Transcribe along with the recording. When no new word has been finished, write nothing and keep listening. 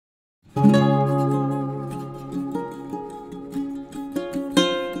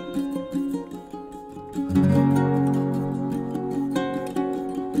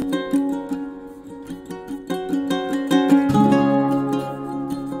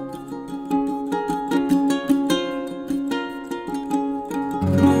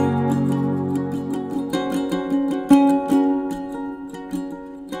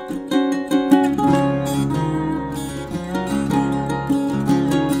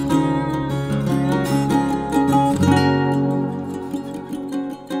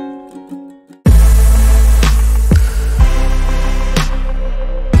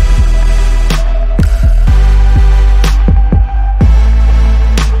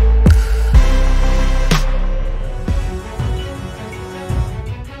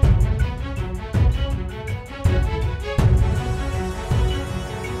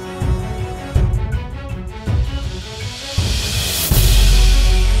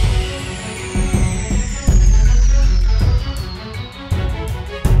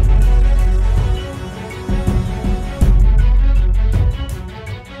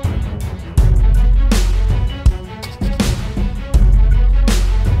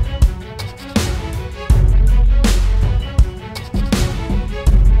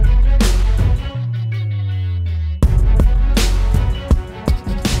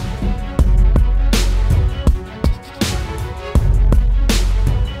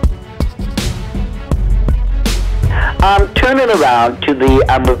Turn it around to the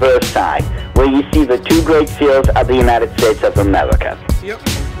reverse side, where you see the two great seals of the United States of America. Yep.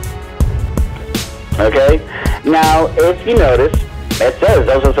 Okay? Now, if you notice, it says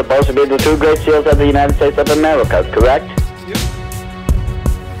those are supposed to be the two great seals of the United States of America, correct? Yep.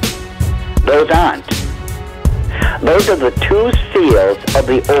 Those aren't. Those are the two seals of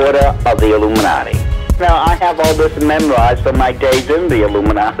the Order of the Illuminati. Now, I have all this memorized from my days in the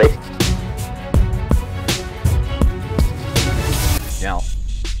Illuminati. Now,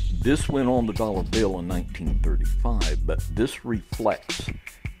 this went on the dollar bill in 1935, but this reflects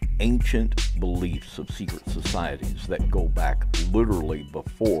ancient beliefs of secret societies that go back literally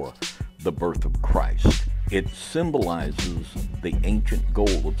before the birth of Christ. It symbolizes the ancient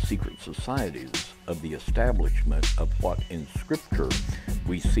goal of secret societies of the establishment of what in Scripture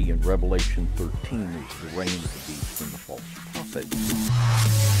we see in Revelation 13 as the reign of the beast and the false prophet.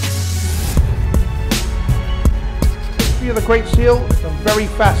 History of the Great Seal is a very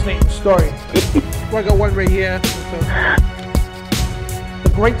fascinating story. I got one right here.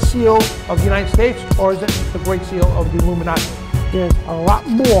 The Great Seal of the United States, or is it the Great Seal of the Illuminati? There's a lot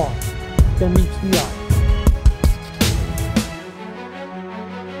more than meets the eye.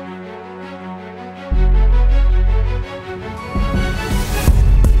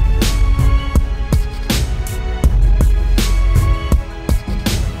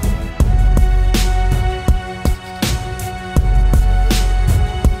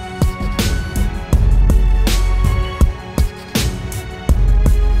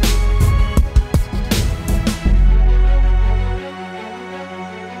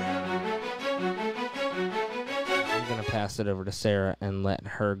 It over to Sarah and let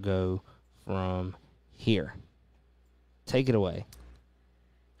her go from here. Take it away.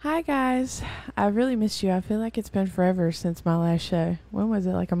 Hi guys, I really missed you. I feel like it's been forever since my last show. When was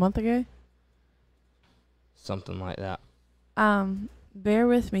it? Like a month ago? Something like that. Bear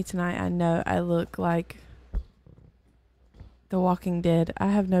with me tonight. I know I look like The Walking Dead. I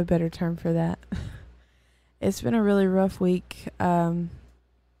have no better term for that. It's been a really rough week,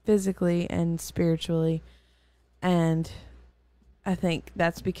 physically and spiritually. And I think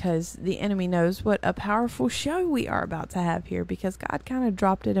that's because the enemy knows what a powerful show we are about to have here, because God kind of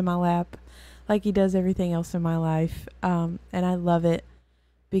dropped it in my lap like he does everything else in my life. And I love it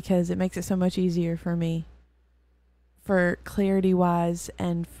because it makes it so much easier for me, for clarity wise,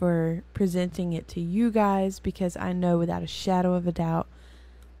 and for presenting it to you guys, because I know without a shadow of a doubt,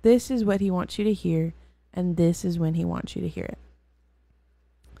 this is what he wants you to hear, and this is when he wants you to hear it.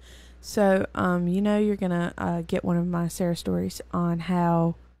 So, you're going to get one of my Sarah stories on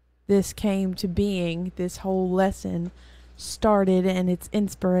how this came to being, this whole lesson started and its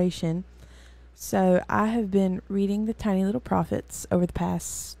inspiration. So, I have been reading the Tiny Little Prophets over the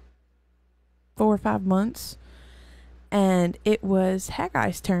past 4 or 5 months, and it was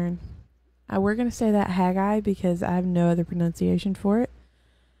Haggai's turn. We're going to say that Haggai because I have no other pronunciation for it.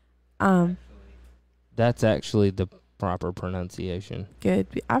 That's actually the proper pronunciation. Good.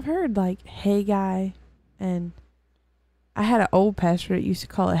 I've heard like Haggai, and I had an old pastor that used to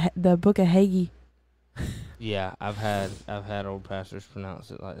call it the Book of Haggai. Yeah, I've had old pastors pronounce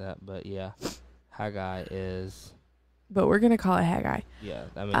it like that, but yeah, Haggai is. But we're gonna call it Haggai. Yeah,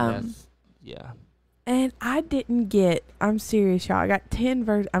 I mean that's yeah. And I didn't get. I'm serious, y'all. I got 10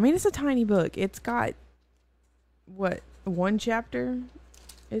 verses. I mean, it's a tiny book. It's got what, 1 chapter?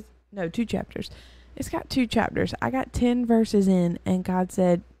 It's 2 chapters. It's got 2 chapters. I got 10 verses in, and God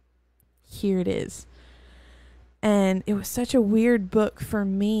said, here it is. And it was such a weird book for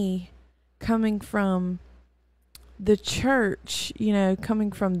me, coming from the church,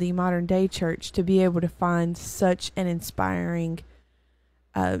 coming from the modern day church, to be able to find such an inspiring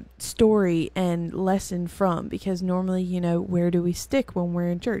story and lesson from. Because normally, where do we stick when we're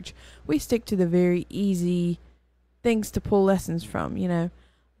in church? We stick to the very easy things to pull lessons from,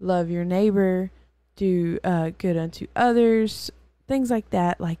 love your neighbor, do good unto others, things like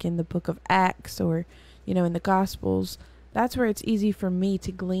that, like in the book of Acts or, in the Gospels. That's where it's easy for me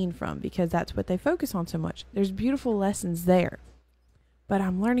to glean from, because that's what they focus on so much. There's beautiful lessons there. But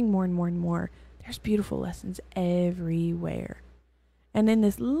I'm learning more and more and more. There's beautiful lessons everywhere. And in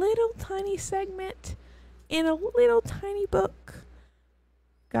this little tiny segment, in a little tiny book,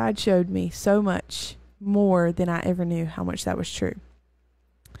 God showed me so much more than I ever knew how much that was true.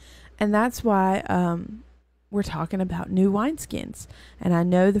 And that's why we're talking about new wineskins. And I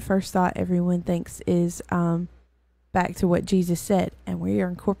know the first thought everyone thinks is back to what Jesus said. And we are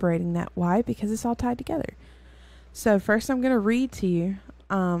incorporating that. Why? Because it's all tied together. So first I'm going to read to you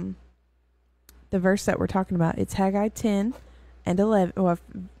the verse that we're talking about. It's Haggai 10 and 11. Well,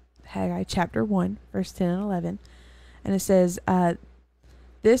 Haggai chapter 1, verse 10 and 11. And it says,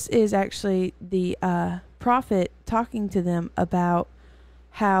 this is actually the prophet talking to them about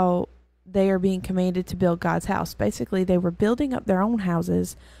how they are being commanded to build God's house. Basically, they were building up their own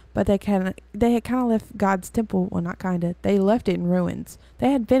houses, but they had kind of left God's temple. Well, not kind of. They left it in ruins.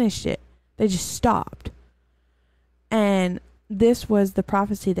 They had finished it. They just stopped. And this was the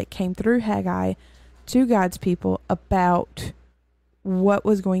prophecy that came through Haggai to God's people about what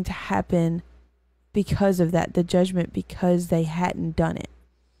was going to happen because of that, the judgment, because they hadn't done it.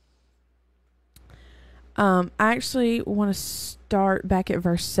 I actually want to start back at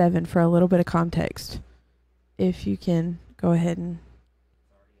verse 7 for a little bit of context. If you can go ahead and...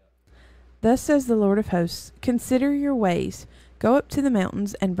 Thus says the Lord of hosts, consider your ways. Go up to the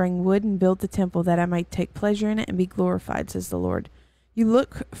mountains and bring wood and build the temple that I might take pleasure in it and be glorified, says the Lord. You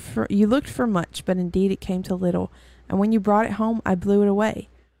looked for much, but indeed it came to little. And when you brought it home, I blew it away.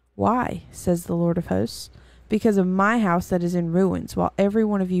 Why, says the Lord of hosts? Because of my house that is in ruins, while every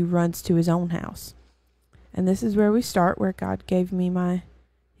one of you runs to his own house. And this is where we start, where God gave me my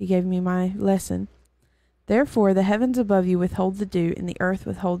lesson. Therefore the heavens above you withhold the dew, and the earth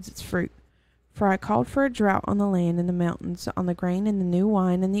withholds its fruit. For I called for a drought on the land and the mountains, on the grain and the new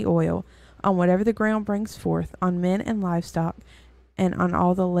wine and the oil, on whatever the ground brings forth, on men and livestock, and on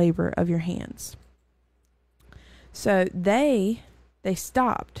all the labor of your hands. So they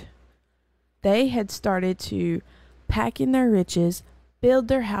stopped. They had started to pack in their riches, build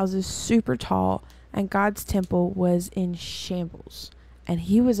their houses super tall, and God's temple was in shambles. And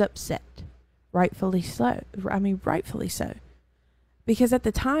he was upset. Rightfully so. Because at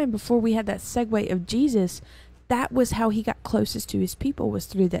the time, before we had that segue of Jesus, that was how he got closest to his people, was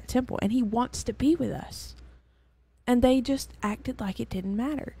through that temple. And he wants to be with us. And they just acted like it didn't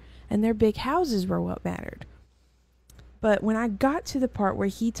matter. And their big houses were what mattered. But when I got to the part where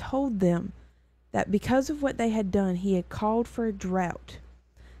he told them that because of what they had done, he had called for a drought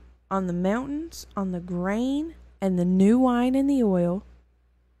on the mountains, on the grain, and the new wine and the oil,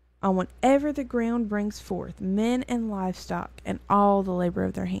 on whatever the ground brings forth, men and livestock, and all the labor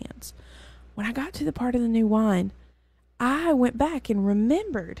of their hands. When I got to the part of the new wine, I went back and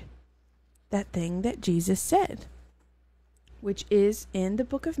remembered that thing that Jesus said, which is in the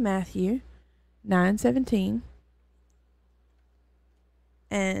book of Matthew 9:17.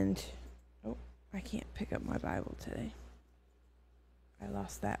 And, I can't pick up my Bible today. I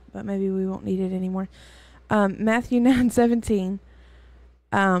lost that, but maybe we won't need it anymore. Matthew 9:17.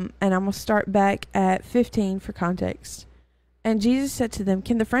 And I'm going to start back at 15 for context. And Jesus said to them,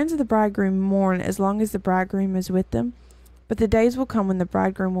 can the friends of the bridegroom mourn as long as the bridegroom is with them? But the days will come when the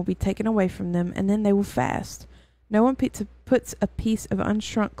bridegroom will be taken away from them, and then they will fast. No one puts a piece of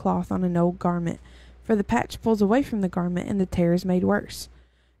unshrunk cloth on an old garment, for the patch pulls away from the garment, and the tear is made worse.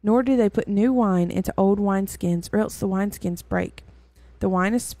 Nor do they put new wine into old wineskins, or else the wineskins break. The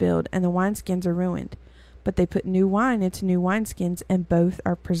wine is spilled, and the wineskins are ruined. But they put new wine into new wineskins, and both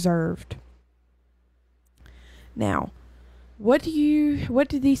are preserved. Now, what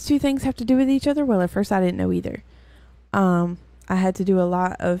do these two things have to do with each other? Well, at first I didn't know either. I had to do a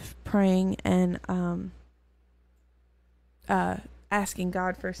lot of praying and asking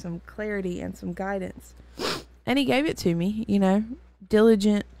God for some clarity and some guidance. And he gave it to me,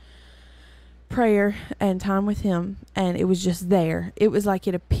 diligent prayer and time with him, and it was just there. It was like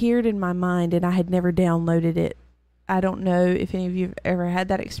it appeared in my mind, and I had never downloaded it. I don't know if any of you have ever had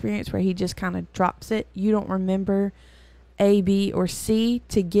that experience where he just kind of drops it. You don't remember A, B, or C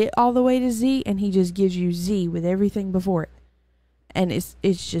to get all the way to Z, and he just gives you Z with everything before it. And it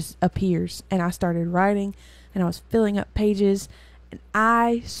just appears. And I started writing, and I was filling up pages, and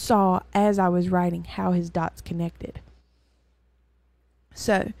I saw as I was writing how his dots connected.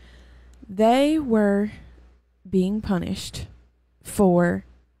 So they were being punished for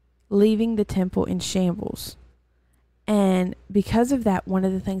leaving the temple in shambles. And because of that, one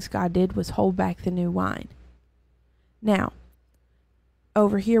of the things God did was hold back the new wine. Now,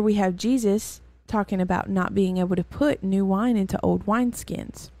 over here we have Jesus talking about not being able to put new wine into old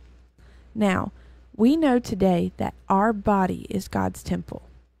wineskins. Now, we know today that our body is God's temple.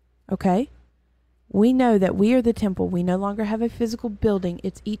 Okay? We know that we are the temple. We no longer have a physical building.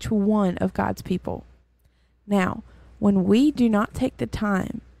 It's each one of God's people. Now, when we do not take the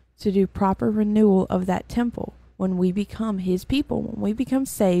time to do proper renewal of that temple, when we become his people, when we become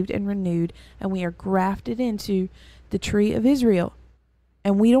saved and renewed, and we are grafted into the tree of Israel,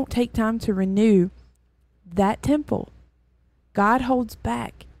 and we don't take time to renew that temple, God holds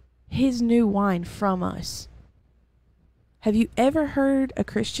back his new wine from us. Have you ever heard a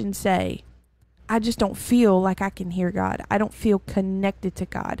Christian say, I just don't feel like I can hear God. I don't feel connected to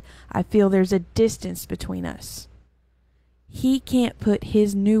God. I feel there's a distance between us. He can't put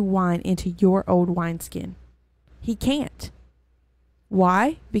his new wine into your old wineskin. He can't.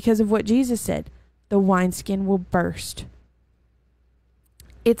 Why? Because of what Jesus said. The wineskin will burst.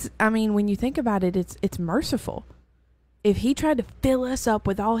 When you think about it, it's merciful. If he tried to fill us up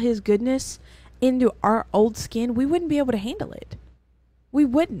with all his goodness into our old skin, we wouldn't be able to handle it. We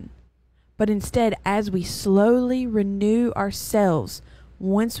wouldn't. But instead, as we slowly renew ourselves,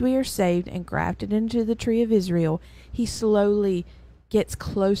 once we are saved and grafted into the tree of Israel, he slowly gets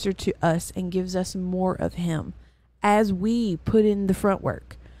closer to us and gives us more of him as we put in the front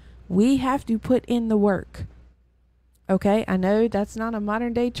work. We have to put in the work. Okay, I know that's not a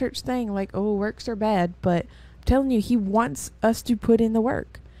modern day church thing, like, oh, works are bad, but I'm telling you, he wants us to put in the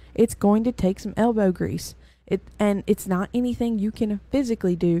work. It's going to take some elbow grease. And it's not anything you can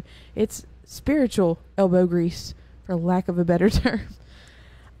physically do. It's spiritual elbow grease, for lack of a better term.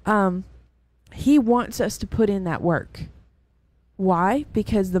 He wants us to put in that work. Why?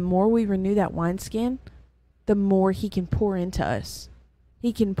 Because the more we renew that wineskin, the more he can pour into us.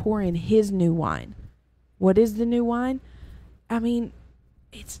 He can pour in his new wine. What is the new wine?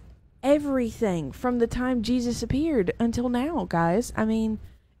 It's everything from the time Jesus appeared until now, guys.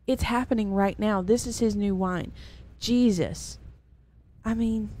 It's happening right now. This is his new wine. Jesus. I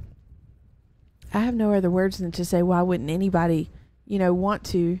have no other words than to say, why wouldn't anybody, want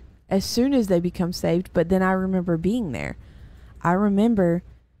to as soon as they become saved? But then I remember being there. I remember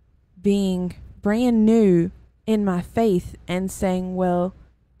being brand new in my faith and saying, well,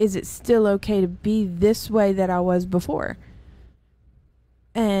 is it still okay to be this way that I was before?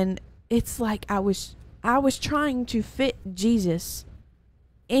 And it's like I was trying to fit Jesus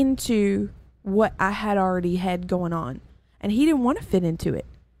into what I had already had going on. And he didn't want to fit into it.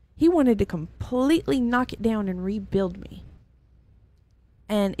 He wanted to completely knock it down and rebuild me.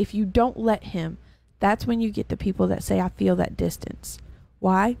 And if you don't let him, that's when you get the people that say, I feel that distance.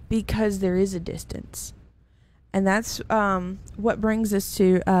 Why? Because there is a distance. And that's what brings us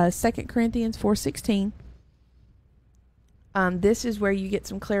to 2 Corinthians 4:16. This is where you get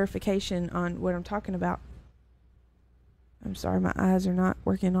some clarification on what I'm talking about. I'm sorry, my eyes are not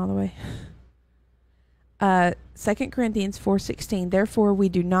working all the way. 2 Corinthians 4:16. Therefore we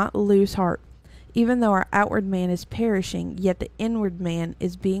do not lose heart. Even though our outward man is perishing, yet the inward man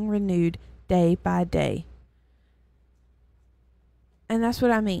is being renewed day by day. And that's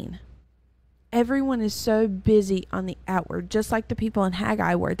what I mean. Everyone is so busy on the outward, just like the people in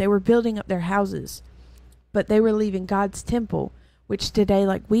Haggai were. They were building up their houses, but they were leaving God's temple, which today,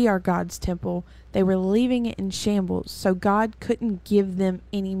 like we are God's temple, they were leaving it in shambles. So God couldn't give them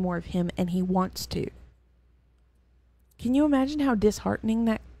any more of him, and he wants to. Can you imagine how disheartening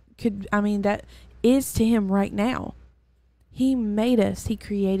that that is to him right now? He made us. He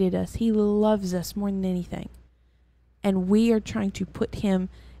created us. He loves us more than anything. And we are trying to put him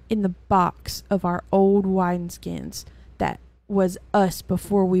in the box of our old wineskins that was us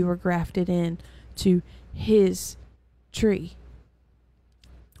before we were grafted in to his tree.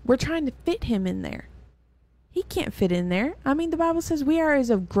 We're trying to fit him in there. He can't fit in there. The Bible says we are as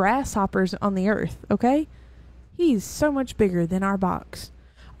of grasshoppers on the earth, okay? He's so much bigger than our box.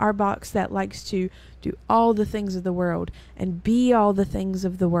 Our box that likes to do all the things of the world and be all the things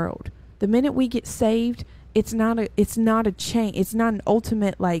of the world. The minute we get saved, it's not a chain. It's not an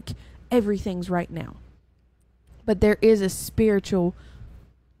ultimate, like, everything's right now. But there is a spiritual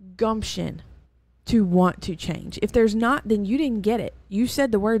gumption to want to change. If there's not, then you didn't get it. You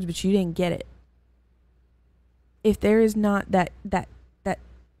said the words, but you didn't get it. If there is not that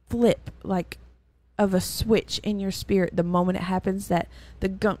flip, like, of a switch in your spirit, the moment it happens, that the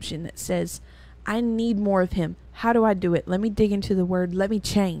gumption that says, I need more of him. How do I do it? Let me dig into the word. Let me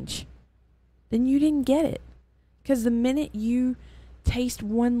change. Then you didn't get it. Because the minute you taste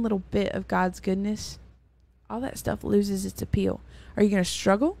one little bit of God's goodness, all that stuff loses its appeal. Are you going to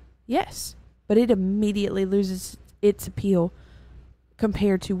struggle? Yes. But it immediately loses its appeal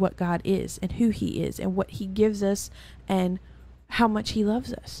compared to what God is and who he is and what he gives us and how much he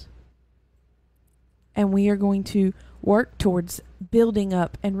loves us. And we are going to work towards building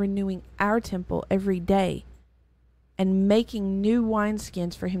up and renewing our temple every day and making new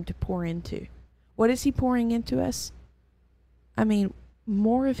wineskins for him to pour into. What is he pouring into us?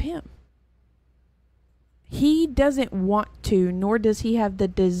 More of him. He doesn't want to, nor does he have the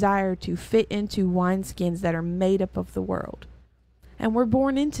desire to fit into wineskins that are made up of the world. And we're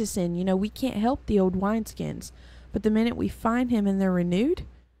born into sin. We can't help the old wineskins. But the minute we find him and they're renewed,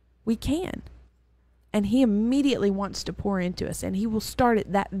 we can. And he immediately wants to pour into us. And he will start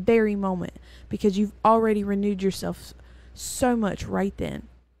at that very moment because you've already renewed yourself so much right then.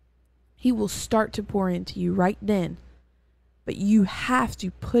 He will start to pour into you right then. But you have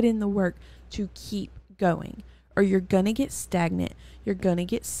to put in the work to keep going, or you're going to get stagnant. You're going to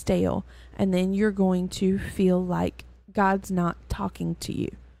get stale. And then you're going to feel like God's not talking to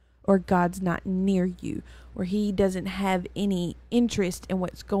you, or God's not near you, or he doesn't have any interest in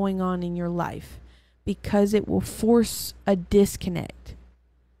what's going on in your life, because it will force a disconnect.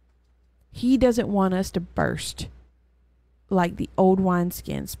 He doesn't want us to burst like the old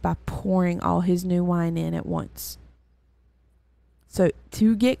wineskins by pouring all his new wine in at once. So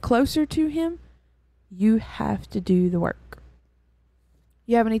to get closer to him, you have to do the work.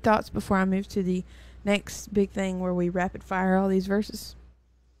 You have any thoughts before I move to the next big thing where we rapid fire all these verses?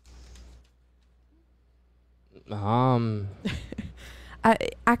 I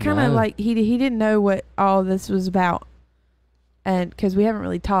kind of No. like he didn't know what all this was about, and because we haven't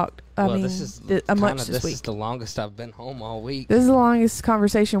really talked. this is much this week. is the longest I've been home all week. This is the longest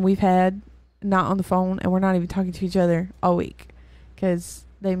conversation we've had, not on the phone, and we're not even talking to each other all week, because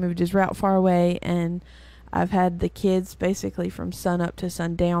they moved his route far away, and I've had the kids basically from sun up to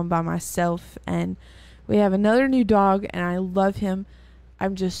sundown by myself, and we have another new dog, and I love him.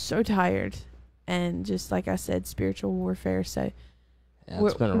 I'm just so tired, and just like I said, spiritual warfare. So Yeah,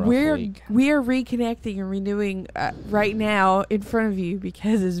 it's been a rough week. we are reconnecting and renewing right now in front of you,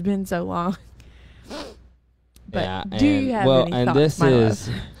 because it's been so long. But Yeah, do you have any and thoughts, this my is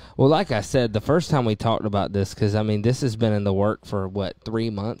love? well, like I said, the first time we talked about this, because I mean, this has been in the work for what, 3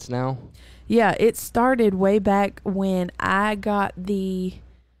 months now. Yeah, it started way back when I got the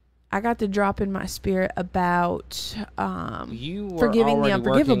drop in my spirit about You were forgiving the already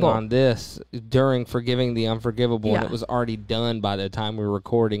unforgivable. working on this during Forgiving the Unforgivable, and Yeah. it was already done by the time we were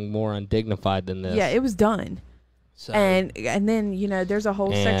recording More Undignified Than This. Yeah, it was done. So And then, there's a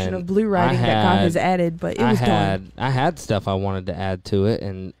whole section And of blue writing that God has added, but it was done. I had stuff I wanted to add to it,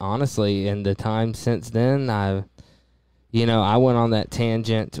 and honestly, in the time since then, I went on that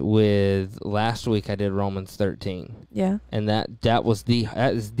tangent with last week. I did Romans 13, Yeah. and that is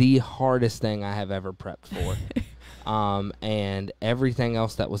the hardest thing I have ever prepped for. And everything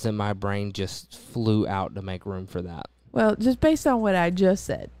else that was in my brain just flew out to make room for that. Well, just based on what I just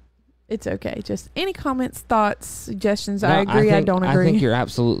said, it's okay. Just any comments, thoughts, suggestions. No, I agree. I don't agree. I think you're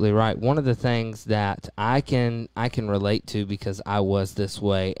absolutely right. One of the things that I can relate to, because I was this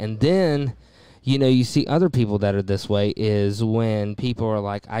way, and then you see other people that are this way, is when people are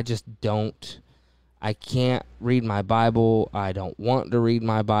like, I can't read my Bible. I don't want to read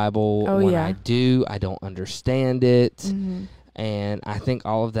my Bible. Oh, when yeah. I do, I don't understand it. Mhm. And I think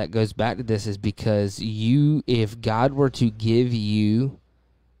all of that goes back to this, is because if God were to give you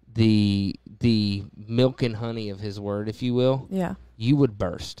the milk and honey of his word, if you will, Yeah. you would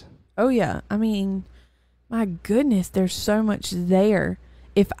burst. Oh, yeah. I mean, my goodness, there's so much there.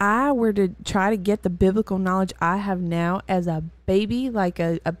 If I were to try to get the biblical knowledge I have now as a baby, like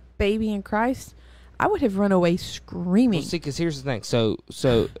a baby in Christ, I would have run away screaming. Well, see, because here's the thing.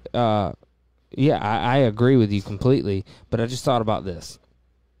 Yeah, I agree with you completely, but I just thought about this.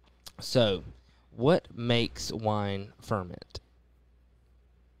 So, what makes wine ferment?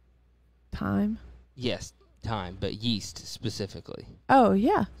 Time. Yes, time, but yeast specifically. Oh,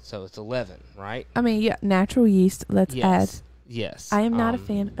 yeah. So it's leaven, right? I mean, yeah, natural yeast. Let's add. Yes. I am not a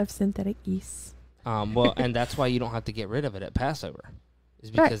fan of synthetic yeast. Well, and that's why you don't have to get rid of it at Passover,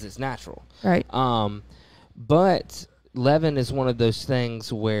 is because it's natural. Right. But leaven is one of those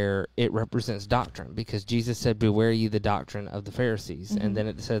things where it represents doctrine, because Jesus said, beware ye the doctrine of the Pharisees. Mm-hmm. And then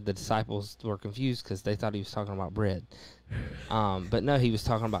it said the disciples were confused because they thought he was talking about bread. But no, he was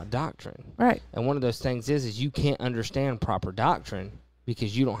talking about doctrine. Right. And one of those things is you can't understand proper doctrine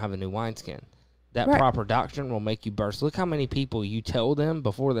because you don't have a new wineskin. That Right. proper doctrine will make you burst. Look how many people you tell them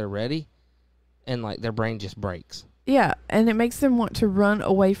before they're ready, and like their brain just breaks. Yeah, and it makes them want to run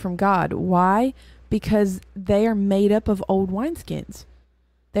away from God. Why? Because they are made up of old wineskins.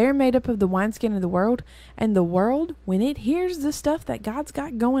 They are made up of the wineskin of the world, and the world, when it hears the stuff that God's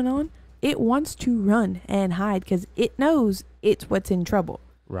got going on, it wants to run and hide because it knows it's what's in trouble.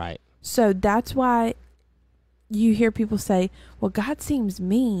 Right. So that's why you hear people say, well, God seems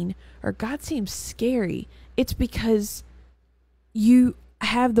mean or God seems scary. It's because you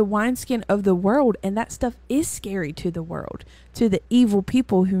have the wineskin of the world, and that stuff is scary to the world, to the evil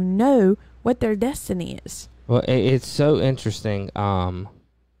people who know what their destiny is. Well, it's so interesting. Well,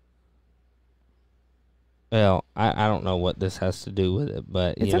 I don't know what this has to do with it,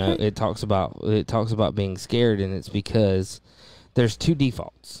 but It's okay. okay. it talks about being scared, and it's because there's two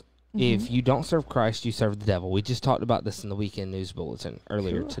defaults. Mm-hmm. If you don't serve Christ, you serve the devil. We just talked about this in the weekend news bulletin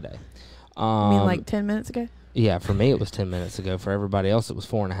earlier today. I mean, like 10 minutes ago? Yeah, for me it was 10 minutes ago. For everybody else, it was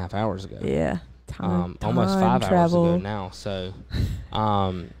 4.5 hours ago. Yeah. almost 5 hours ago now. So,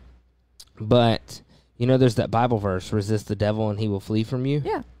 but there's that Bible verse: "Resist the devil, and he will flee from you."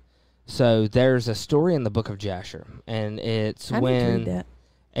 Yeah. So there's a story in the book of Jasher, and it's I need to read that.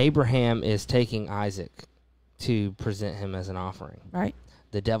 Abraham is taking Isaac to present him as an offering. Right.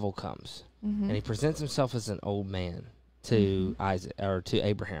 The devil comes, and he presents himself as an old man to Isaac, or to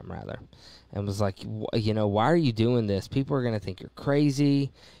Abraham rather, and was like, why are you doing this? People are going to think you're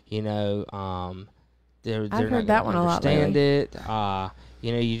crazy. They're I've not heard going that to one a lot understand lately.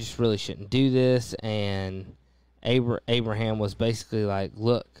 it. You just really shouldn't do this. And Abraham was basically like,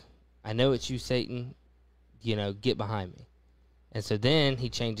 look, I know it's you, Satan. Get behind me. And so then he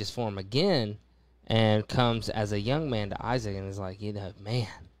changed his form again and comes as a young man to Isaac and is like, man,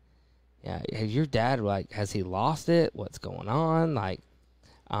 yeah, your dad, like, has he lost it? What's going on? Like,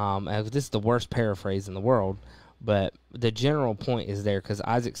 this is the worst paraphrase in the world, but the general point is there because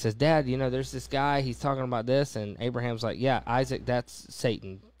Isaac says, Dad, there's this guy, he's talking about this, and Abraham's like, yeah, Isaac, that's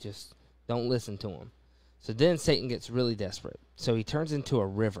Satan. Just don't listen to him. So then Satan gets really desperate. So he turns into a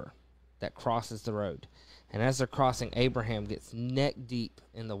river that crosses the road. And as they're crossing, Abraham gets neck deep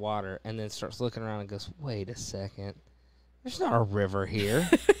in the water and then starts looking around and goes, wait a second. There's not a river here.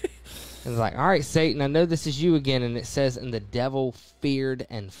 And it's like, all right, Satan, I know this is you again. And it says, and the devil feared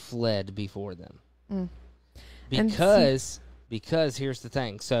and fled before them. Because here's the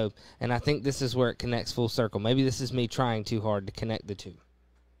thing. So, and I think this is where it connects full circle. Maybe this is me trying too hard to connect the two.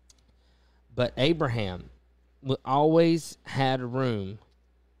 But Abraham always had room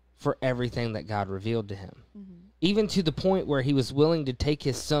for everything that God revealed to him. Even to the point where he was willing to take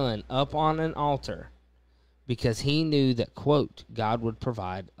his son up on an altar because he knew that, quote, God would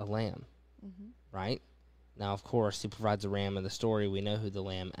provide a lamb. Right? Now, of course, he provides a ram in the story. We know who the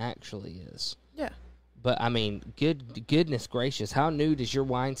lamb actually is. Yeah. But, I mean, goodness gracious, how new does your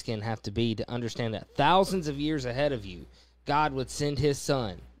wineskin have to be to understand that thousands of years ahead of you, God would send his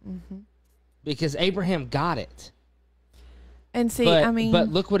son? Because Abraham got it. And see, but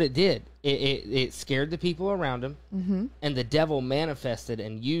look what it did. It scared the people around him, and the devil manifested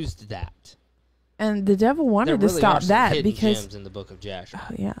and used that. And the devil wanted to stop that because gems in the book of Jasher.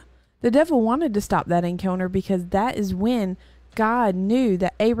 Oh yeah, the devil wanted to stop that encounter because that is when God knew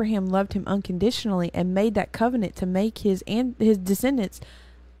that Abraham loved him unconditionally and made that covenant to make his descendants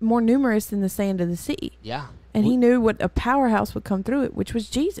more numerous than the sand of the sea. Yeah, and he knew what a powerhouse would come through it, which was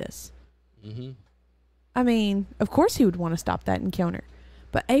Jesus. I mean, of course he would want to stop that encounter.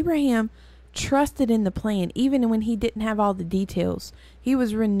 But Abraham trusted in the plan, even when he didn't have all the details. He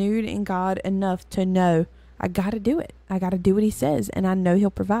was renewed in God enough to know, I got to do it. I got to do what he says, and I know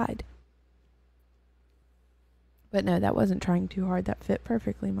he'll provide. But no, that wasn't trying too hard. That fit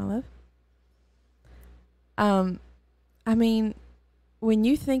perfectly, my love. I mean, when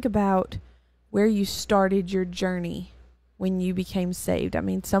you think about where you started your journey when you became saved. I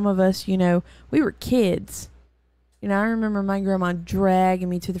mean, some of us, we were kids. I remember my grandma dragging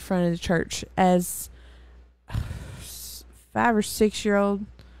me to the front of the church as 5 or 6 year old.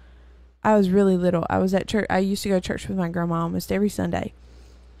 I was really little. I was at church. I used to go to church with my grandma almost every Sunday.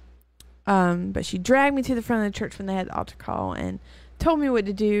 But she dragged me to the front of the church when they had the altar call and told me what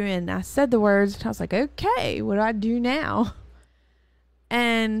to do. And I said the words and I was like, okay, what do I do now?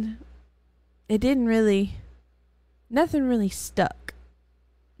 And it didn't really, nothing really stuck.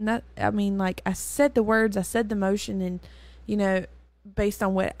 I said the words, I said the motion, and, based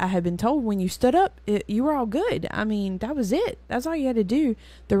on what I had been told, when you stood up, you were all good. I mean, that was it. That's all you had to do.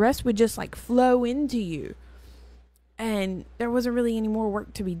 The rest would just flow into you. And there wasn't really any more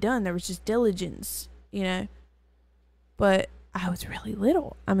work to be done. There was just diligence, But I was really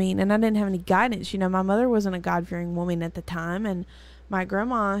little. I mean, and I didn't have any guidance. My mother wasn't a God-fearing woman at the time. And my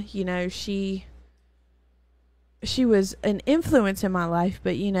grandma, she was an influence in my life,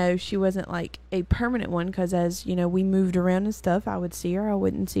 but she wasn't like a permanent one, because as we moved around and stuff, I would see her, I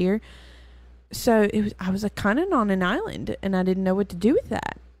wouldn't see her. So I was kind of on an island, and I didn't know what to do with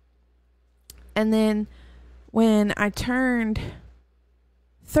that. And then when I turned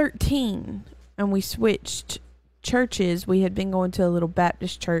 13 and we switched churches, we had been going to a little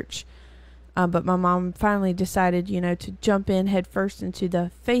Baptist church, but my mom finally decided to jump in head first into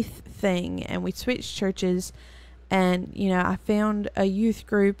the faith thing, and we switched churches. And, I found a youth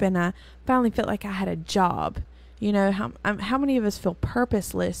group, and I finally felt like I had a job. How many of us feel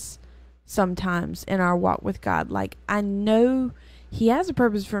purposeless sometimes in our walk with God? Like, I know he has a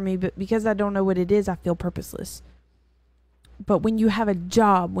purpose for me, but because I don't know what it is, I feel purposeless. But when you have a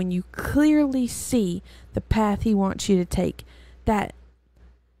job, when you clearly see the path he wants you to take, that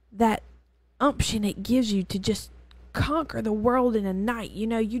unction it gives you to just conquer the world in a night. You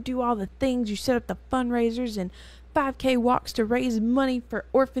know, you do all the things, you set up the fundraisers and 5K walks to raise money for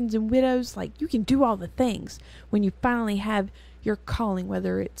orphans and widows. Like, you can do all the things when you finally have your calling,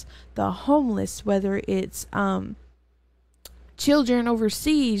 whether it's the homeless, whether it's children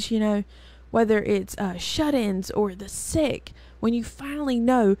overseas, you know, whether it's shut-ins or the sick. When you finally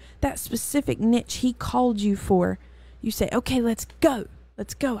know that specific niche he called you for, you say, okay, let's go.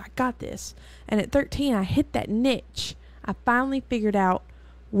 Let's go. I got this. And at 13, I hit that niche. I finally figured out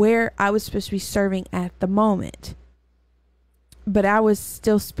where I was supposed to be serving at the moment. But I was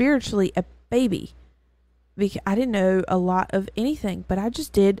still spiritually a baby. Because I didn't know a lot of anything, but I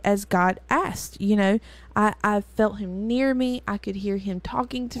just did as God asked. You know, I felt him near me. I could hear him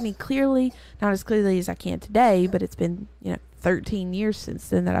talking to me clearly, not as clearly as I can today, but it's been, 13 years since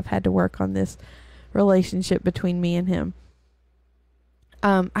then that I've had to work on this relationship between me and him.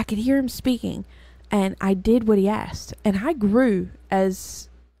 I could hear him speaking, and I did what he asked, and I grew as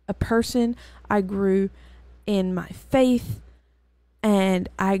a person. I grew in my faith, and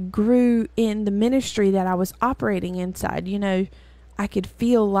I grew in the ministry that I was operating inside. You know, I could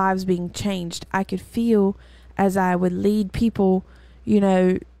feel lives being changed. I could feel as I would lead people,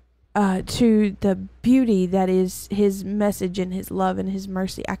 to the beauty that is his message and his love and his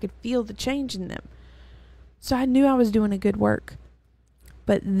mercy. I could feel the change in them. So I knew I was doing a good work.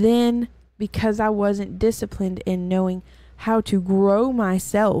 But then, because I wasn't disciplined in knowing how to grow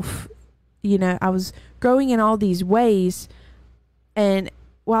myself, I was growing in all these ways. And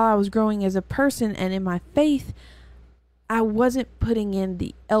while I was growing as a person and in my faith, I wasn't putting in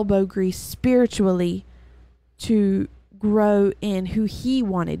the elbow grease spiritually to grow in who he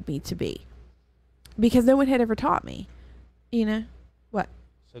wanted me to be. Because no one had ever taught me. What?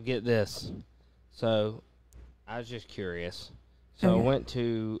 So get this. So I was just curious. So I went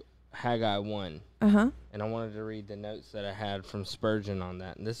to Haggai 1. And I wanted to read the notes that I had from Spurgeon on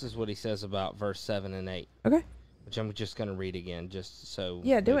that. And this is what he says about verse 7 and 8. Okay. Which I'm just going to read again, just so do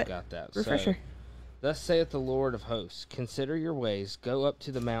we've it. got that. Refresher. So, thus saith the Lord of hosts, consider your ways, go up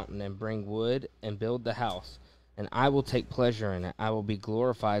to the mountain and bring wood and build the house, and I will take pleasure in it. I will be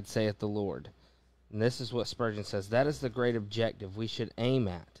glorified, saith the Lord. And this is what Spurgeon says. That is the great objective we should aim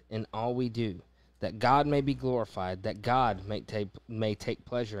at in all we do, that God may be glorified, that God may take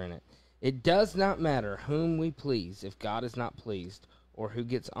pleasure in it. It does not matter whom we please if God is not pleased, or who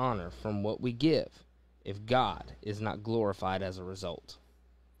gets honor from what we give, if God is not glorified as a result.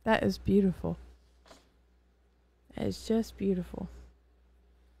 That is beautiful. That is just beautiful.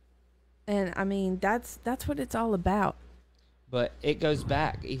 And I mean, that's what it's all about. But it goes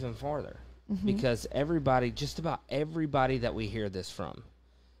back even farther. Because just about everybody that we hear this from,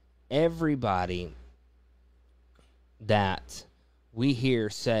 everybody that we hear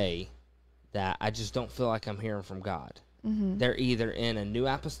say that I just don't feel like I'm hearing from God. They're either in a New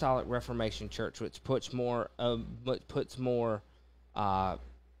Apostolic Reformation church, which puts more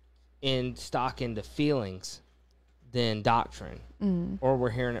in stock into feelings than doctrine, or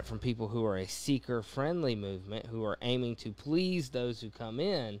we're hearing it from people who are a seeker-friendly movement who are aiming to please those who come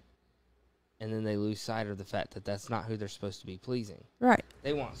in, and then they lose sight of the fact that that's not who they're supposed to be pleasing. Right.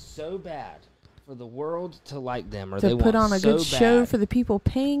 They want so bad for the world to like them, or to they put want on a so good show bad, for the people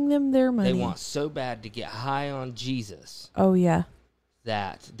paying them their money. They want so bad to get high on Jesus. Oh yeah.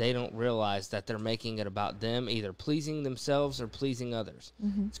 That they don't realize that they're making it about them, either pleasing themselves or pleasing others.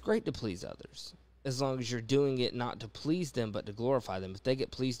 It's great to please others, as long as you're doing it not to please them, but to glorify them. If they get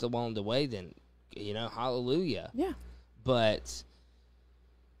pleased along the way, then, hallelujah. Yeah. But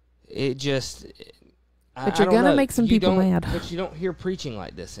it just... But you're going to make some people mad. But you don't hear preaching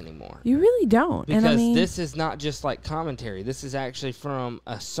like this anymore. You really don't. Because this is not just like commentary. This is actually from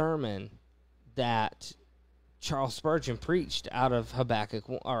a sermon that Charles Spurgeon preached out of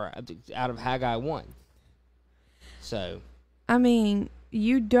out of Haggai 1. So, when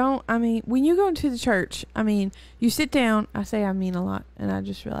you go into the church, you sit down. I say I mean a lot, and I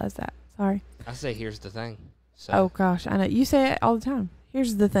just realized that. Sorry. I say here's the thing. So, oh gosh, I know you say it all the time.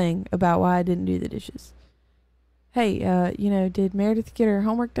 Here's the thing about why I didn't do the dishes. Hey, did Meredith get her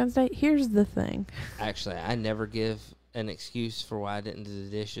homework done today? Here's the thing. Actually, I never give an excuse for why I didn't do the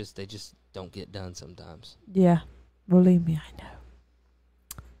dishes. They just don't get done sometimes. Yeah, believe me, I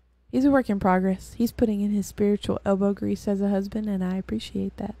know. He's a work in progress. He's putting in his spiritual elbow grease as a husband, and I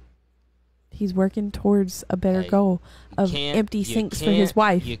appreciate that. He's working towards a better goal of empty sinks for his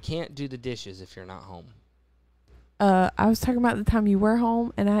wife. You can't do the dishes if you're not home. I was talking about the time you were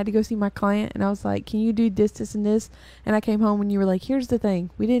home and I had to go see my client, and I was like, can you do this, and this? And I came home and you were like, here's the thing.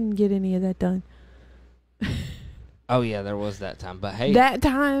 We didn't get any of that done. Oh, yeah, there was that time. But hey. That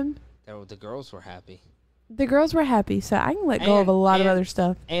time. The girls were happy. The girls were happy, so I can let go of a lot of other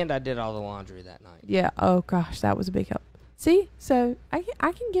stuff. And I did all the laundry that night. Yeah. Oh gosh, that was a big help. See, so I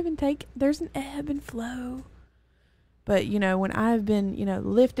can give and take. There's an ebb and flow. But when I've been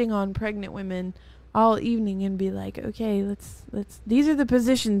lifting on pregnant women all evening and be like, okay, let's these are the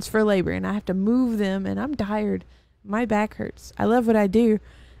positions for labor, and I have to move them, and I'm tired. My back hurts. I love what I do,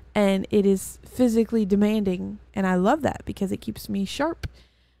 and it is physically demanding, and I love that because it keeps me sharp.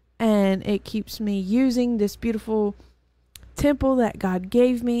 And it keeps me using this beautiful temple that God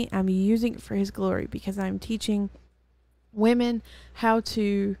gave me. I'm using it for His glory because I'm teaching women how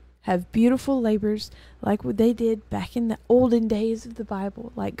to have beautiful labors like what they did back in the olden days of the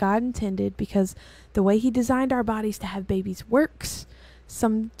Bible, like God intended, because the way He designed our bodies to have babies works.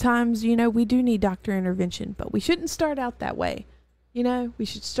 Sometimes, we do need doctor intervention, but we shouldn't start out that way. We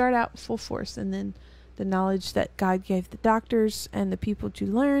should start out full force, and then the knowledge that God gave the doctors and the people to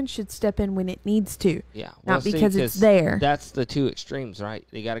learn should step in when it needs to. Yeah. Not because it's there. That's the two extremes, right?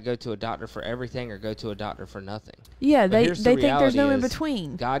 You got to go to a doctor for everything or go to a doctor for nothing. Yeah, they think there's no in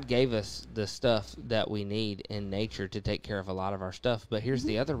between. God gave us the stuff that we need in nature to take care of a lot of our stuff. But here's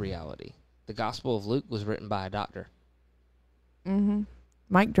the other reality. The Gospel of Luke was written by a doctor. Mm-hmm.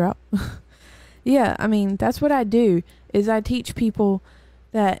 Mic drop. Yeah, I mean, that's what I do, is I teach people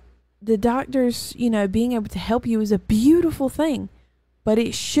that the doctors, being able to help you is a beautiful thing, but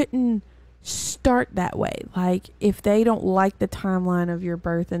it shouldn't start that way. Like, if they don't like the timeline of your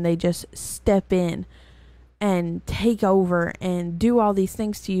birth and they just step in and take over and do all these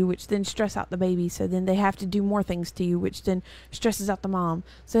things to you, which then stress out the baby, so then they have to do more things to you, which then stresses out the mom,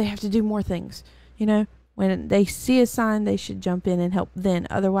 so they have to do more things. When they see a sign, they should jump in and help then.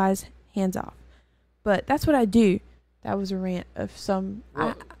 Otherwise, hands off. But that's what I do. That was a rant of some...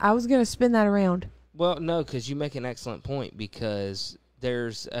 Well, I was going to spin that around. Well, no, because you make an excellent point, because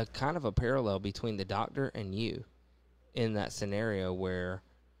there's a kind of a parallel between the doctor and you in that scenario where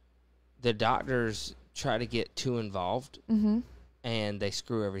the doctors try to get too involved and they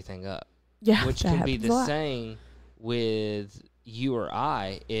screw everything up. Yeah, which can be the same with you or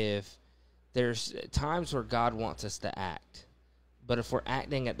I if there's times where God wants us to act. But if we're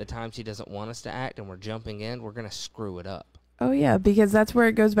acting at the times He doesn't want us to act and we're jumping in, we're going to screw it up. Oh, yeah, because that's where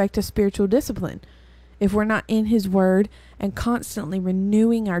it goes back to spiritual discipline. If we're not in His Word and constantly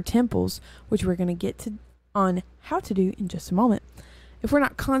renewing our temples, which we're going to get to on how to do in just a moment. If we're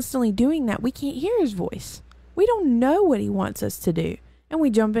not constantly doing that, we can't hear His voice. We don't know what He wants us to do. And we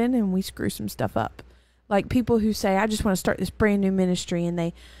jump in and we screw some stuff up. Like people who say, I just want to start this brand new ministry, and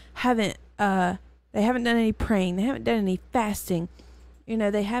they haven't done any praying. They haven't done any fasting.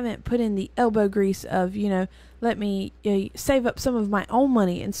 They haven't put in the elbow grease of, let me save up some of my own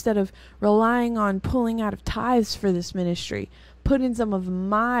money instead of relying on pulling out of tithes for this ministry. Put in some of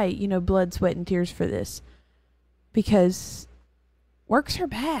my, blood, sweat, and tears for this. Because works are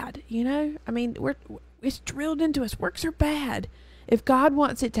bad, I mean, it's drilled into us. Works are bad. If God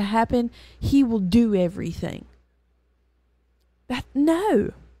wants it to happen, He will do everything.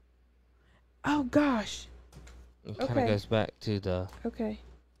 No. Oh, gosh. It kind of goes back to the... Okay.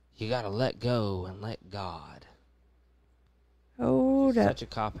 You got to let go and let God. Hold up. Such a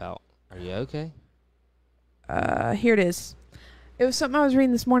cop-out. Are you okay? Here it is. It was something I was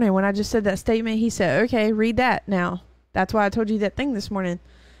reading this morning. When I just said that statement, he said, okay, read that now. That's why I told you that thing this morning.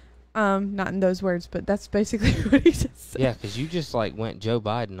 Not in those words, but that's basically what he just said. Yeah, because you just went Joe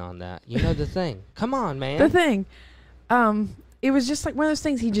Biden on that. The thing. Come on, man. The thing. It was just like one of those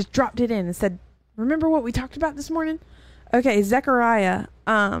things. He just dropped it in and said, remember what we talked about this morning? Okay, Zechariah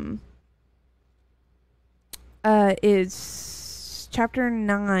is chapter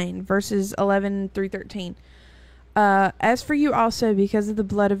 9, verses 11 through 13. As for you also, because of the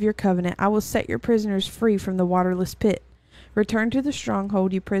blood of your covenant, I will set your prisoners free from the waterless pit. Return to the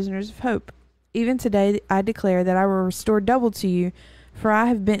stronghold, you prisoners of hope. Even today I declare that I will restore double to you, for I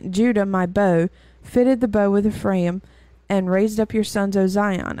have bent Judah my bow, fitted the bow with Ephraim, and raised up your sons, O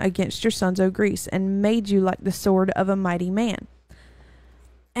Zion, against your sons, O Greece, and made you like the sword of a mighty man.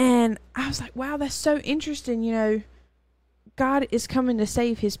 And I was like, wow, that's so interesting. God is coming to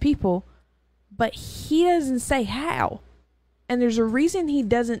save His people, but He doesn't say how. And there's a reason He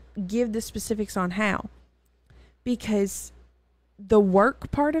doesn't give the specifics on how. Because the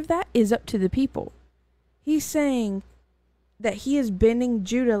work part of that is up to the people. He's saying that He is bending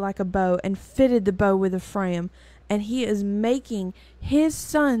Judah like a bow and fitted the bow with Ephraim. And He is making His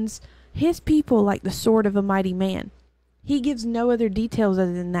sons, His people, like the sword of a mighty man. He gives no other details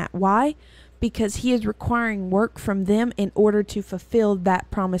other than that. Why? Because He is requiring work from them in order to fulfill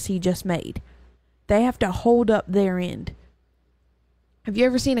that promise He just made. They have to hold up their end. Have you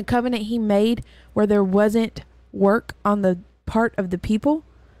ever seen a covenant he made where there wasn't work on the part of the people?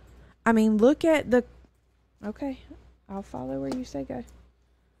 I mean, look at the... Okay, I'll follow where you say go.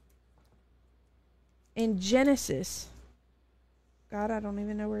 In Genesis... God, I don't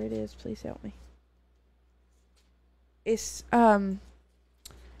even know where it is. Please help me. It's when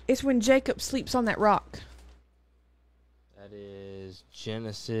Jacob sleeps on that rock. That is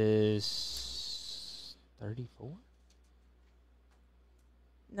Genesis 34?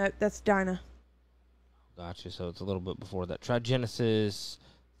 No, that's Dinah. Gotcha. So it's a little bit before that. Try Genesis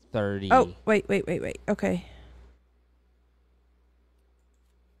 30. Oh, wait. Okay.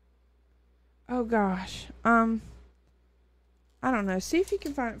 Oh, gosh. I don't know. See if you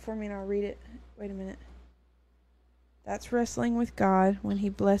can find it for me and I'll read it. Wait a minute. That's wrestling with God when he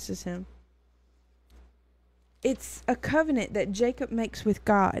blesses him. It's a covenant that Jacob makes with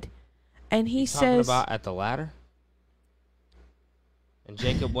God. And he says... Talking about at the ladder? And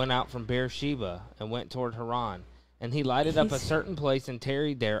Jacob went out from Beersheba and went toward Haran. And he lighted up a certain place and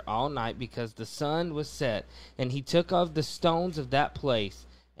tarried there all night because the sun was set. And he took of the stones of that place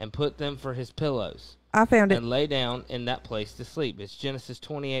and put them for his pillows. I found it. And lay down in that place to sleep. It's Genesis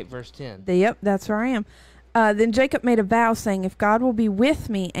 28, verse 10. Yep, that's where I am. Then Jacob made a vow, saying, if God will be with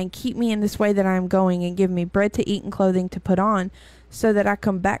me and keep me in this way that I am going, and give me bread to eat and clothing to put on, so that I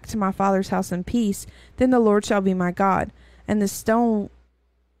come back to my father's house in peace, then the Lord shall be my God. And the stone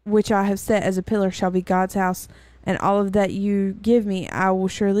which I have set as a pillar shall be God's house, and all of that you give me, I will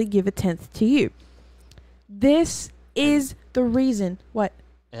surely give a tenth to you. This is the reason. What?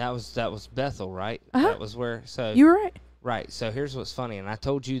 And that was Bethel, right? Uh-huh. That was where. So you were right. Right. So here's what's funny, and I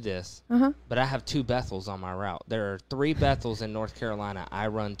told you this, Uh-huh. but I have 2 Bethels on my route. There are 3 Bethels in North Carolina. I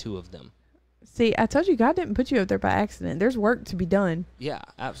run 2 of them. See, I told you God didn't put you up there by accident. There's work to be done. Yeah,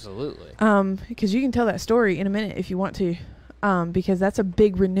 absolutely. Because you can tell that story in a minute if you want to, because that's a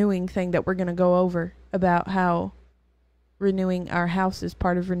big renewing thing that we're going to go over about how renewing our house is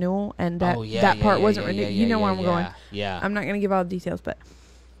part of renewal, and that part wasn't renewed. You know where I'm going. Yeah. I'm not going to give all the details, but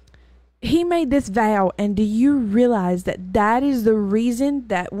he made this vow, and do you realize that that is the reason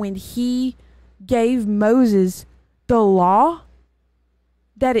that when he gave Moses the law,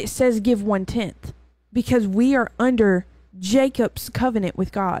 that it says give 1/10, because we are under Jacob's covenant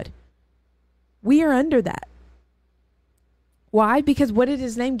with God. We are under that. Why? Because what did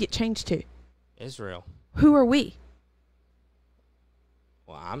his name get changed to? Israel. Who are we?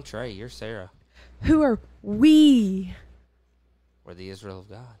 Well, I'm Trey. You're Sarah. Who are we? We're the Israel of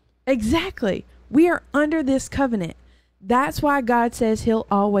God. Exactly. We are under this covenant. That's why God says he'll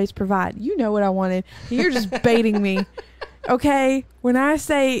always provide. You know what I wanted. You're just baiting me. Okay? When I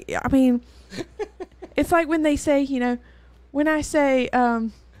say, I mean, it's like when they say, when I say,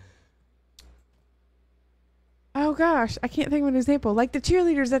 oh gosh, I can't think of an example. Like the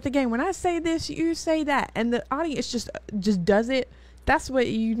cheerleaders at the game. When I say this, you say that. And the audience just does it. That's what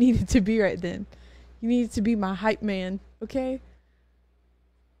you needed to be right then. You needed to be my hype man. Okay?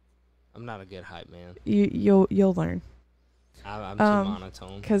 I'm not a good hype man. You'll learn. I'm too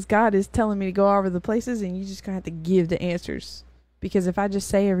monotone. Because God is telling me to go all over the places, and you just gonna have to give the answers. Because if I just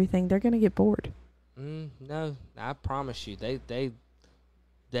say everything, they're gonna get bored. No, I promise you, they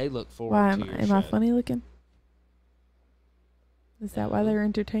look forward Why to your am show. I funny looking? Is that why they're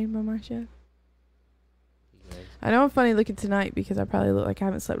entertained by my show? Yeah. I know I'm funny looking tonight because I probably look like I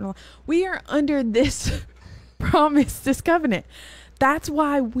haven't slept in a while. We are under this promise, this covenant. That's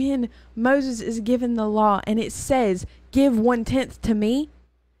why when Moses is given the law and it says, give 1/10 to me,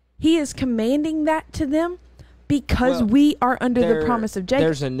 he is commanding that to them because we are under the promise of Jacob.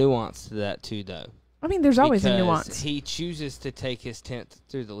 There's a nuance to that too, though. I mean, there's always a nuance. He chooses to take his 10th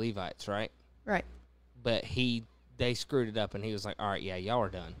through the Levites, right? Right. But they screwed it up, and he was like, all right, yeah, y'all are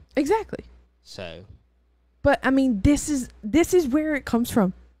done. Exactly. So. But, I mean, this is where it comes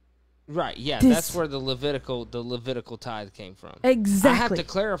from. Right, yeah, that's where the Levitical tithe came from. Exactly. I have to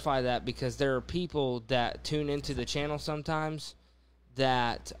clarify that because there are people that tune into the channel sometimes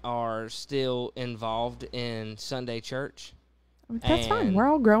that are still involved in Sunday church. I mean, that's fine. We're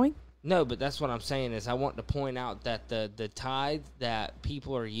all growing. No, but that's what I'm saying is I want to point out that the tithe that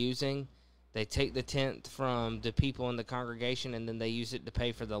people are using, they take the 10th from the people in the congregation and then they use it to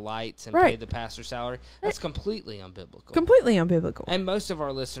pay for the lights and pay the pastor's salary. That's completely unbiblical. Completely unbiblical. And most of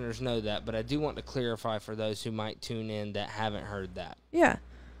our listeners know that, but I do want to clarify for those who might tune in that haven't heard that. Yeah.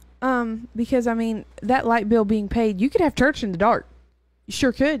 Because, I mean, that light bill being paid, you could have church in the dark. You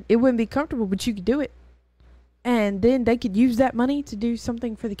sure could. It wouldn't be comfortable, but you could do it. And then they could use that money to do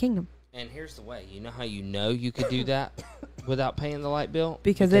something for the kingdom. And here's the way. You know how you could do that without paying the light bill?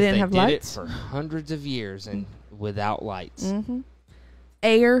 Because they didn't have lights? They did it for hundreds of years and without lights. Mm-hmm.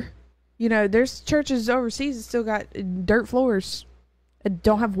 air. You know, there's churches overseas that still got dirt floors,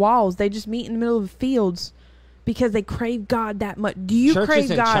 don't have walls. They just meet in the middle of fields because they crave God that much. Do you Churches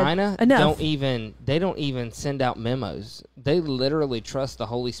crave in God China enough? They don't even send out memos. They literally trust the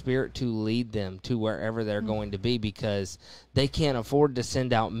Holy Spirit to lead them to wherever they're going to be, because they can't afford to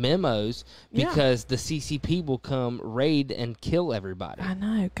send out memos because the CCP will come raid and kill everybody. I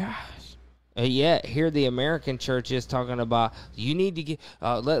know, gosh. Yet here the American church is talking about, you need to get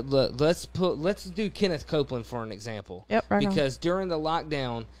let's do Kenneth Copeland for an example. Yep, right because during the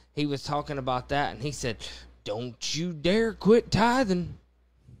lockdown he was talking about that, and he said, "Don't you dare quit tithing."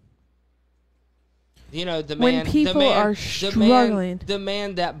 You know, when people are struggling, the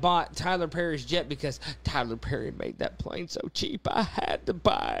man that bought Tyler Perry's jet because Tyler Perry made that plane so cheap, I had to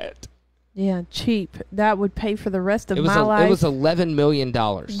buy it. Yeah, cheap. That would pay for the rest of my life. It was $11 million.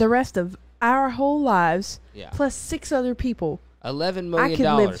 The rest of our whole lives, plus 6 other people. $11 million. I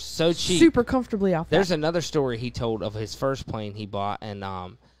could live so cheap, super comfortably off There's that. another story he told of his first plane he bought, and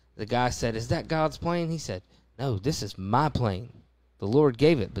the guy said, "Is that God's plane?" He said, "No, this is my plane. The Lord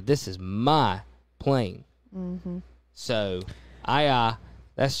gave it, but this is my plane." Mm-hmm. So,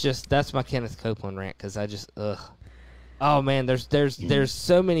 that's my Kenneth Copeland rant, because I just oh man, there's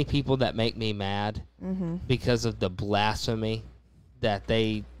so many people that make me mad because of the blasphemy that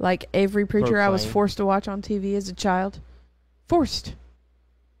they like every preacher I was proclaim. forced to watch on TV as a child. Forced.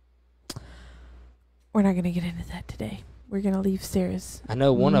 We're not going to get into that today. We're going to leave Sarah's. I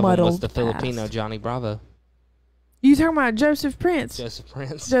know one of them was the past. Filipino Johnny Bravo. You talking about Joseph Prince? Joseph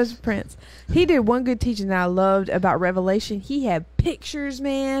Prince. Joseph Prince. He did one good teaching that I loved about Revelation. He had pictures,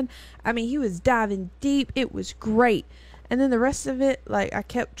 man. I mean, he was diving deep. It was great. And then the rest of it, like, I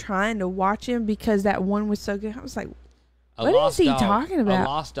kept trying to watch him because that one was so good. I was like, what is he talking about? A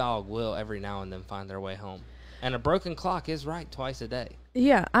lost dog will every now and then find their way home. And a broken clock is right twice a day.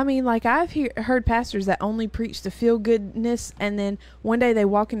 Yeah, I mean, like, I've heard pastors that only preach the feel-goodness, and then one day they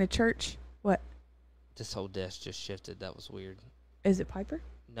walk into church. What? This whole desk just shifted. That was weird. Is it Piper?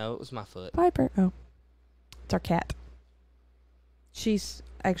 No, it was my foot. Piper. Oh. It's our cat. She's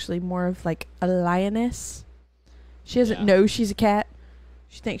actually more of, like, a lioness. She doesn't know she's a cat.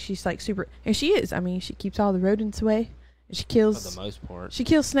 She thinks she's, like, super... And she is. I mean, she keeps all the rodents away. And she kills... For the most part. She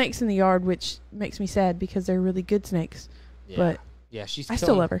kills snakes in the yard, which makes me sad because they're really good snakes. Yeah. But... Yeah, I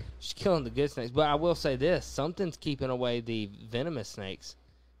still love her. She's killing the good snakes. But I will say this. Something's keeping away the venomous snakes,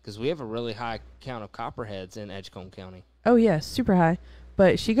 because we have a really high count of copperheads in Edgecombe County. Oh, yeah, super high.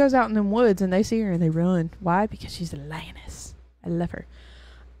 But she goes out in them woods, and they see her, and they run. Why? Because she's a lioness. I love her.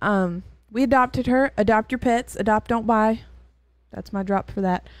 We adopted her. Adopt your pets. Adopt, don't buy. That's my drop for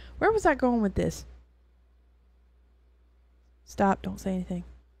that. Where was I going with this? Stop. Don't say anything,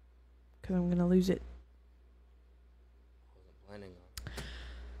 because I'm going to lose it.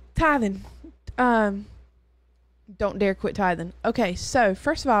 Tithing. Don't dare quit tithing. Okay, so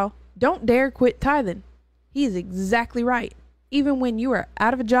first of all, don't dare quit tithing. He is exactly right. Even when you are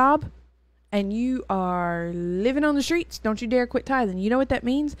out of a job and you are living on the streets, don't you dare quit tithing. You know what that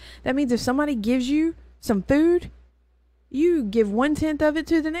means? That means if somebody gives you some food, you give 1/10 of it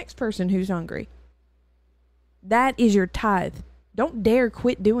to the next person who's hungry. That is your tithe. Don't dare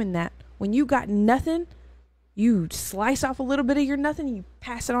quit doing that. When you got nothing, you slice off a little bit of your nothing and you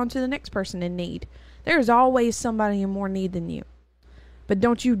pass it on to the next person in need. There is always somebody in more need than you. But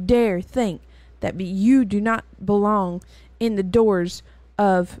don't you dare think that you do not belong in the doors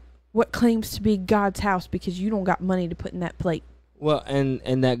of what claims to be God's house because you don't got money to put in that plate. Well,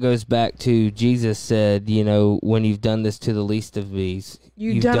 and that goes back to Jesus said, you know, when you've done this to the least of these,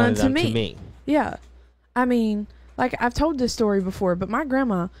 you've done it unto me. Yeah. I mean, like, I've told this story before, but my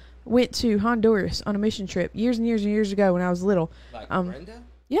grandma went to Honduras on a mission trip years and years and years ago when I was little. Like Brenda?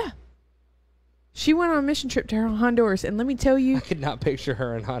 Yeah. She went on a mission trip to Honduras, and let me tell you... I could not picture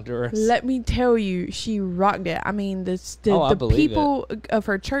her in Honduras. Let me tell you, she rocked it. I mean, the people of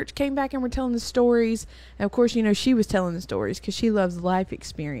her church came back and were telling the stories. And, of course, you know, she was telling the stories because she loves life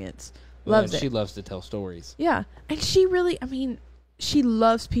experience. Loves it. She loves to tell stories. Yeah. And she really, I mean, she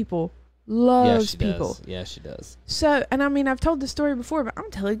loves people. Loves people. Yeah, she does. So, and I mean, I've told this story before, but I'm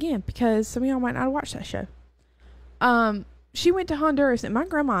going to tell it again because some of y'all might not have watched that show. She went to Honduras, and my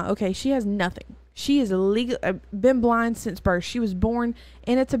grandma, okay, she has nothing. She has been blind since birth. She was born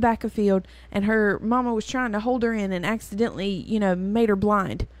in a tobacco field, and her mama was trying to hold her in and accidentally, you know, made her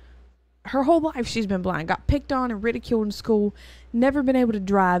blind. Her whole life she's been blind. Got picked on and ridiculed in school. Never been able to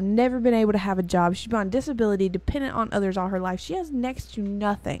drive. Never been able to have a job. She's been on disability, dependent on others all her life. She has next to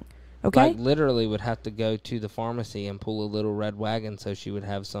nothing. Okay? Like, literally would have to go to the pharmacy and pull a little red wagon so she would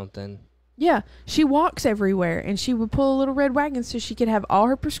have something. Yeah, she walks everywhere, and she would pull a little red wagon so she could have all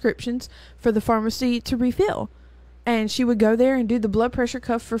her prescriptions for the pharmacy to refill. And she would go there and do the blood pressure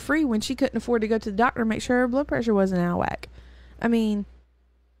cuff for free when she couldn't afford to go to the doctor to make sure her blood pressure wasn't out of whack. I mean,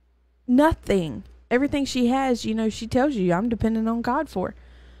 nothing. Everything she has, you know, she tells you, I'm dependent on God for.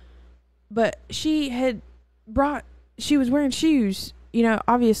 But she was wearing shoes, you know,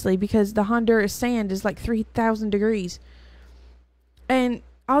 obviously, because the Honduras sand is like 3,000 degrees. And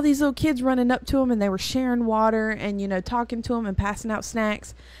all these little kids running up to them, and they were sharing water and, you know, talking to them and passing out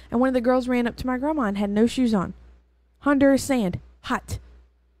snacks. And one of the girls ran up to my grandma and had no shoes on. Honduras sand, hot.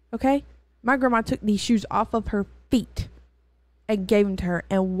 Okay? My grandma took these shoes off of her feet and gave them to her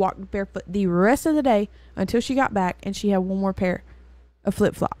and walked barefoot the rest of the day until she got back, and she had one more pair of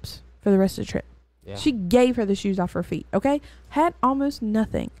flip-flops for the rest of the trip. Yeah. She gave her the shoes off her feet, okay? Had almost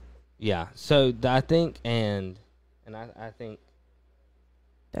nothing. Yeah, so I think, and I think...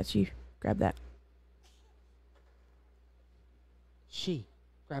 That's you. Grab that. She.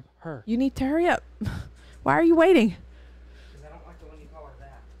 Grab her. You need to hurry up. Why are you waiting? Because I don't like it when you call her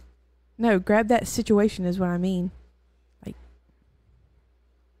that. No, grab that situation is what I mean. Like,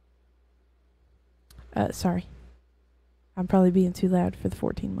 sorry. I'm probably being too loud for the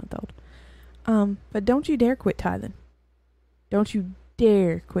 14-month-old. But don't you dare quit tithing. Don't you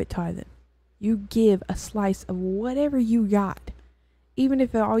dare quit tithing. You give a slice of whatever you got. Even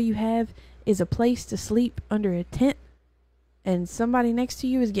if all you have is a place to sleep under a tent and somebody next to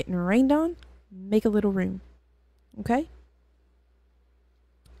you is getting rained on, make a little room. Okay?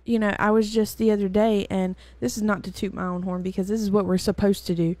 You know, I was just the other day, and this is not to toot my own horn because this is what we're supposed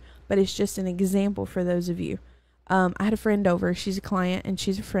to do, but it's just an example for those of you. I had a friend over. She's a client and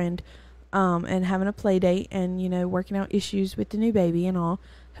she's a friend, and having a play date and, you know, working out issues with the new baby and all,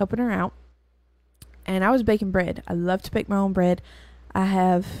 helping her out. And I was baking bread. I love to bake my own bread. I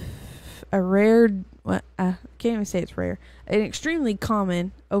have a rare, well, I can't even say it's rare, an extremely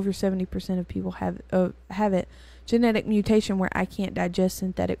common, over 70% of people have it, genetic mutation where I can't digest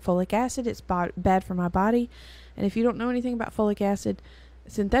synthetic folic acid. It's bad for my body. And if you don't know anything about folic acid,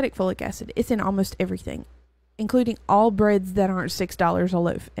 synthetic folic acid, it's in almost everything, including all breads that aren't $6 a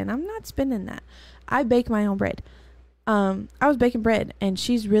loaf. And I'm not spending that. I bake my own bread. I was baking bread, and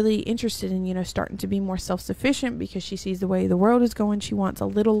she's really interested in, you know, starting to be more self-sufficient because she sees the way the world is going. She wants a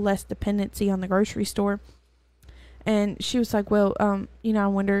little less dependency on the grocery store. And she was like, well, you know, I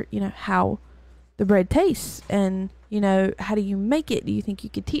wonder, you know, how the bread tastes and, you know, how do you make it? Do you think you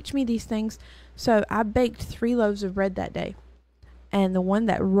could teach me these things? So I baked 3 loaves of bread that day. And the one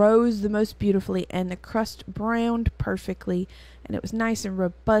that rose the most beautifully and the crust browned perfectly, and it was nice and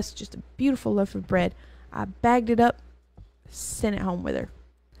robust, just a beautiful loaf of bread. I bagged it up, sent it home with her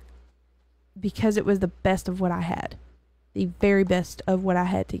because it was the best of what I had, the very best of what I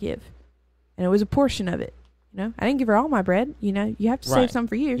had to give, and it was a portion of it. You know, I didn't give her all my bread. You know, you have to save some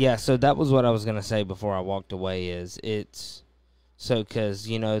for you. Yeah, so that was what I was gonna say before I walked away. Is it's so because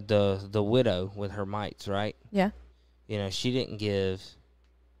you know the widow with her mites, right? Yeah. You know, she didn't give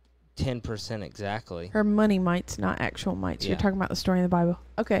 10% exactly. Her money mites, not actual mites. Yeah. You're talking about the story in the Bible.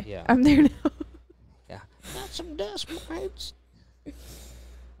 Okay. Yeah. I'm there now. Yeah. Got some dust mites.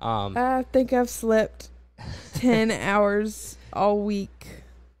 I think I've slept 10 hours all week.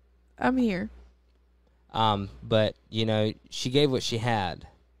 I'm here. But, you know, she gave what she had.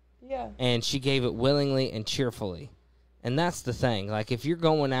 Yeah. And she gave it willingly and cheerfully. And that's the thing. Like, if you're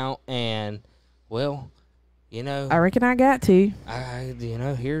going out and, well, you know, I reckon I got to. You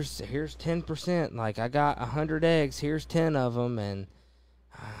know, here's 10%. Like, I got 100 eggs. Here's 10 of them. And,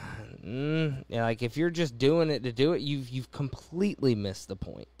 like, if you're just doing it to do it, you've completely missed the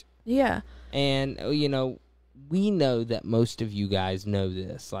point. Yeah. And, you know, we know that most of you guys know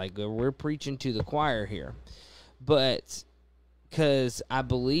this. Like, we're preaching to the choir here. But, because I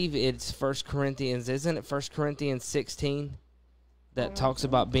believe it's 1 Corinthians, isn't it 1 Corinthians 16? That talks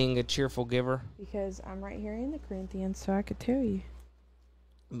about being a cheerful giver. Because I'm right here in the Corinthians, so I could tell you.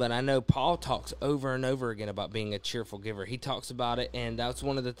 But I know Paul talks over and over again about being a cheerful giver. He talks about it, and that's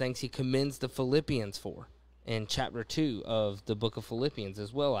one of the things he commends the Philippians for in chapter 2 of the book of Philippians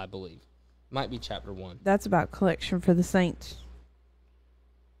as well, I believe. Might be chapter 1. That's about collection for the saints.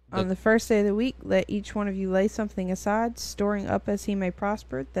 On the first day of the week, let each one of you lay something aside, storing up as he may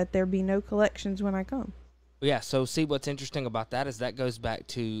prosper, that there be no collections when I come. Yeah, so see what's interesting about that is that goes back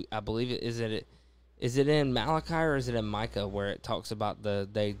to, I believe is it in Malachi or is it in Micah where it talks about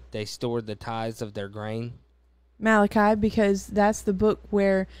they stored the tithes of their grain? Malachi, because that's the book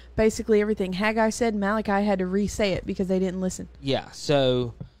where basically everything Haggai said, Malachi had to re-say it because they didn't listen. Yeah,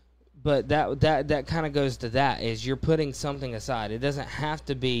 so, but that kind of goes to that, is you're putting something aside. It doesn't have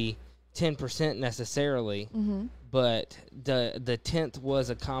to be 10% necessarily, but the tenth was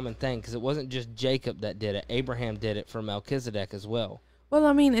a common thing because it wasn't just Jacob that did it. Abraham did it for Melchizedek as well. Well,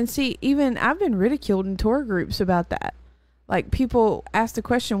 I mean, and see, even I've been ridiculed in Torah groups about that. Like, people asked the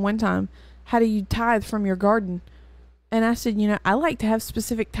question one time, how do you tithe from your garden? And I said, I like to have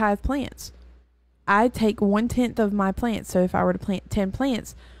specific tithe plants. I take 1/10 of my plants. So if I were to plant 10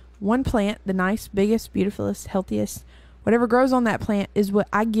 plants, one plant, the nice, biggest, beautifulest, healthiest, whatever grows on that plant is what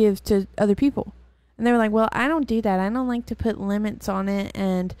I give to other people. And they were like, well, I don't do that. I don't like to put limits on it.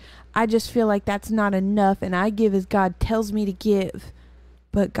 And I just feel like that's not enough. And I give as God tells me to give.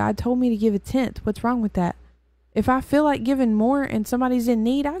 But God told me to give 1/10. What's wrong with that? If I feel like giving more and somebody's in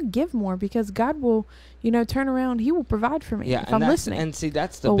need, I'll give more because God will, turn around. He will provide for me if I'm listening. And see,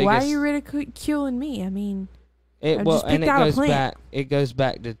 that's the biggest. Why Why are you ridiculing me? I mean, it goes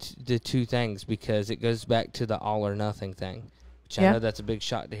back to the two things because it goes back to the all or nothing thing. Which I know that's a big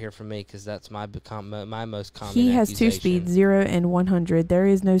shock to hear from me because that's my most common. He has accusation. 2 speeds, 0 and 100. There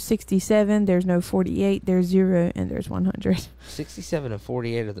is no 67. There's no 48. There's 0 and there's 100. 67 and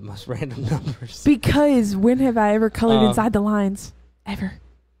 48 are the most random numbers. Because when have I ever colored inside the lines? Ever.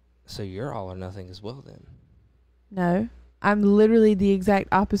 So you're all or nothing as well then. No, I'm literally the exact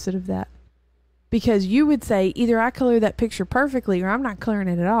opposite of that. Because you would say either I color that picture perfectly or I'm not coloring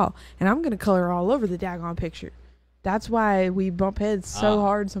it at all. And I'm going to color all over the daggone picture. That's why we bump heads so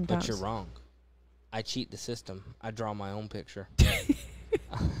hard sometimes. But you're wrong. I cheat the system. I draw my own picture.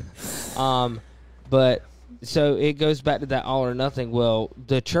 But so it goes back to that all or nothing. Well,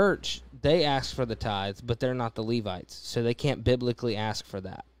 the church, they ask for the tithes, but they're not the Levites. So they can't biblically ask for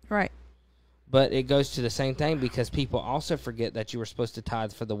that. Right. But it goes to the same thing because people also forget that you were supposed to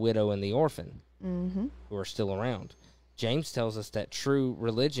tithe for the widow and the orphan who are still around. James tells us that true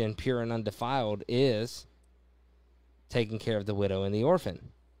religion, pure and undefiled, is taking care of the widow and the orphan.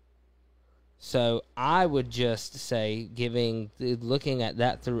 So I would just say, looking at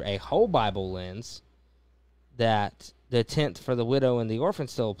that through a whole Bible lens, that the 10th for the widow and the orphan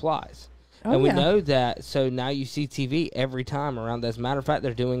still applies. And we know that, so now you see TV every time around. As a matter of fact,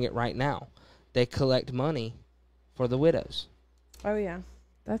 they're doing it right now. They collect money for the widows. Oh, yeah.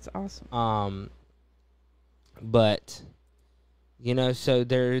 That's awesome. But, so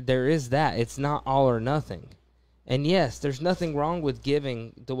there is that. It's not all or nothing. And yes, there's nothing wrong with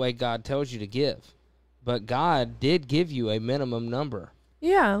giving the way God tells you to give. But God did give you a minimum number.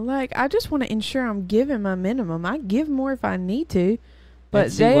 Yeah, like, I just want to ensure I'm giving my minimum. I give more if I need to.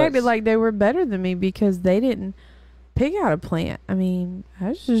 But they acted like they were better than me because they didn't pick out a plant. I mean, I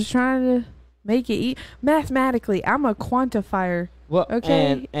was just trying to make it eat. Mathematically, I'm a quantifier. Well,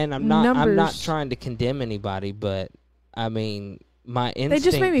 okay, and I'm not trying to condemn anybody, but I mean, my instinct.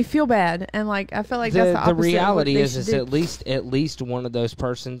 They just made me feel bad, and like I felt like that's the opposite. The reality is at least one of those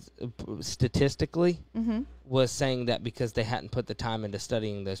persons, statistically, was saying that because they hadn't put the time into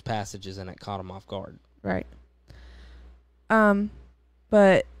studying those passages, and it caught them off guard. Right.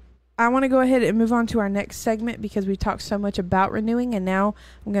 But I want to go ahead and move on to our next segment because we talked so much about renewing, and now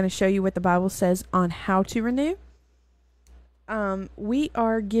I'm going to show you what the Bible says on how to renew. We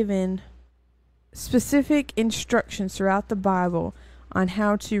are given specific instructions throughout the Bible on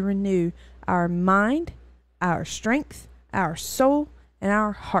how to renew our mind, our strength, our soul, and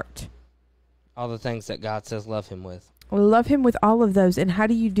our heart. All the things that God says love him with. Love him with all of those. And how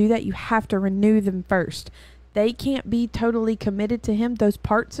do you do that? You have to renew them first. They can't be totally committed to him, those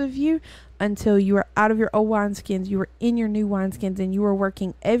parts of you, until you are out of your old wineskins, you are in your new wineskins, and you are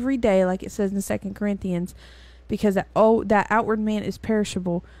working every day, like it says in 2 Corinthians, because that outward man is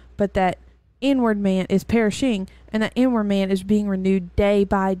perishable, but that inward man is perishing, and that inward man is being renewed day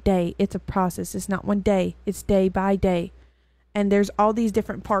by day. It's a process. It's not one day. It's day by day. And there's all these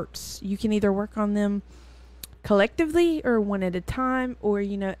different parts. You can either work on them collectively or one at a time, or,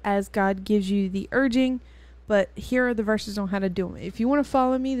 as God gives you the urging. But here are the verses on how to do them. If you want to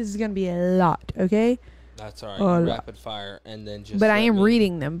follow me, this is going to be a lot, okay? That's all right. Rapid fire, and then just. But I am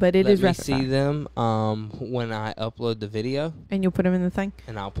reading them, but it is rapid fire. Let me see them when I upload the video. And you'll put them in the thing?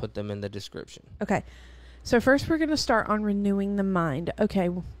 And I'll put them in the description. Okay. So first we're going to start on renewing the mind. Okay,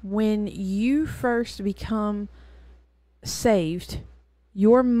 when you first become saved,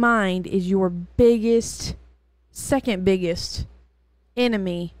 your mind is your second biggest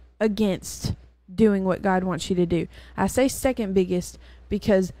enemy against doing what God wants you to do. I say second biggest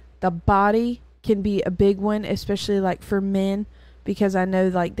because the body can be a big one, especially like for men, because I know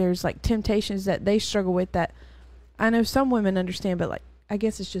like there's like temptations that they struggle with that I know some women understand, but like I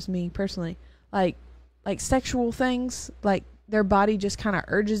guess it's just me personally. Like sexual things, like their body just kind of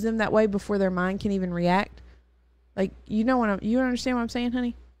urges them that way before their mind can even react. Like, you understand what I'm saying,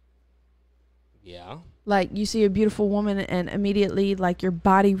 honey? Yeah. Like, you see a beautiful woman and immediately, like, your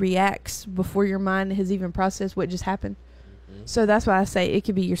body reacts before your mind has even processed what just happened. Mm-hmm. So that's why I say it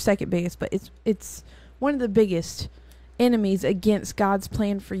could be your second biggest, but it's one of the biggest enemies against God's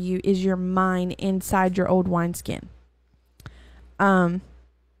plan for you is your mind inside your old wineskin. And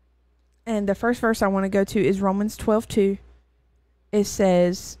the first verse I want to go to is Romans 12:2. It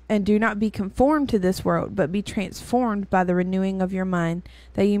says, "And do not be conformed to this world, but be transformed by the renewing of your mind,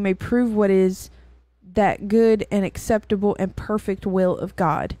 that you may prove what is that good and acceptable and perfect will of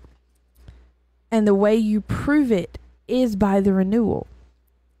God." And the way you prove it is by the renewal.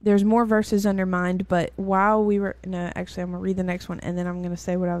 There's more verses under mind, but while we were... No, actually, I'm going to read the next one, and then I'm going to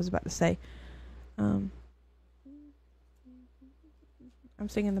say what I was about to say. I'm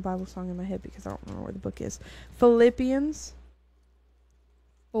singing the Bible song in my head because I don't remember where the book is. Philippians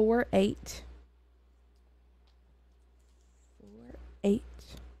 4:8. 4:8.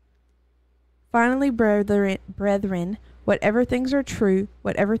 "Finally, brethren, whatever things are true,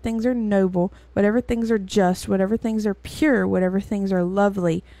 whatever things are noble, whatever things are just, whatever things are pure, whatever things are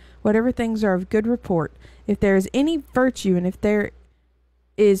lovely, whatever things are of good report, if there is any virtue and if there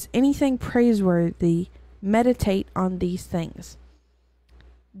is anything praiseworthy, meditate on these things."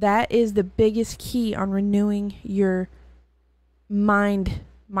 That is the biggest key on renewing your mind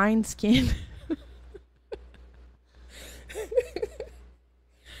skin.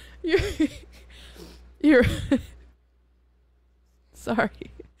 You're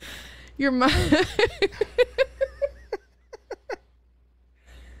sorry. Your mind.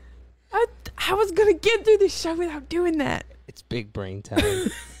 I was gonna get through this show without doing that. It's big brain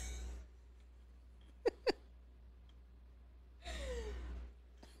time.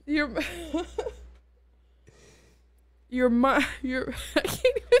 Your mind. I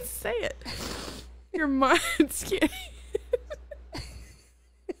can't even say it. Your mind skin.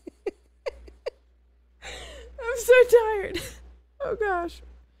 I'm so tired. Oh gosh.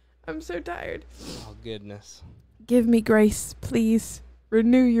 I'm so tired. Oh goodness. Give me grace, please.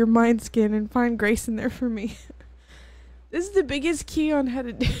 Renew your mind skin and find grace in there for me. This is the biggest key on how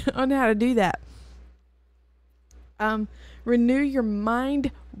to do that. Renew your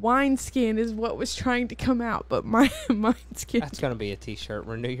mind wineskin is what was trying to come out, but my mind skin. That's gonna be a t-shirt.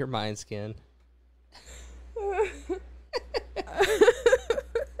 Renew your mind skin.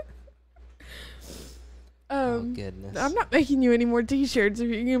 Oh goodness. I'm not making you any more t-shirts if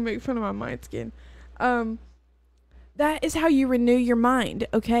you're gonna make fun of my mind skin. That is how you renew your mind,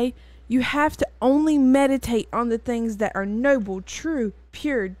 okay? You have to only meditate on the things that are noble, true,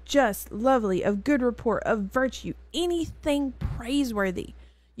 pure, just, lovely, of good report, of virtue, anything praiseworthy.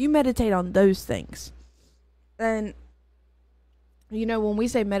 You meditate on those things. And, when we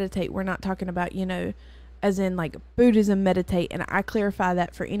say meditate, we're not talking about, as in like Buddhism meditate. And I clarify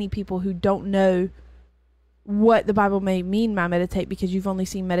that for any people who don't know what the Bible may mean by meditate, because you've only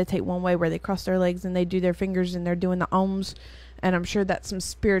seen meditate one way, where they cross their legs and they do their fingers and they're doing the ohms. And I'm sure that's some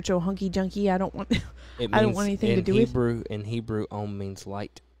spiritual hunky junky. I don't want anything to do with. In Hebrew, Om means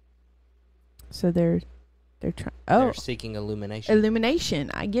light. So they're trying. They're seeking illumination.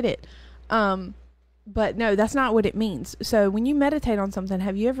 Illumination. I get it. But no, that's not what it means. So when you meditate on something,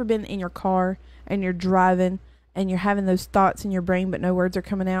 have you ever been in your car and you're driving and you're having those thoughts in your brain, but no words are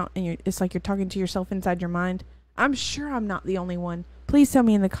coming out, and it's like you're talking to yourself inside your mind? I'm sure I'm not the only one. Please tell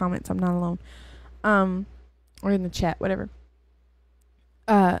me in the comments I'm not alone. Or in the chat, whatever.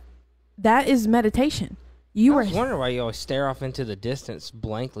 That is meditation. I was wondering why you always stare off into the distance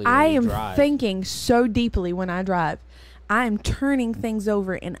blankly when you drive. I am thinking so deeply when I drive. I am turning things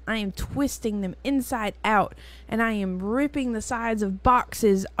over and I am twisting them inside out, and I am ripping the sides of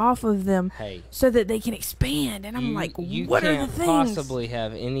boxes off of them so that they can expand. And I'm like, what are the things? You can't possibly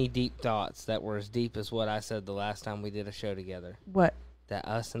have any deep thoughts that were as deep as what I said the last time we did a show together. What? That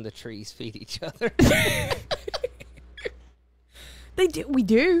us and the trees feed each other. They do. We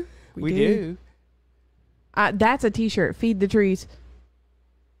do. We do. That's a t-shirt. Feed the trees.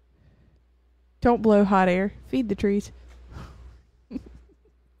 Don't blow hot air. Feed the trees.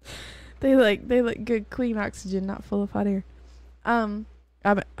 They like good, clean oxygen, not full of hot air.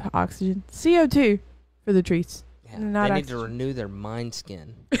 Oxygen, CO2 for the trees. Yeah, they need to renew their mind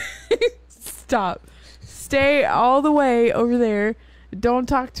skin. Stop. Stay all the way over there. Don't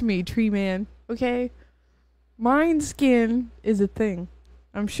talk to me, tree man. Okay. Mind skin is a thing.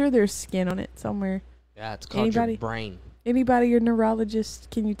 I'm sure there's skin on it somewhere. Yeah, it's called your brain. Anybody, your neurologist,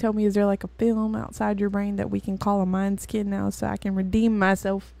 can you tell me, is there like a film outside your brain that we can call a mind skin now, so I can redeem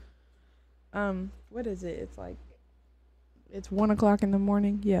myself? What is it? It's 1:00 in the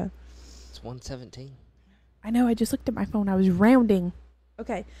morning. Yeah. It's 1:17. I know. I just looked at my phone. I was rounding.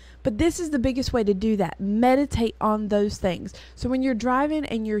 Okay, but this is the biggest way to do that. Meditate on those things. So when you're driving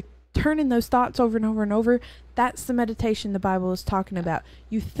and you're turning those thoughts over and over and over, that's the meditation the Bible is talking about.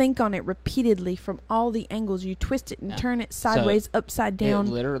 You think on it repeatedly from all the angles. You twist it and turn it sideways, upside down.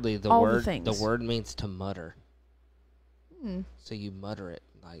 Literally, the word means to mutter. So you mutter it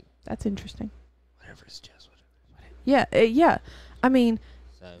like. That's interesting. Whatever it's just. Whatever. Yeah. I mean,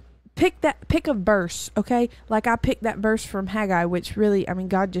 so. Pick a verse, okay? Like I picked that verse from Haggai, which really, I mean,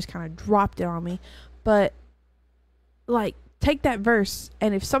 God just kind of dropped it on me. But like, take that verse,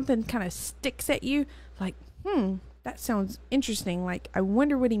 and if something kind of sticks at you, like, that sounds interesting. Like, I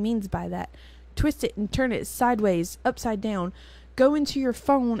wonder what he means by that. Twist it and turn it sideways, upside down. Go into your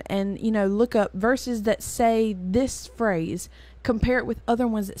phone and, look up verses that say this phrase. Compare it with other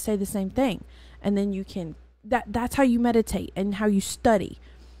ones that say the same thing. And then you can, that's how you meditate and how you study.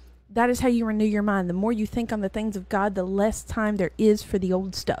 That is how you renew your mind. The more you think on the things of God, the less time there is for the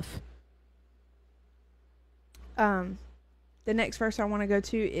old stuff. The next verse I want to go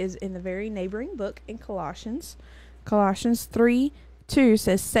to is in the very neighboring book in Colossians. Colossians 3:2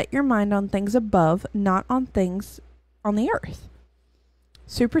 says, set your mind on things above, not on things on the earth.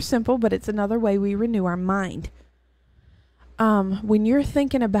 Super simple, but it's another way we renew our mind. When you're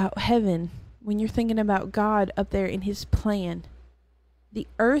thinking about heaven, when you're thinking about God up there in his plan, the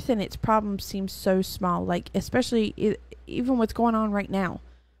earth and its problems seem so small, like especially even what's going on right now.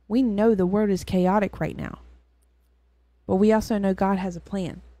 We know the world is chaotic right now. But we also know God has a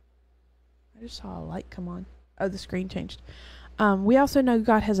plan. I just saw a light come on. Oh, the screen changed. We also know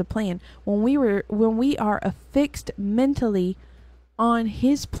God has a plan. When we are affixed mentally on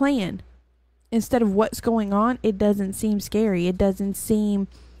his plan, instead of what's going on, it doesn't seem scary. It doesn't seem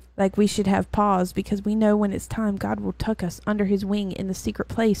like we should have pause, because we know when it's time, God will tuck us under his wing in the secret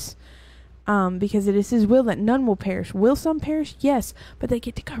place. Because it is his will that none will perish. Will some perish? Yes, but they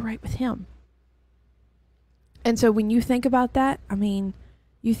get to go right with him. And so when you think about that, I mean,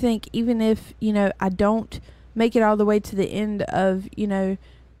 you think even if, I don't make it all the way to the end of,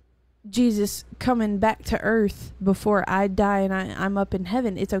 Jesus coming back to earth before I die and I'm up in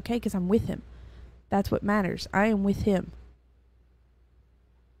heaven, it's okay because I'm with him. That's what matters. I am with him.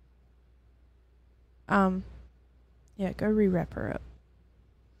 Yeah, go rewrap her up.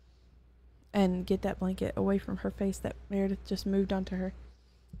 And get that blanket away from her face that Meredith just moved onto her.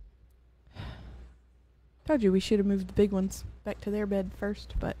 Told you we should have moved the big ones back to their bed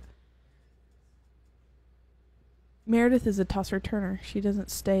first, but Meredith is a tosser-turner. She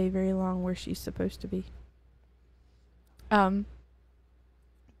doesn't stay very long where she's supposed to be.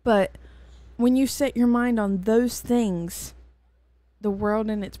 But when you set your mind on those things, the world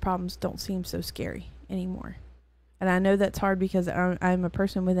and its problems don't seem so scary anymore. And I know that's hard because I'm a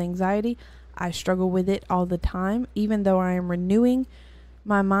person with anxiety. I struggle with it all the time. Even though I am renewing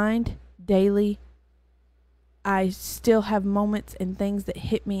my mind daily, I still have moments and things that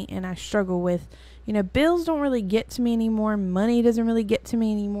hit me and I struggle with. Bills don't really get to me anymore. Money doesn't really get to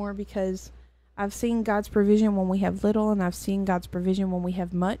me anymore because I've seen God's provision when we have little, and I've seen God's provision when we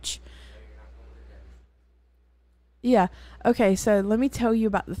have much. Yeah. Okay, so let me tell you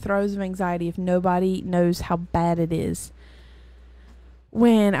about the throes of anxiety if nobody knows how bad it is.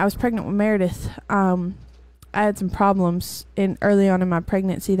 When I was pregnant with Meredith, I had some problems early on in my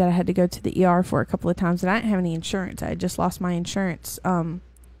pregnancy that I had to go to the ER for a couple of times, and I didn't have any insurance. I had just lost my insurance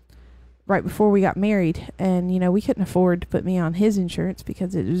right before we got married, and we couldn't afford to put me on his insurance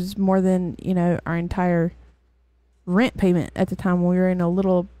because it was more than our entire rent payment at the time. When we were in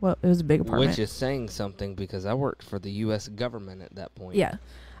it was a big apartment, which is saying something because I worked for the U.S. government at that point. Yeah.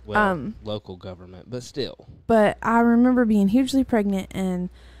 Well, local government, but still. But I remember being hugely pregnant, and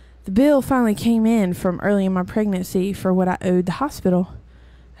the bill finally came in from early in my pregnancy for what I owed the hospital.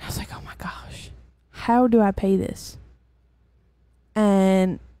 And I was like, oh my gosh, how do I pay this?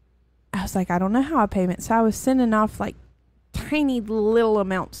 And I was like, I don't know how I pay it. So I was sending off like tiny little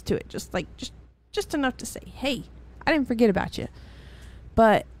amounts to it, just enough to say, hey, I didn't forget about you.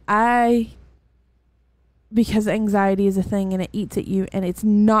 But because anxiety is a thing and it eats at you and it's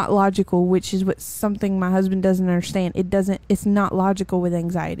not logical, which is something my husband doesn't understand. It's not logical with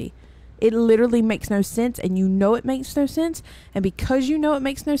anxiety. It literally makes no sense, and it makes no sense. And because it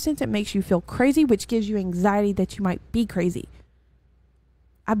makes no sense, it makes you feel crazy, which gives you anxiety that you might be crazy.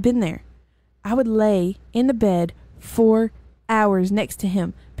 I've been there. I would lay in the bed for hours next to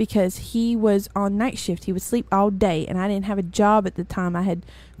him because he was on night shift. He would sleep all day, and I didn't have a job at the time. I had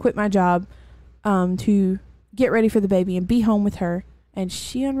quit my job to get ready for the baby and be home with her, and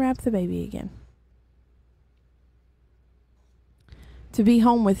she unwrapped the baby again. To be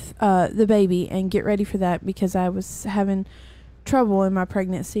home with the baby and get ready for that because I was having trouble in my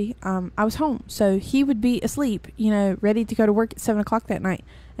pregnancy, I was home. So he would be asleep, ready to go to work at 7 o'clock that night.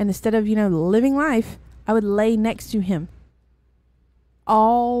 And instead of, living life, I would lay next to him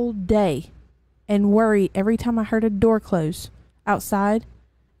all day and worry every time I heard a door close outside,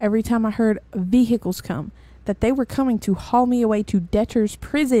 every time I heard vehicles come, that they were coming to haul me away to debtor's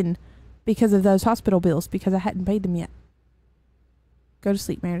prison because of those hospital bills, because I hadn't paid them yet. Go to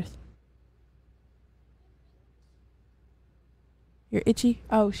sleep, Meredith. You're itchy?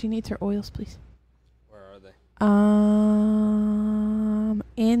 Oh, she needs her oils, please. Where are they?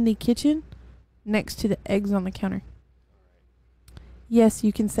 In the kitchen, next to the eggs on the counter. Yes,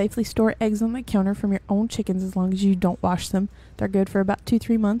 you can safely store eggs on the counter from your own chickens as long as you don't wash them. They're good for about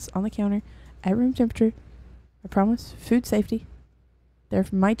 2-3 months on the counter at room temperature. I promise. Food safety. They're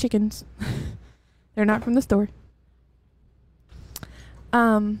from my chickens. They're not from the store.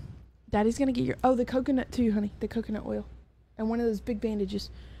 Daddy's gonna get the coconut too, honey. The coconut oil. And one of those big bandages.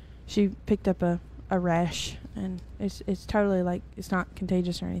 She picked up a rash, and it's totally like, it's not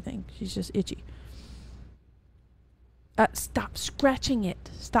contagious or anything. She's just itchy. Stop scratching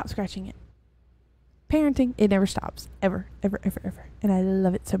it. Stop scratching it. Parenting, it never stops. Ever, ever, ever, ever. And I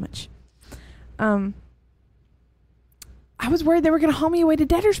love it so much. I was worried they were going to haul me away to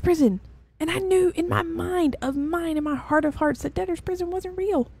debtor's prison. And I knew in my mind of mine, in my heart of hearts, that debtor's prison wasn't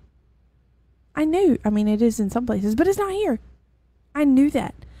real. I knew. I mean, it is in some places, but it's not here. I knew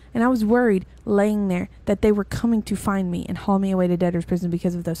that. And I was worried laying there that they were coming to find me and haul me away to debtor's prison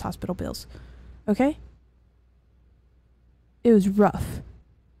because of those hospital bills. Okay? It was rough.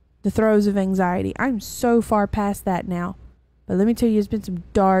 The throes of anxiety. I'm so far past that now. But let me tell you, it's been some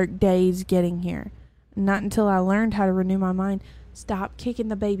dark days getting here. Not until I learned how to renew my mind. Stop kicking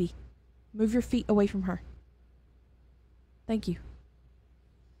the baby. Move your feet away from her. Thank you.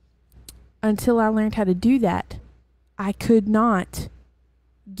 Until I learned how to do that, I could not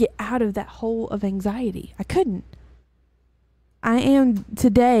get out of that hole of anxiety. I couldn't. I am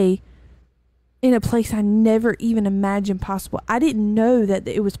today in a place I never even imagined possible. I didn't know that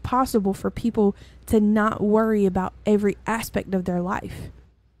it was possible for people to not worry about every aspect of their life.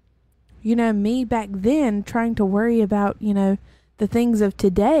 Me back then trying to worry about, the things of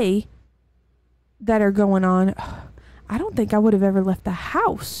today that are going on. I don't think I would have ever left the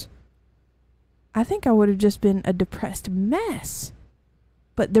house. I think I would have just been a depressed mess.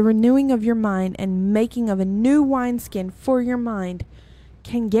 But the renewing of your mind and making of a new wineskin for your mind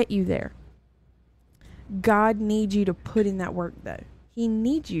can get you there. God needs you to put in that work, though. He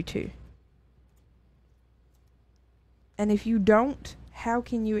needs you to. And if you don't, how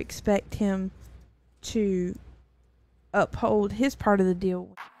can you expect him to uphold his part of the deal?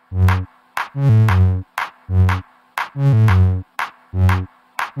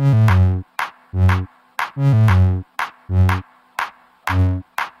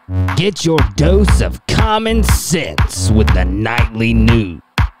 Get your dose of common sense with the nightly news.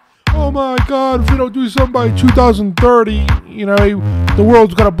 Oh my God, if we don't do something by 2030, the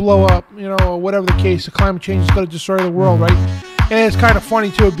world's going to blow up, or whatever the case, the climate change is going to destroy the world, right? And it's kind of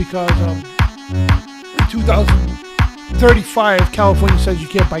funny too, because in 2035, California says you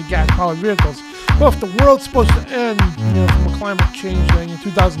can't buy gas-powered vehicles. Well, if the world's supposed to end, from a climate change thing in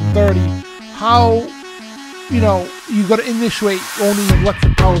 2030, how, you got to initiate owning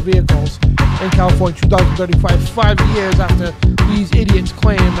electric-powered vehicles in California in 2035, 5 years after these idiots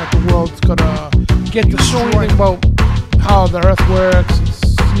claim that the world's gonna get destroyed. Anything about how the Earth works,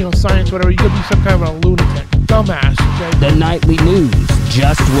 and, science, whatever. You could be some kind of a lunatic, dumbass. Okay? The nightly news,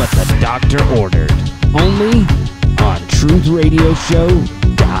 just what the doctor ordered. Only on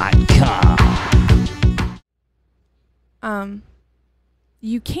TruthRadioShow.com.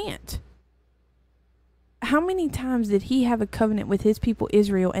 You can't. How many times did he have a covenant with his people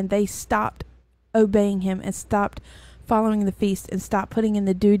Israel and they stopped obeying him and stopped following the feast and stopped putting in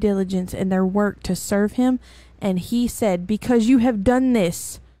the due diligence and their work to serve him? And he said, because you have done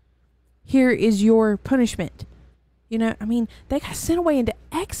this, here is your punishment. They got sent away into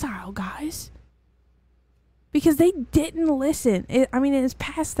exile, guys, because they didn't listen. It's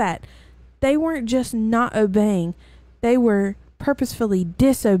past that. They weren't just not obeying. They were purposefully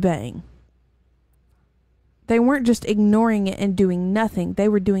disobeying. They weren't just ignoring it and doing nothing. They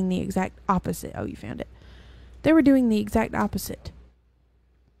were doing the exact opposite. Oh, you found it. They were doing the exact opposite.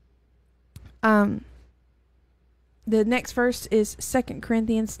 The next verse is 2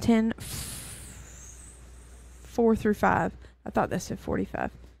 Corinthians 10, 4 through 5. I thought that said 45.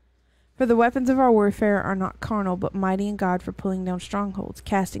 For the weapons of our warfare are not carnal, but mighty in God for pulling down strongholds,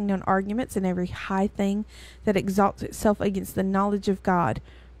 casting down arguments and every high thing that exalts itself against the knowledge of God,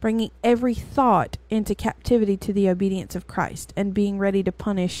 bringing every thought into captivity to the obedience of Christ, and being ready to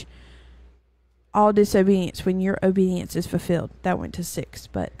punish all disobedience when your obedience is fulfilled. That went to 6,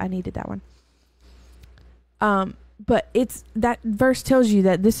 but I needed that one. But that verse tells you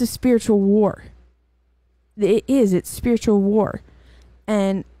that this is spiritual war. It's spiritual war.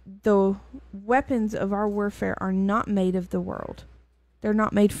 And the weapons of our warfare are not made of the world. They're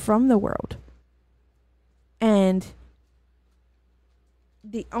not made from the world. And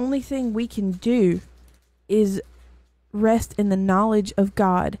the only thing we can do is rest in the knowledge of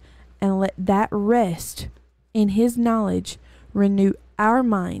God, and let that rest in His knowledge renew our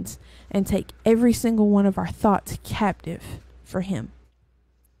minds and take every single one of our thoughts captive for Him.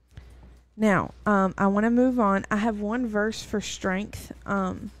 Now, I want to move on. I have one verse for strength,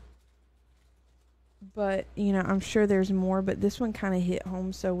 but I'm sure there's more, but this one kind of hit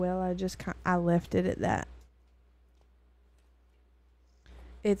home so well, I left it at that.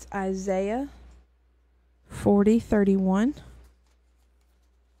 It's Isaiah 40:31.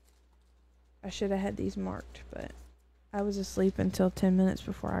 I should have had these marked, but I was asleep until 10 minutes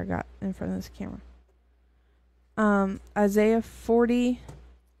before I got in front of this camera. Isaiah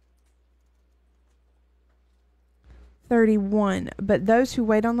 40:31. But those who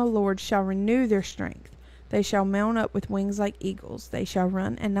wait on the Lord shall renew their strength. They shall mount up with wings like eagles. They shall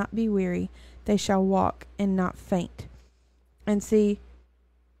run and not be weary. They shall walk and not faint. And see,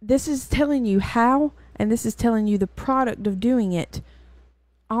 this is telling you how, and this is telling you the product of doing it,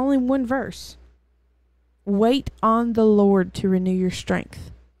 all in one verse. Wait on the Lord to renew your strength.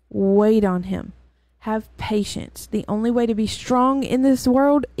 Wait on Him. Have patience. The only way to be strong in this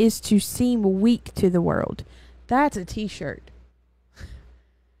world is to seem weak to the world. That's a t-shirt.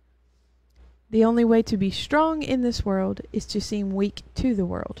 The only way to be strong in this world is to seem weak to the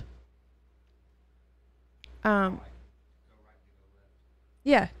world.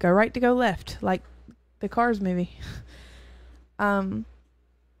 Yeah, go right to go left, like the Cars movie.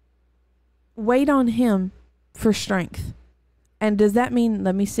 Wait on Him for strength. And does that mean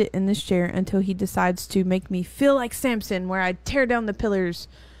let me sit in this chair until He decides to make me feel like Samson, where I tear down the pillars?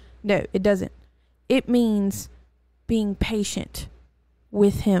 No, it doesn't. It means being patient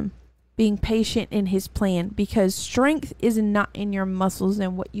with Him, being patient in His plan, because strength is not in your muscles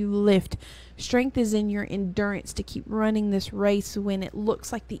and what you lift. Strength is in your endurance to keep running this race when it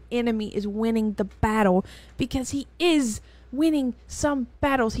looks like the enemy is winning the battle, because he is winning some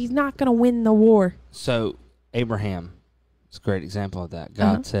battles. He's not going to win the war. So Abraham, it's a great example of that.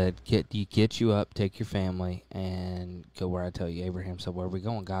 God said, get you up, take your family, and go where I tell you. Abraham said, where are we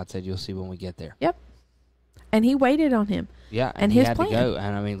going? God said, you'll see when we get there. Yep. And He waited on him. Yeah, and he had to go.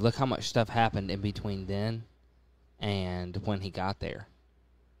 And I mean, look how much stuff happened in between then and when he got there.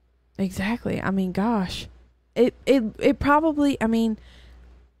 Exactly. I mean, gosh. It probably, I mean,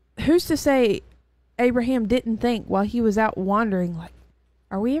 who's to say Abraham didn't think while he was out wandering, like,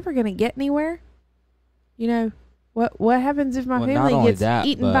 are we ever going to get anywhere? What happens if my family gets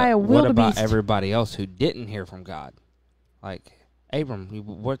eaten by a wildebeest? What about everybody else who didn't hear from God? Like, Abram,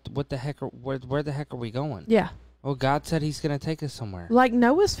 what the heck? Where the heck are we going? Yeah. Well, God said He's going to take us somewhere. Like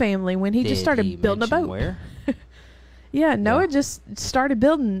Noah's family when he just started building a boat. Where? Yeah, Noah just started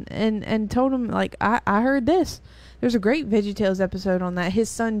building and told him, like, I heard this. There's a great VeggieTales episode on that. His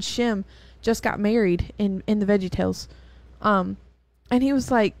son Shem just got married in the VeggieTales. And he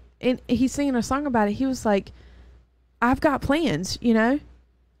was like, and he's singing a song about it. He was like, I've got plans, And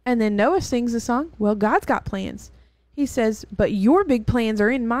then Noah sings the song, well, God's got plans. He says, but your big plans are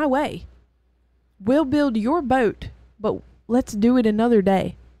in my way. We'll build your boat, but let's do it another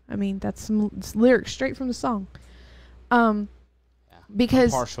day. I mean, that's some lyrics straight from the song.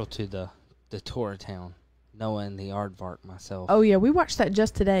 Because I'm partial to the Torah town, Noah and the Aardvark myself. Oh yeah, we watched that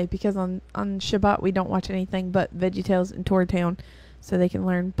just today because on Shabbat we don't watch anything but VeggieTales and Torah town, so they can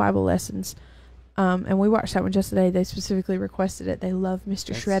learn Bible lessons. And we watched that one just today. They specifically requested it. They love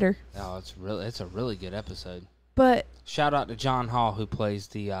Mr. Shredder. Oh, it's a really good episode. But shout out to John Hall, who plays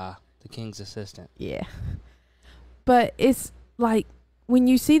the king's assistant. Yeah. But it's like when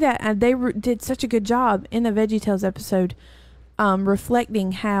you see that, and they did such a good job in the VeggieTales episode,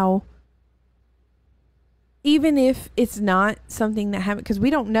 reflecting how even if it's not something that happened, because we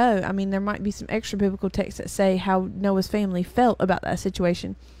don't know. I mean, there might be some extra biblical texts that say how Noah's family felt about that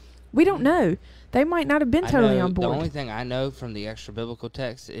situation. We don't know. They might not have been totally on board. The only thing I know from the extra biblical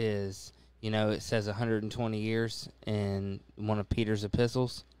text is, it says 120 years in one of Peter's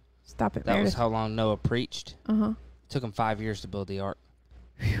epistles. Stop it, That Meredith. was how long Noah preached. Uh-huh. It took him 5 years to build the ark.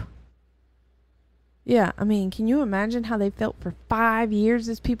 Whew. Yeah, I mean, can you imagine how they felt for 5 years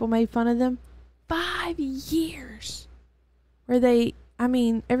as people made fun of them? 5 years. Where they, I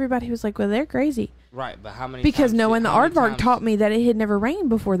mean, everybody was like, well, they're crazy. Right, but how many Because times no, and the how many aardvark times- taught me that it had never rained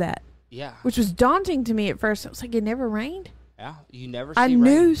before that, Yeah. which was daunting to me at first. I was like, it never rained? Yeah, you never see I rain.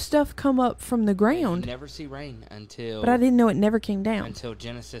 knew stuff come up from the You ground, never see rain until but I didn't know it never came down. until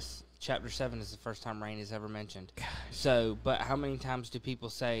Genesis chapter 7 is the first time rain is ever mentioned. So, but how many times do people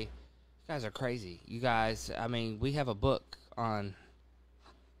say, you guys are crazy? You guys, I mean, we have a book on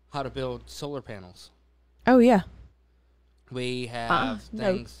how to build solar panels. Oh, yeah. We have no.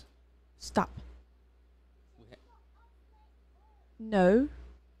 things. Stop. No.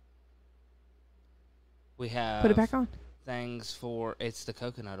 We have Put it back on. things for, it's the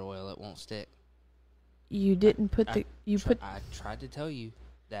coconut oil. It won't stick. You didn't put the... I tried to tell you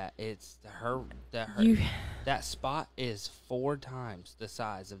that it's You... that spot is 4 times the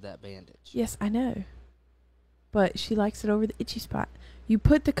size of that bandage. Yes, I know. But she likes it over the itchy spot. You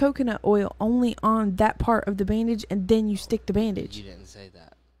put the coconut oil only on that part of the bandage, and then you stick the bandage. You didn't say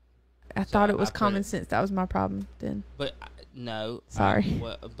that. I So thought it was I put common it- sense. That was my problem then. But no. Sorry.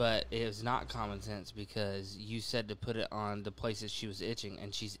 But it was not common sense because you said to put it on the places she was itching,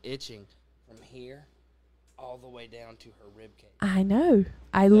 and she's itching from here all the way down to her rib cage. I know.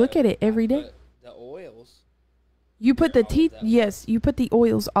 I look at it every day. Put the oils. You put the all of teeth, that yes, you put the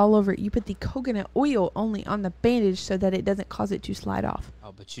oils all over it. You put the coconut oil only on the bandage so that it doesn't cause it to slide off.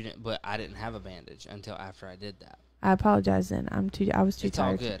 Oh, but you didn't. But I didn't have a bandage until after I did that. I apologize then. I was too It's all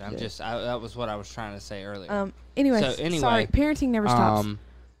tired. good. to I'm do it. just. That was what I was trying to say earlier. Anyways, So, anyway, sorry. Parenting never stops.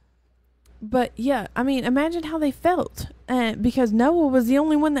 But yeah, I mean, imagine how they felt, because Noah was the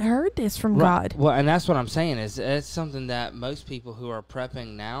only one that heard this from God. Well, and that's what I'm saying is it's something that most people who are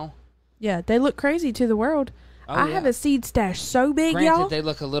prepping now. Yeah, they look crazy to the world. Oh, I yeah. have a seed stash so big, Granted, y'all. they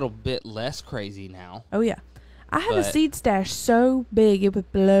look a little bit less crazy now. Oh yeah, I have a But- seed stash so big it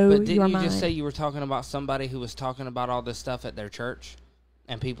would blow But your didn't you mind. just say you were talking about somebody who was talking about all this stuff at their church,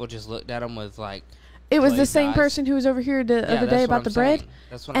 and people just looked at them with like? It was the glazed same eyes? person who was over here the Yeah, other that's day what about I'm the bread. saying.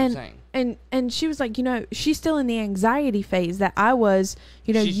 That's what I'm saying. And she was like, she's still in the anxiety phase that I was,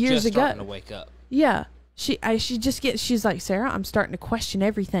 She's years just ago. starting to wake up. Yeah. She's like, Sarah, I'm starting to question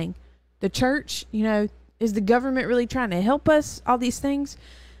everything. The church, is the government really trying to help us? All these things.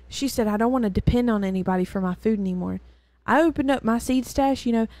 She said, I don't want to depend on anybody for my food anymore. I opened up my seed stash,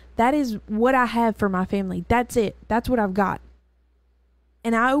 that is what I have for my family. That's it. That's what I've got.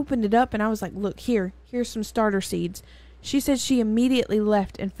 And I opened it up and I was like, look, here's some starter seeds. She said she immediately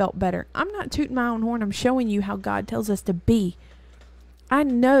left and felt better. I'm not tooting my own horn. I'm showing you how God tells us to be. I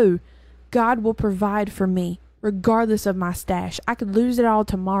know God will provide for me regardless of my stash. I could lose it all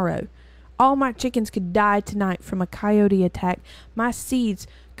tomorrow. All my chickens could die tonight from a coyote attack. My seeds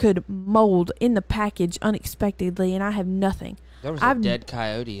could mold in the package unexpectedly and I have nothing. There was a dead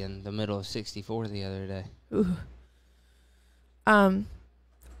coyote in the middle of 64 the other day. Ooh.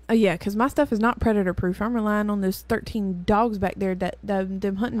 Yeah, because my stuff is not predator proof. I'm relying on those 13 dogs back there,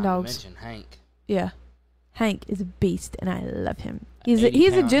 them hunting dogs. Mention Hank. Yeah, Hank is a beast, and I love him. He's a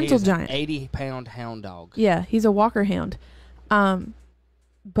gentle giant. 80-pound hound dog. Yeah, he's a walker hound.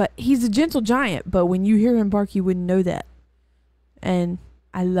 But he's a gentle giant. But when you hear him bark, you wouldn't know that. And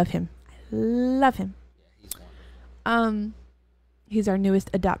I love him. I love him. Yeah, he's wonderful. He's our newest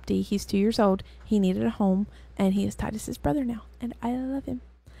adoptee. He's 2 years old. He needed a home, and he is Titus's brother now, and I love him.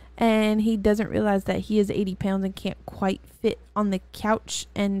 And he doesn't realize that he is 80 pounds and can't quite fit on the couch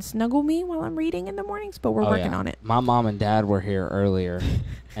and snuggle me while I'm reading in the mornings, but we're working on it. My mom and dad were here earlier,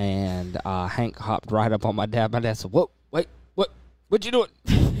 and Hank hopped right up on my dad. My dad said, "Whoa, wait, what you doing?"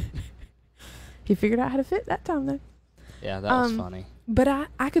 He figured out how to fit that time, though. Yeah, that was funny. But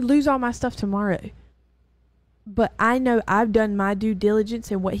I could lose all my stuff tomorrow. But I know I've done my due diligence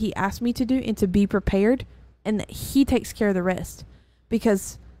and what he asked me to do and to be prepared, and that he takes care of the rest.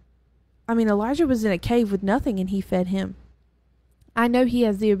 Because, Elijah was in a cave with nothing and he fed him. I know he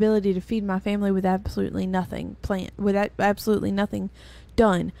has the ability to feed my family with absolutely nothing absolutely nothing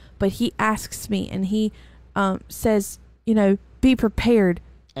done. But he asks me and he says, be prepared.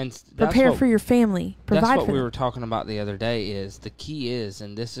 And Prepare for your family. Provide that's what for we them. were talking about the other day. Is the key is,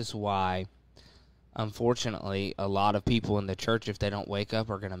 and this is why, unfortunately, a lot of people in the church, if they don't wake up,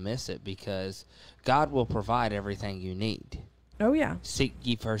 are going to miss it, because God will provide everything you need. Oh, yeah. Seek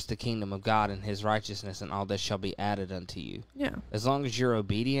ye first the kingdom of God and his righteousness, and all this shall be added unto you. Yeah. As long as you're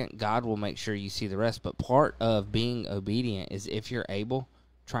obedient, God will make sure you see the rest. But part of being obedient is, if you're able,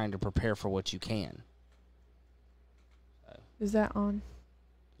 trying to prepare for what you can. Is that on?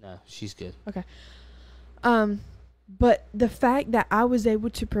 No, she's good. Okay. But the fact that I was able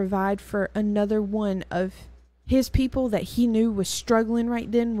to provide for another one of his people that he knew was struggling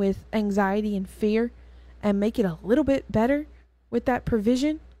right then with anxiety and fear, and make it a little bit better, with that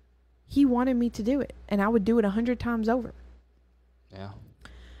provision, he wanted me to do it, and I would do it 100 times over. Yeah.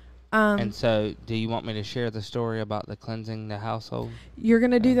 And so, do you want me to share the story about the cleansing the household? You're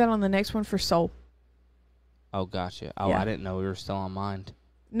going to do that on the next one for soul. Oh, gotcha. Oh, Yeah. I didn't know we were still on mind.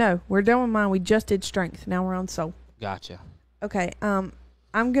 No, we're done with mind. We just did strength. Now we're on soul. Gotcha. Okay. I'm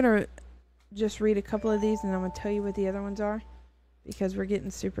going to just read a couple of these, and I'm going to tell you what the other ones are, because we're getting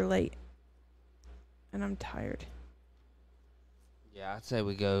super late, and I'm tired. Yeah, I'd say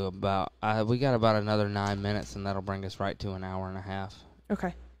we go about, we got about another 9 minutes, and that'll bring us right to an hour and a half.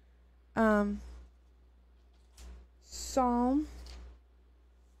 Okay. Psalm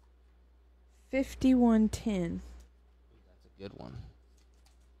 51:10. That's a good one.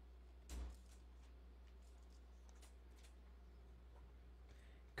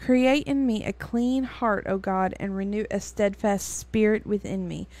 Create in me a clean heart, O God, and renew a steadfast spirit within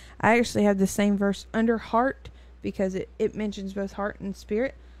me. I actually have the same verse under heart because it mentions both heart and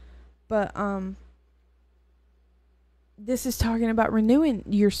spirit. But this is talking about renewing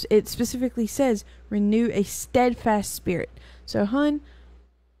it specifically says renew a steadfast spirit. So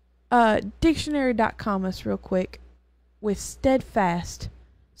dictionary.com us real quick with steadfast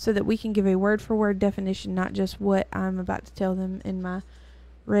so that we can give a word for word definition, not just what I'm about to tell them in my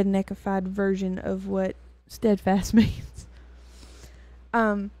redneckified version of what steadfast means.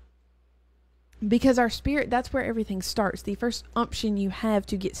 Because our spirit, that's where everything starts. The first unction you have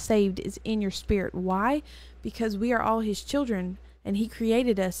to get saved is in your spirit. Why? Because we are all his children and he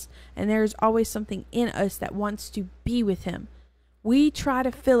created us, and there's always something in us that wants to be with him. We try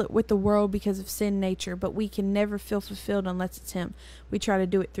to fill it with the world because of sin nature, but we can never feel fulfilled unless it's him. We try to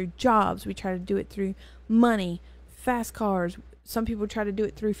do it through jobs. We try to do it through money, fast cars. Some people try to do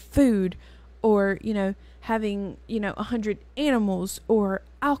it through food, or, having, 100 animals, or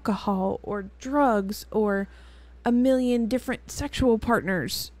alcohol, or drugs, or a million different sexual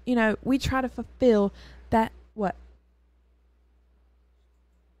partners. We try to fulfill that. What?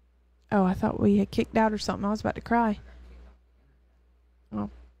 Oh, I thought we had kicked out or something. I was about to cry. Oh,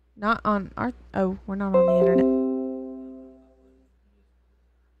 not on our. Oh, we're not on the internet.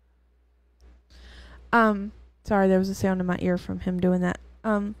 Sorry, there was a sound in my ear from him doing that.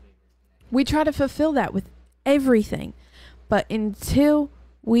 We try to fulfill that with everything, but until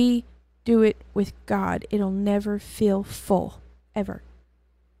we do it with God, it'll never feel full, ever.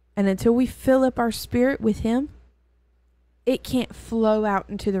 And until we fill up our spirit with him, it can't flow out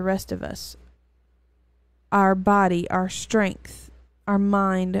into the rest of us. Our body, our strength, our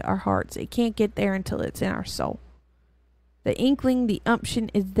mind, our hearts. It can't get there until it's in our soul. The inkling, the unction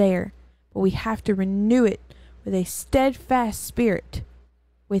is there, but we have to renew it with a steadfast spirit,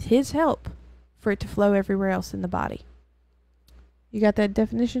 with his help, for it to flow everywhere else in the body. You got that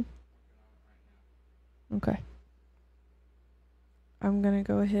definition? Okay. I'm going to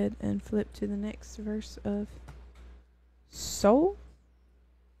go ahead and flip to the next verse of soul.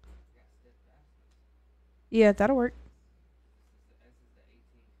 Yeah, that'll work.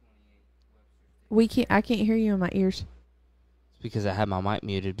 I can't hear you in my ears. It's because I had my mic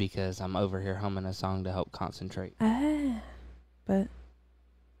muted because I'm over here humming a song to help concentrate. But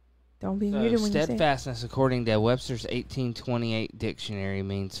don't be muted when you say it. Steadfastness, according to Webster's 1828 dictionary,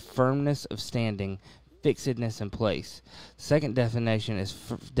 means firmness of standing, fixedness in place. Second definition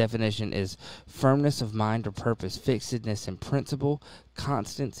is firmness of mind or purpose, fixedness in principle,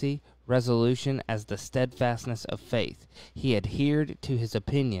 constancy, resolution as the steadfastness of faith. He adhered to his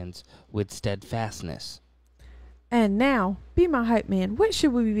opinions with steadfastness. And now, be my hype man. What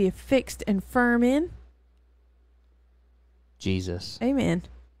should we be fixed and firm in? Jesus. Amen.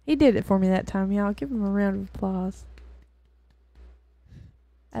 He did it for me that time, y'all. Give him a round of applause.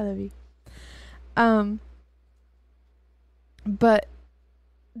 I love you. But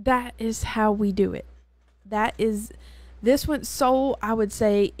that is how we do it. This one, soul, I would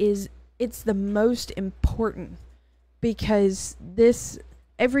say, it's the most important, because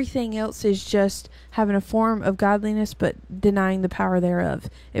everything else is just having a form of godliness but denying the power thereof.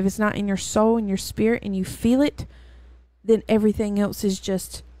 If it's not in your soul and your spirit and you feel it, then everything else is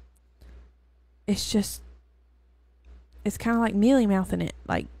it's kind of like mealy mouthing it.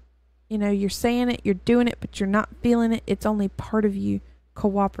 Like, you're saying it, you're doing it, but you're not feeling it. It's only part of you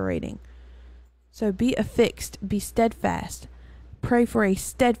cooperating. So be affixed, be steadfast. Pray for a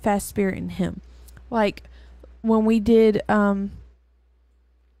steadfast spirit in him. Like when we did More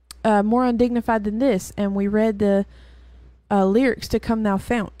Undignified Than This, and we read the lyrics to Come Thou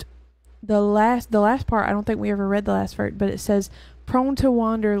Fount. The last part, I don't think we ever read the last part, but it says, prone to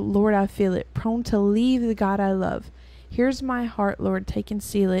wander, Lord, I feel it. Prone to leave the God I love. Here's my heart, Lord, take and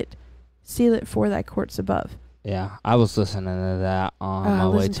seal it. Seal it for thy courts above. Yeah, I was listening to that on I my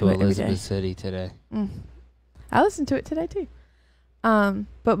way listen to to it every day. Elizabeth City today. I listened to it today too.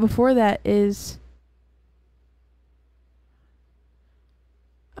 But before that is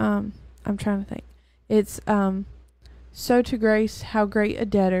I'm trying to think. It's so to grace, how great a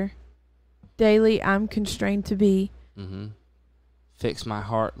debtor daily I'm constrained to be. Mm-hmm. Fix my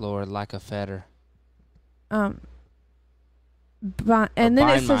heart, Lord, like a fetter. And Or then it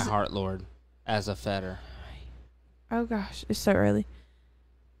bind my says, heart, Lord, as a fetter. oh gosh, it's so early.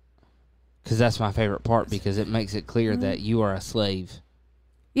 Because that's my favorite part, because it makes it clear that you are a slave.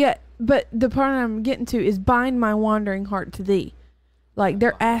 Yeah, but the part I'm getting to is bind my wandering heart to thee. Like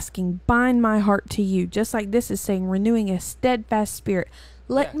they're asking, bind my heart to you. Just like this is saying, renewing a steadfast spirit.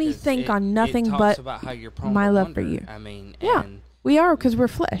 Let me think on nothing but about how you're prone my to love wonder. for you. I mean, Yeah. and We are, because we're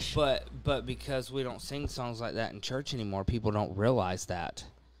flesh. But because we don't sing songs like that in church anymore, people don't realize that.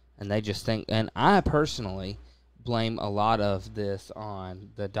 And they just think, and I personally blame a lot of this on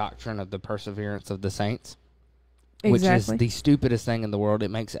the doctrine of the perseverance of the saints. Exactly. Which is the stupidest thing in the world.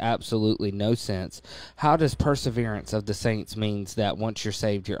 It makes absolutely no sense. How does perseverance of the saints means that once you're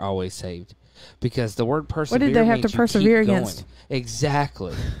saved, you're always saved? Because the word persevere What did they have means to persevere you keep against? going.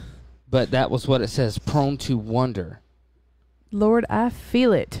 Exactly. But that was what it says, prone to wonder. Lord, I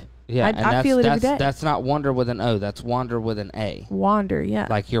feel it. Yeah, I feel it every day. That's not wonder with an O. That's wander with an A. Wander, yeah.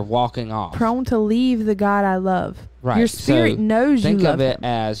 Like you're walking off. Prone to leave the God I love. Right. Your spirit So knows you think love of it him.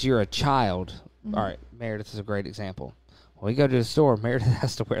 as you're a child. All right, Meredith is a great example. When we go to the store, Meredith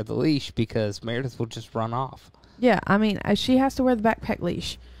has to wear the leash because Meredith will just run off. Yeah, I mean, she has to wear the backpack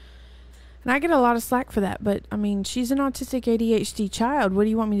leash. And I get a lot of slack for that, but, I mean, she's an autistic ADHD child. What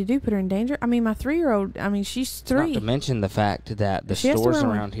do you want me to do, put her in danger? I mean, my 3-year-old, I mean, she's 3. Not to mention the fact that the She has to stores wear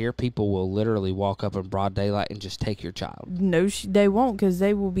one. around here, people will literally walk up in broad daylight and just take your child. No, they won't, because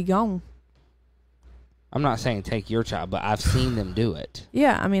they will be gone. I'm not saying take your child, but I've seen them do it.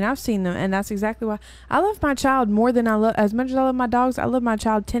 Yeah, I mean, I've seen them, and that's exactly why. I love my child more than as much as I love my dogs, I love my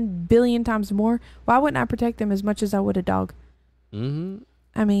child 10 billion times more. Why wouldn't I protect them as much as I would a dog? Mm-hmm.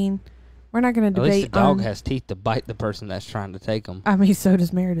 I mean, we're not going to At debate least the dog on, has teeth to bite the person that's trying to take them. I mean, so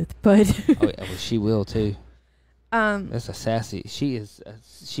does Meredith, but Oh, yeah, well, she will too. um, That's a sassy. She is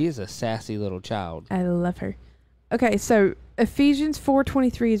a sassy little child. I love her. Okay, so Ephesians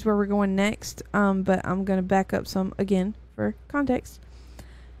 4:23 is where we're going next. But I'm going to back up some again for context.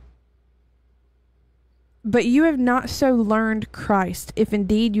 But you have not so learned Christ, if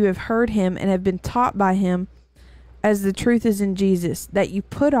indeed you have heard him and have been taught by him, as the truth is in Jesus, that you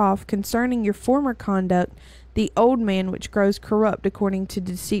put off concerning your former conduct the old man which grows corrupt according to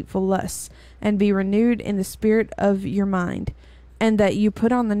deceitful lusts, and be renewed in the spirit of your mind, and that you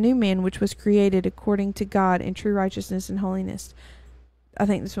put on the new man which was created according to God in true righteousness and holiness. I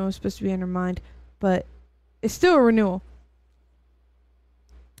think this one was supposed to be under mind, but it's still a renewal.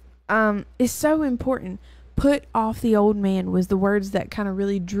 It's so important. Put off the old man was the words that kind of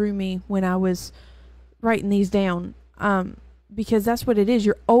really drew me when I was writing these down. Because that's what it is.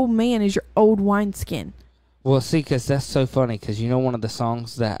 Your old man is your old wineskin. Well, see, because that's so funny, because you know one of the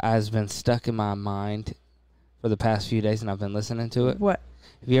songs that has been stuck in my mind for the past few days, and I've been listening to it? What?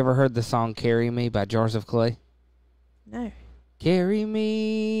 Have you ever heard the song Carry Me by Jars of Clay? No. Carry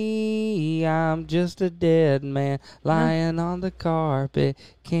me, I'm just a dead man, lying on the carpet,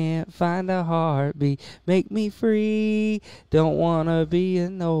 can't find a heartbeat, make me free, don't wanna be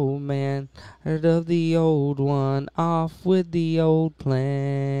an old man, heard of the old one, off with the old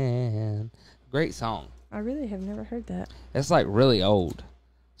plan. Great song. I really have never heard that. It's like really old.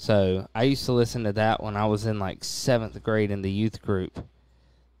 So I used to listen to that when I was in like 7th grade in the youth group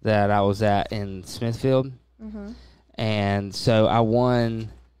that I was at in Smithfield. Mm-hmm. And so I won.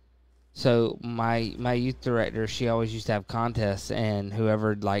 So my youth director, she always used to have contests, and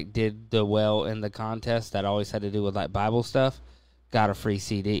whoever like did the well in the contest that always had to do with like Bible stuff got a free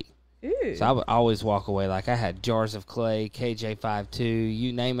CD. Ooh. So I would always walk away like I had Jars of Clay, KJ52,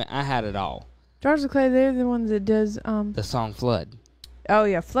 you name it, I had it all. Jars of Clay, they're the ones that does The song Flood. Oh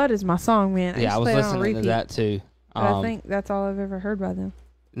yeah, Flood is my song, man. Yeah, I was listening to that too. But I think that's all I've ever heard by them.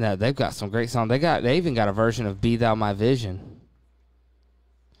 No, they've got some great songs. They even got a version of "Be Thou My Vision."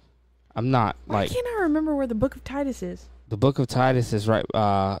 I'm not Why can't I remember where the Book of Titus is? The Book of Titus is right.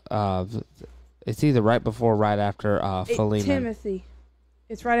 It's either right before or right after Philemon. Timothy.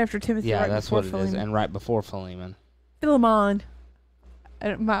 It's right after Timothy. Yeah, right that's before what it Philemon. is, and right before Philemon. Philemon.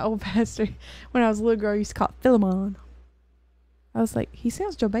 My old pastor, when I was a little girl, used to call it Philemon. I was like, he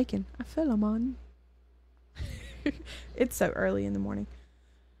sounds Joe Bacon. Philemon. It's so early in the morning.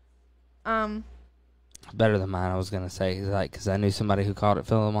 better than mine. I was gonna say, like, because I knew somebody who called it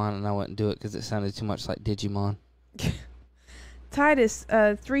Philemon, and I wouldn't do it because it sounded too much like Digimon. Titus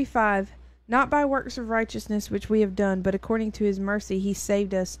 3:5. Not by works of righteousness which we have done, but according to his mercy he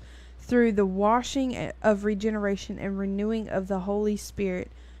saved us through the washing of regeneration and renewing of the Holy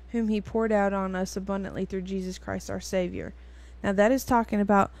Spirit, whom he poured out on us abundantly through Jesus Christ our Savior. Now that is talking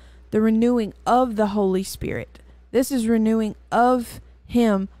about the renewing of the Holy Spirit. This is renewing of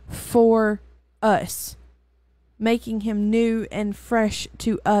him for us, making him new and fresh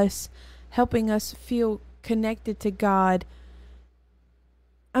to us, helping us feel connected to God.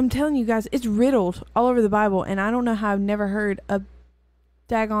 I'm telling you guys, it's riddled all over the Bible, and I don't know how I've never heard a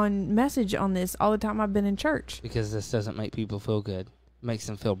daggone message on this all the time I've been in church. Because this doesn't make people feel good. It makes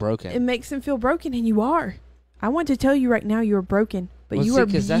them feel broken. It makes them feel broken, and you are. I want to tell you right now, you are broken, but well, you see, are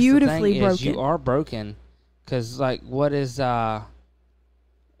 'cause that's beautifully the thing broken. is you are broken, because like what is the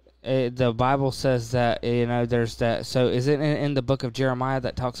Bible says that, you know, there's that. So is it in the book of Jeremiah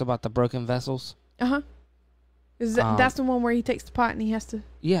that talks about the broken vessels? Uh-huh. That's the one where he takes the pot and he has to...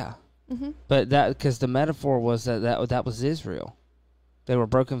 Yeah. Mm-hmm. But that, because the metaphor was that was Israel. They were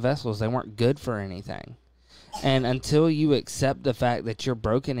broken vessels. They weren't good for anything. And until you accept the fact that you're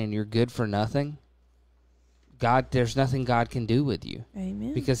broken and you're good for nothing, there's nothing God can do with you.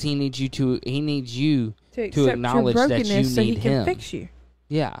 Amen. Because he needs you to accept acknowledge your that you brokenness so need he can him. fix you.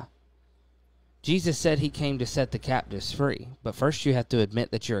 Yeah. Jesus said he came to set the captives free, but first you have to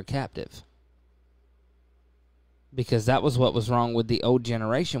admit that you're a captive. Because that was what was wrong with the old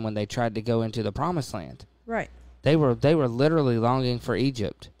generation when they tried to go into the promised land. Right. They were literally longing for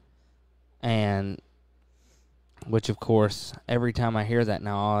Egypt. And which of course, every time I hear that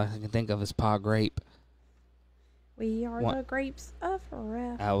now, all I can think of is Pa Grape. We are the grapes of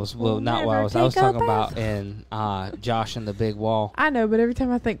wrath. I was We'll not what I was never take talking a about bath. in Josh and the Big Wall. I know, but every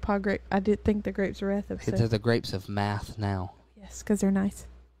time I think Pa Grape, I did think the grapes of wrath episode. They're the grapes of math now. Yes, because they're nice.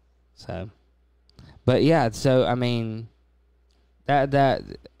 So, but yeah, so I mean, I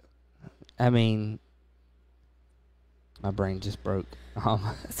mean, my brain just broke.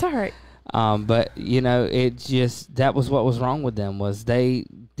 It's all right. But you know, it just, that was what was wrong with them, was they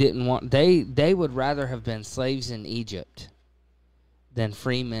didn't want, they would rather have been slaves in Egypt than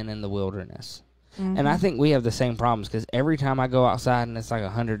free men in the wilderness. Mm-hmm. And I think we have the same problems, because every time I go outside and it's like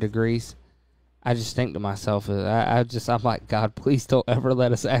 100 degrees, I just think to myself, I'm like, God, please don't ever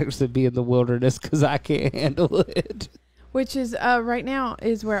let us actually be in the wilderness, because I can't handle it. Which is, right now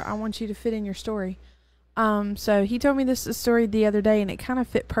is where I want you to fit in your story. So he told me this story the other day, and it kind of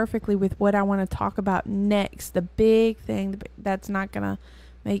fit perfectly with what I want to talk about next. The big thing that's not going to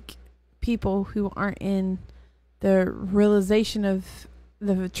make people who aren't in the realization of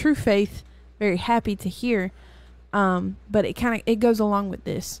the true faith very happy to hear. But it goes along with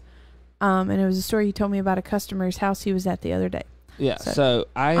this. And it was a story he told me about a customer's house he was at the other day. Yeah, so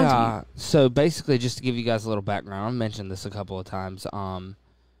so basically, just to give you guys a little background, I've mentioned this a couple of times.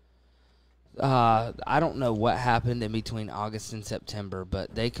 I don't know what happened in between August and September,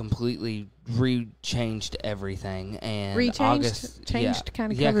 but they completely changed everything. And Changed kind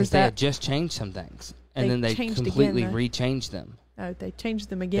of because covers they that. had just changed some things, and then they changed completely again, though. rechanged them. Oh, they changed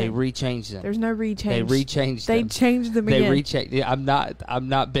them again. They rechanged them. There's no rechange. They rechanged them. They changed them again. They rechanged. Yeah, I'm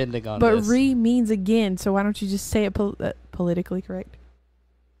not bending on but this. re means again, so why don't you just say it politically correct?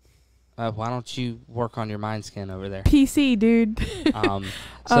 Why don't you work on your Wineskin over there? PC, dude.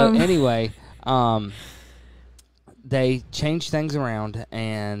 Anyway, they changed things around,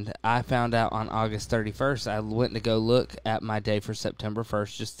 and I found out on August 31st. I went to go look at my day for September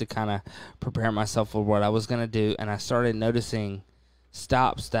 1st just to kind of prepare myself for what I was going to do, and I started noticing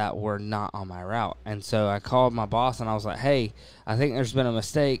stops that were not on my route. And so I called my boss, and I was like, hey, I think there's been a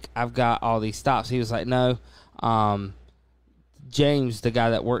mistake. I've got all these stops. He was like, no. James, the guy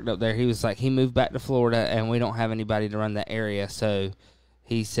that worked up there, he was like, he moved back to Florida, and we don't have anybody to run that area. So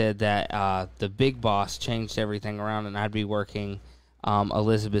he said that the big boss changed everything around, and I'd be working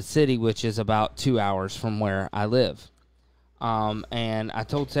Elizabeth City, which is about 2 hours from where I live. And I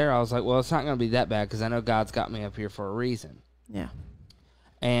told Sarah, I was like, well, it's not going to be that bad, because I know God's got me up here for a reason. Yeah.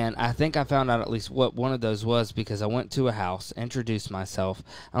 And I think I found out at least what one of those was, because I went to a house, introduced myself.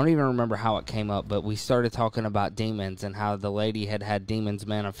 I don't even remember how it came up, but we started talking about demons and how the lady had demons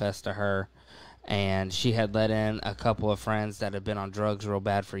manifest to her. And she had let in a couple of friends that had been on drugs real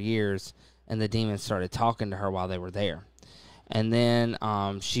bad for years, and the demons started talking to her while they were there. And then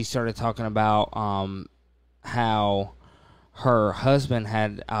she started talking about how her husband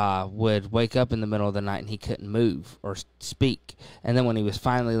would wake up in the middle of the night and he couldn't move or speak. And then when he was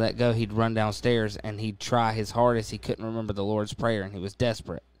finally let go, he'd run downstairs and he'd try his hardest. He couldn't remember the Lord's Prayer, and he was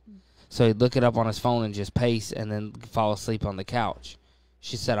desperate. So he'd look it up on his phone and just pace and then fall asleep on the couch.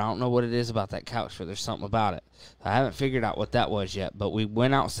 She said, I don't know what it is about that couch, but there's something about it. I haven't figured out what that was yet, but we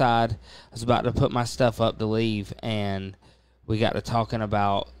went outside. I was about to put my stuff up to leave, and we got to talking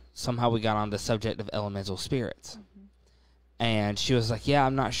about, somehow we got on the subject of elemental spirits. And she was like, yeah,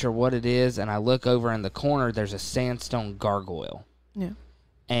 I'm not sure what it is. And I look over in the corner, there's a sandstone gargoyle. Yeah.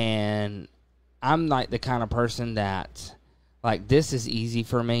 And I'm like the kind of person that, like, this is easy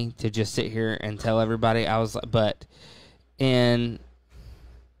for me to just sit here and tell everybody. I was like, but when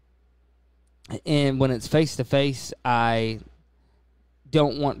it's face to face, I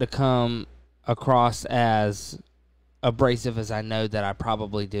don't want to come across as abrasive as I know that I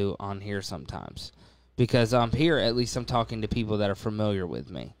probably do on here sometimes. Because I'm here, at least I'm talking to people that are familiar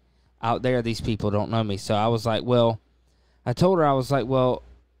with me. Out there, these people don't know me. So I was like, I told her,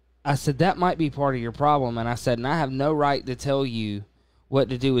 I said, that might be part of your problem. And I said, and I have no right to tell you what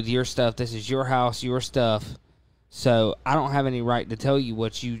to do with your stuff. This is your house, your stuff. So I don't have any right to tell you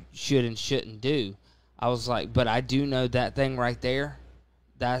what you should and shouldn't do. I was like, but I do know that thing right there.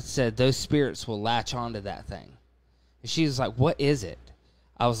 That said, those spirits will latch onto that thing. And she was like, what is it?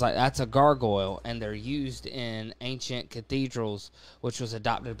 I was like, that's a gargoyle, and they're used in ancient cathedrals, which was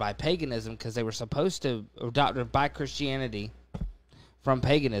adopted by paganism because they were supposed to, adopted by Christianity from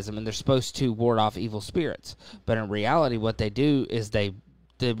paganism, and they're supposed to ward off evil spirits. But in reality, what they do is the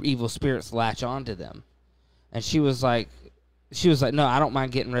evil spirits latch onto them. And she was like, no, I don't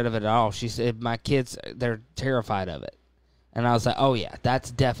mind getting rid of it at all. She said, my kids, they're terrified of it. And I was like, oh, yeah, that's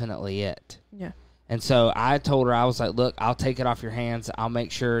definitely it. Yeah. And so I told her, I was like, look, I'll take it off your hands. I'll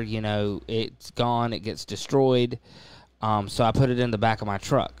make sure, it's gone. It gets destroyed. So I put it in the back of my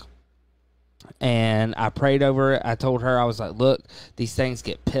truck. And I prayed over it. I told her, I was like, look, these things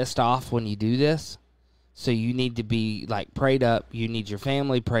get pissed off when you do this. So you need to be, like, prayed up. You need your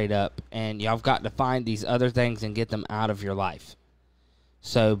family prayed up. And y'all have got to find these other things and get them out of your life.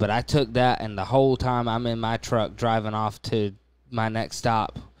 So, but I took that, and the whole time I'm in my truck driving off to my next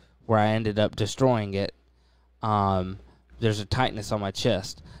stop, where I ended up destroying it, there's a tightness on my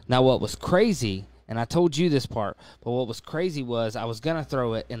chest. Now, what was crazy, and I told you this part, but what was crazy was I was going to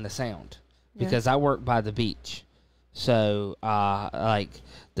throw it in the Sound because I work by the beach. So, like,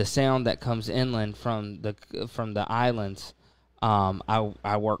 the Sound that comes inland from the islands,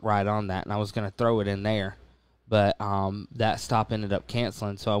 I work right on that, and I was going to throw it in there. But that stop ended up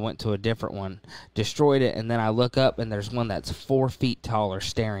canceling, so I went to a different one, destroyed it, and then I look up, and there's one that's 4 feet taller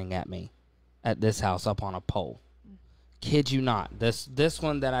staring at me at this house up on a pole. Kid you not. This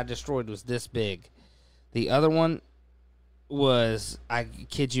one that I destroyed was this big. The other one was, I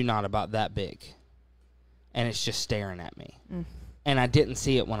kid you not, about that big. And it's just staring at me. And I didn't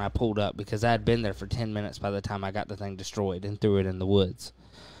see it when I pulled up because I had been there for 10 minutes by the time I got the thing destroyed and threw it in the woods.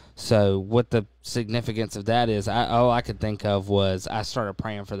 So what the significance of that is, all I could think of was I started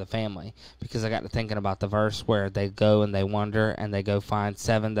praying for the family because I got to thinking about the verse where they go and they wander and they go find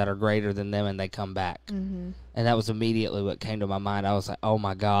 7 that are greater than them and they come back. And that was immediately what came to my mind. I was like, oh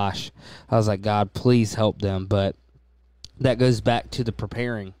my gosh. I was like, God, please help them. But that goes back to the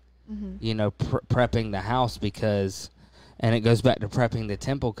preparing, prepping the house and it goes back to prepping the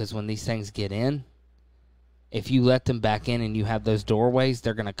temple because when these things get in, if you let them back in and you have those doorways,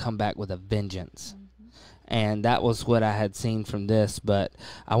 they're going to come back with a vengeance. And that was what I had seen from this, but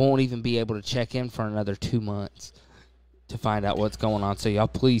I won't even be able to check in for another 2 months to find out what's going on. So y'all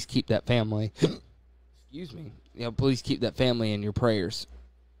please keep that family, excuse me, please keep that family in your prayers.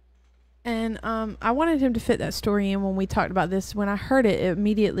 And I wanted him to fit that story in when we talked about this. When I heard it,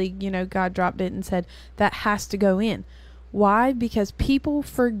 immediately, God dropped it and said, that has to go in. Why? Because people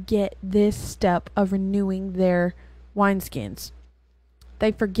forget this step of renewing their wineskins.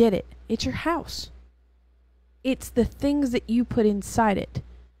 They forget it. It's your house. It's the things that you put inside it.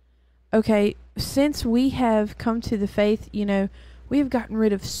 Okay, since we have come to the faith, we have gotten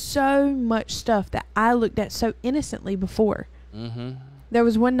rid of so much stuff that I looked at so innocently before. There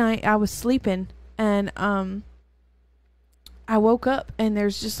was one night I was sleeping and I woke up and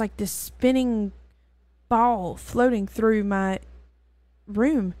there's just like this spinning ball floating through my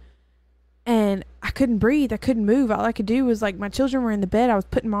room and I couldn't breathe. I couldn't move. All I could do was, like, my children were in the bed. I was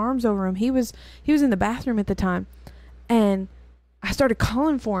putting my arms over him. He was in the bathroom at the time and I started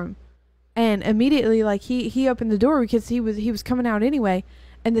calling for him and immediately, like, he opened the door because he was coming out anyway,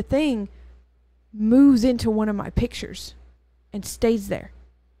 and the thing moves into one of my pictures and stays there.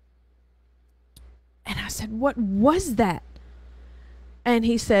 And I said, what was that? And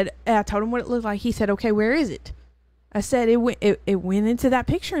he said, I told him what it looked like. He said, okay, where is it? I said, it went into that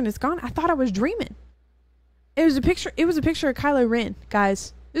picture and it's gone. I thought I was dreaming. It was a picture of Kylo Ren,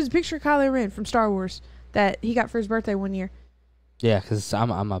 guys. There's a picture of Kylo Ren from Star Wars that he got for his birthday one year. Yeah, because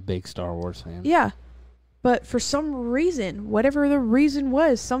I'm a big Star Wars fan. Yeah. But for some reason, whatever the reason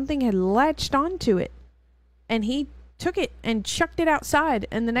was, something had latched onto it. And he took it and chucked it outside.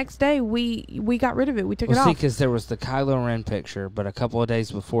 And the next day, we got rid of it. We took it off. See, because there was the Kylo Ren picture, but a couple of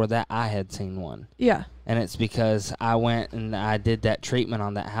days before that, I had seen one. Yeah. And it's because I went and I did that treatment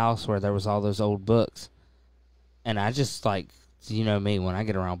on that house where there was all those old books. And I just, like, you know me, when I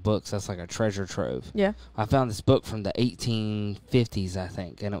get around books, that's like a treasure trove. Yeah. I found this book from the 1850s, I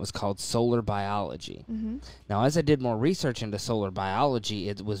think, and it was called Solar Biology. Mm-hmm. Now, as I did more research into solar biology,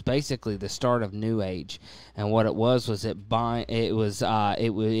 it was basically the start of New Age, and what it was it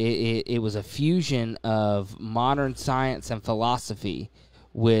was a fusion of modern science and philosophy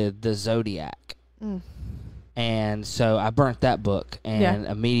with the zodiac. Mm. And so I burnt that book, and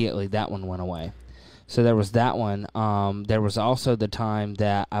immediately that one went away. So there was that one. There was also the time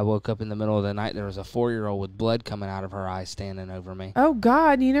that I woke up in the middle of the night. There was a 4-year-old with blood coming out of her eye standing over me. Oh,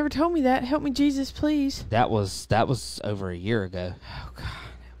 God, you never told me that. Help me, Jesus, please. That was over a year ago. Oh, God.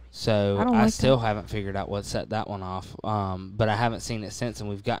 So I still haven't figured out what set that one off. But I haven't seen it since, and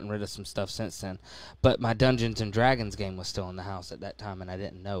we've gotten rid of some stuff since then. But my Dungeons and Dragons game was still in the house at that time, and I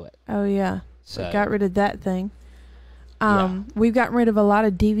didn't know it. Oh, yeah. So We got rid of that thing. We've gotten rid of a lot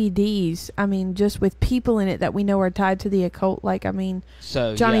of DVDs. I mean, just with people in it that we know are tied to the occult. Like, I mean,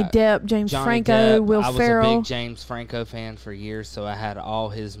 so Johnny Depp, James Franco, Will Ferrell. I was a big James Franco fan for years, so I had all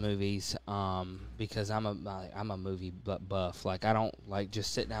his movies. Because I'm a movie buff. Like, I don't like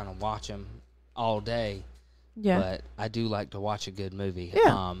just sit down and watch them all day. Yeah. But I do like to watch a good movie.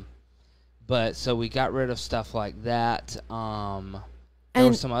 Yeah. But so we got rid of stuff like that. There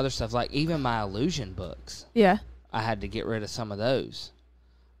was some other stuff, like even my Illusion books. Yeah. I had to get rid of some of those.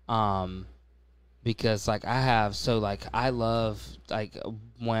 Because like I love, like,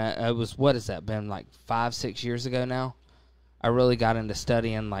 when it was, what has that been, like 5-6 years ago now? I really got into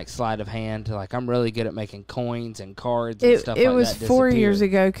studying like sleight of hand. Like, I'm really good at making coins and cards and stuff like that. It was 4 years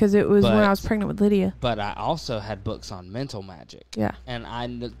ago because it was when I was pregnant with Lydia. But I also had books on mental magic. Yeah. And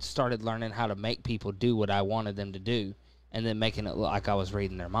I started learning how to make people do what I wanted them to do, and then making it look like I was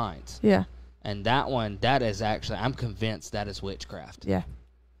reading their minds. Yeah. And that is actually, I'm convinced that is witchcraft. Yeah.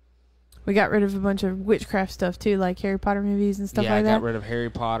 We got rid of a bunch of witchcraft stuff too, like Harry Potter movies and stuff like that. Yeah, I got rid of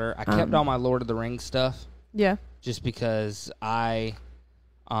Harry Potter. I kept all my Lord of the Rings stuff. Yeah. Just because the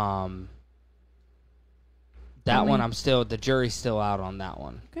jury's still out on that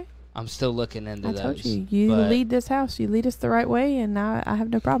one. Okay. I'm still looking into those. I told you, you lead this house. You lead us the right way, and I have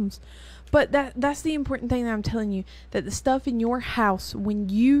no problems. But that's the important thing that I'm telling you, that the stuff in your house, when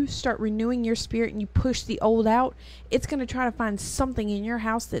you start renewing your spirit and you push the old out, it's going to try to find something in your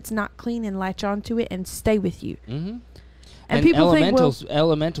house that's not clean and latch onto it and stay with you. Mm-hmm. And people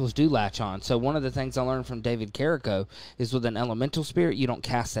elementals do latch on. So one of the things I learned from David Carrico is with an elemental spirit, you don't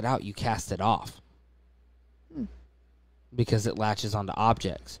cast it out, you cast it off. Because it latches onto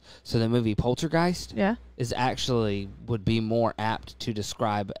objects. So the movie Poltergeist would be more apt to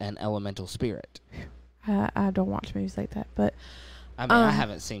describe an elemental spirit. I don't watch movies like that, but I mean, I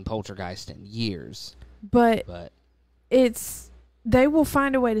haven't seen Poltergeist in years. But they will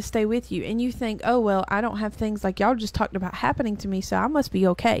find a way to stay with you, and you think, oh well, I don't have things like y'all just talked about happening to me, so I must be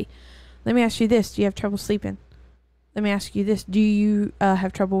okay. Let me ask you this: do you have trouble sleeping? Let me ask you this: do you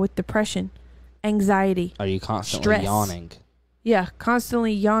have trouble with depression? Anxiety. Are you constantly stress. Yawning? Yeah,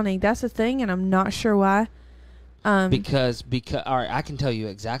 constantly yawning. That's a thing, and I'm not sure why. Because all right, I can tell you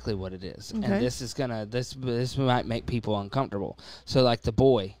exactly what it is, okay. And this might make people uncomfortable. So, like the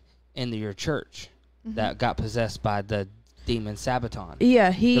boy in your church that got possessed by the demon Sabaton. Yeah,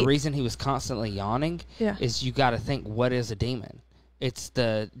 the reason he was constantly yawning is you got to think, what is a demon? It's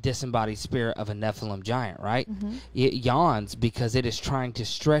the disembodied spirit of a Nephilim giant, right? Mm-hmm. It yawns because it is trying to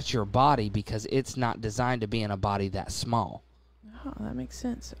stretch your body because it's not designed to be in a body that small. Oh, that makes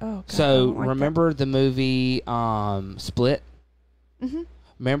sense. Oh, God, so remember the movie Split? Mm-hmm.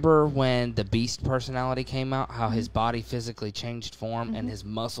 Remember when the Beast personality came out, how his body physically changed form and his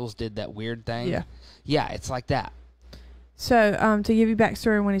muscles did that weird thing? Yeah. Yeah, it's like that. So to give you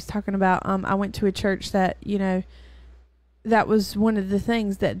backstory, when he's talking about, I went to a church that, that was one of the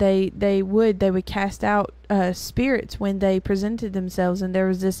things that they would cast out spirits when they presented themselves. And there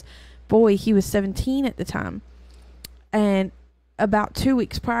was this boy, he was 17 at the time, and about 2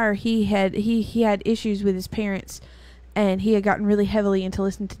 weeks prior, he had issues with his parents, and he had gotten really heavily into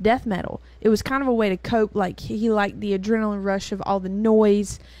listening to death metal. It was kind of a way to cope. Like, he liked the adrenaline rush of all the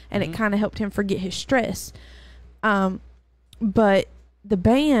noise, and it kind of helped him forget his stress. But the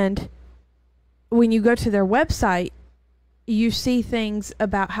band, when you go to their website, you see things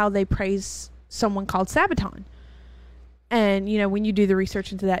about how they praise someone called Sabaton. And, you know, when you do the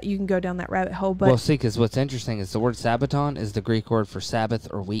research into that, you can go down that rabbit hole. But well, see, because what's interesting is the word Sabaton is the Greek word for Sabbath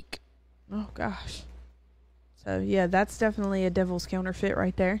or week. Oh, gosh. So, yeah, that's definitely a devil's counterfeit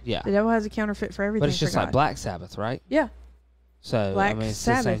right there. Yeah. The devil has a counterfeit for everything. But it's just like Black Sabbath, right? Yeah. So, Black I mean, it's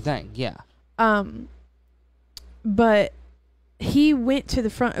Sabbath. the same thing. Yeah. But he went to the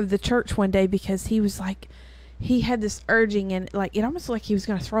front of the church one day because he was like, he had this urging, and like it almost looked like he was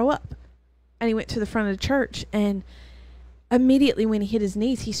going to throw up. And he went to the front of the church, and immediately when he hit his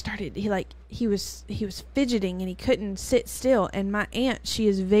knees, he was fidgeting and he couldn't sit still. And my aunt, she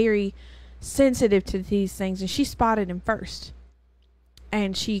is very sensitive to these things, and she spotted him first.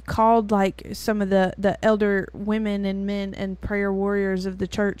 And she called like some of the elder women and men and prayer warriors of the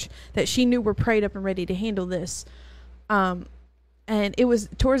church that she knew were prayed up and ready to handle this. And it was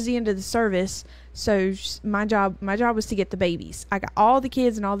towards the end of the service. So my job was to get the babies. I got all the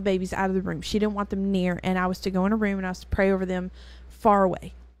kids and all the babies out of the room. She didn't want them near, and I was to go in a room and I was to pray over them far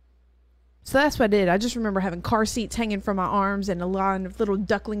away. So that's what I did. I just remember having car seats hanging from my arms and a line of little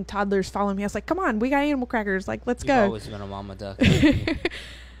duckling toddlers following me. I was like, come on, we got animal crackers. Like, let's go. You've always been a mama duck.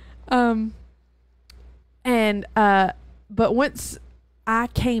 But once I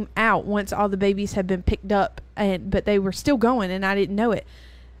came out, once all the babies had been picked up, but they were still going and I didn't know it.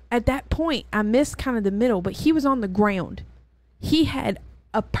 At that point, I missed kind of the middle, but he was on the ground. He had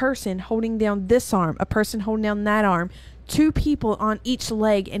a person holding down this arm, a person holding down that arm, 2 people on each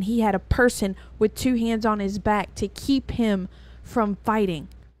leg, and he had a person with 2 hands on his back to keep him from fighting.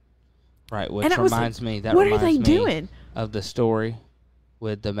 Right, which reminds me of the story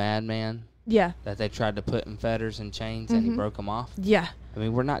with the madman. Yeah. That they tried to put in fetters and chains and he broke them off. Yeah. I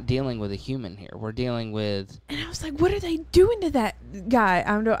mean, we're not dealing with a human here. We're dealing with... And I was like, what are they doing to that guy?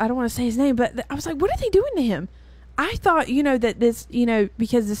 I don't want to say his name, but I was like, what are they doing to him? I thought, that this,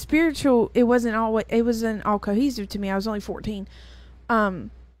 because the spiritual, it wasn't all cohesive to me. I was only 14. But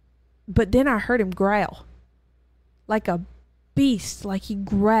then I heard him growl. Like a beast, like he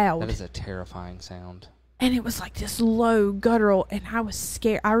growled. That is a terrifying sound. And it was like this low guttural, and I was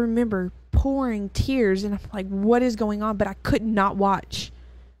scared. I remember pouring tears, and I'm like, what is going on? But I could not watch.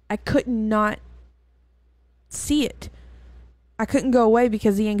 I could not see it. I couldn't go away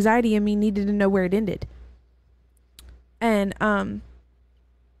because the anxiety in me needed to know where it ended. And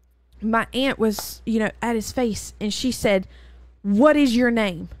my aunt was, at his face, and she said, what is your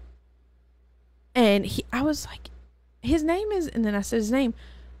name? And I was like, his name is, and then I said his name,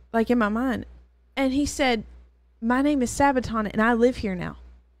 like in my mind. And he said, my name is Sabaton, and I live here now.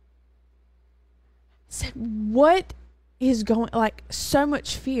 I said, what is going, like, so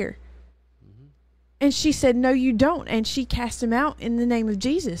much fear. Mm-hmm. And she said, no, you don't. And she cast him out in the name of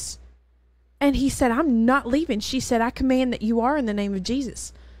Jesus. And he said, I'm not leaving. She said, I command that you are in the name of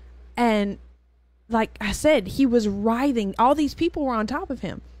Jesus. And like I said, he was writhing. All these people were on top of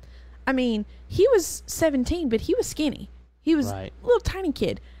him. I mean, he was 17, but he was skinny. He was a little tiny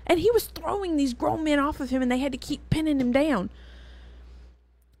kid. And he was throwing these grown men off of him, and they had to keep pinning him down.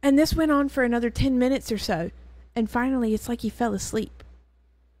 And this went on for another 10 minutes or so. And finally, it's like he fell asleep.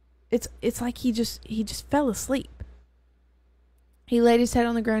 It's like he just fell asleep. He laid his head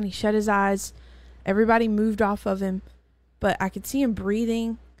on the ground. He shut his eyes. Everybody moved off of him. But I could see him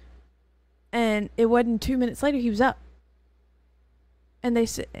breathing. And it wasn't 2 minutes later, he was up. And they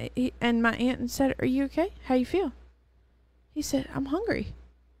said, and my aunt said, are you okay? How you feel? He said, I'm hungry.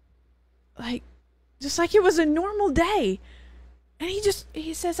 Like, just like it was a normal day. And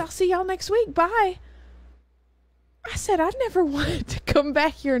he says, I'll see y'all next week. Bye. I said, I never wanted to come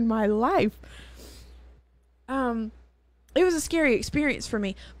back here in my life. It was a scary experience for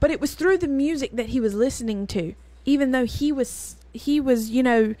me, but it was through the music that he was listening to, even though he was,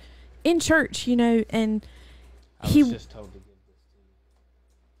 in church, and I was just told to give this to you.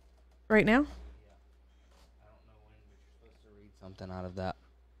 Right now? Yeah. I don't know when, but you're supposed to read something out of that.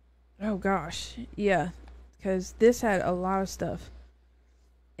 Oh gosh. Yeah. Because this had a lot of stuff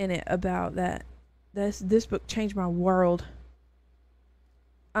in it about that. This book changed my world.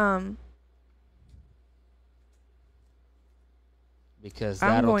 Because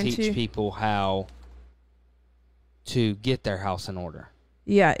that'll teach people how to get their house in order.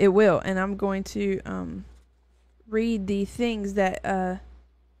 Yeah, it will. And I'm going to read the things that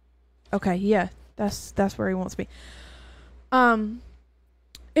okay, yeah. That's where he wants me.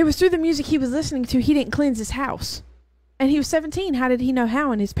 It was through the music he was listening to. He didn't cleanse his house. And he was 17. How did he know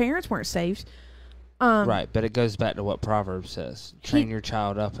how? And his parents weren't saved. Right, but it goes back to what Proverbs says. Train your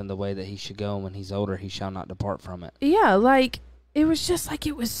child up in the way that he should go, and when he's older, he shall not depart from it. Yeah, like, it was just like,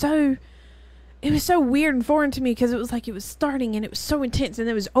 it was so... it was so weird and foreign to me because it was like it was starting and it was so intense and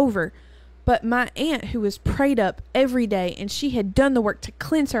it was over. But my aunt, who was prayed up every day and she had done the work to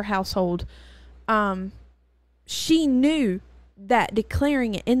cleanse her household, she knew that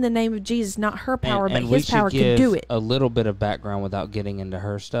declaring it in the name of Jesus, not her power, but his power, could do it. A little bit of background without getting into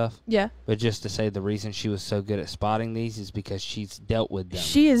her stuff. Yeah. But just to say the reason she was so good at spotting these is because she's dealt with them.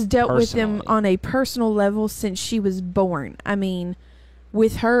 She has dealt with them personally. on a personal level since she was born. I mean,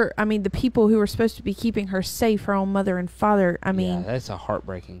 with her, I mean, the people who were supposed to be keeping her safe, her own mother and father, I mean. Yeah, that's a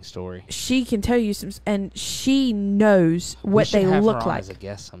heartbreaking story. She can tell you some, and she knows what they have look her on like. As a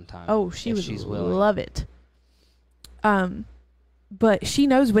guest sometime. Oh, she would she's willing. love it. But she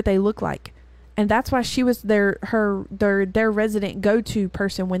knows what they look like, and that's why she was their resident go-to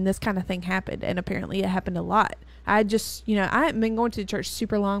person when this kind of thing happened. And apparently, it happened a lot. I just, I hadn't been going to the church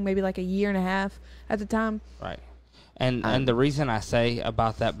super long, maybe like a year and a half at the time. Right. And the reason I say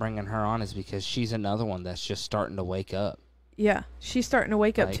about that bringing her on is because she's another one that's just starting to wake up. Yeah, she's starting to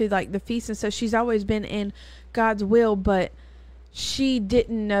wake up to like the feast, and so she's always been in God's will, but she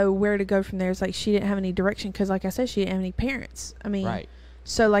didn't know where to go from there. It's like she didn't have any direction because, like I said, she didn't have any parents. I mean, right.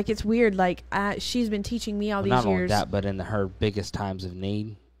 So like it's weird. Like she's been teaching me all these years. Not only that, but in her biggest times of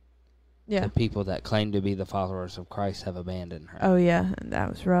need, the people that claim to be the followers of Christ have abandoned her. Oh yeah, that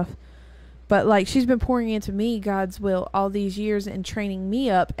was rough. But like she's been pouring into me God's will all these years and training me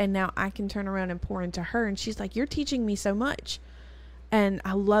up, and now I can turn around and pour into her. And she's like, "You're teaching me so much," and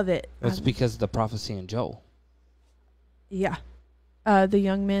I love it. It's because of the prophecy in Joel. Yeah. The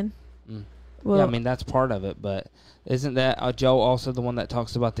young men. Well, yeah, I mean that's part of it, but isn't that Joel also the one that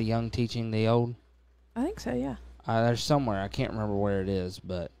talks about the young teaching the old? I think so. Yeah. There's somewhere I can't remember where it is,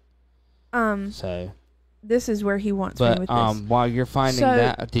 but so this is where he wants me with this. While you're finding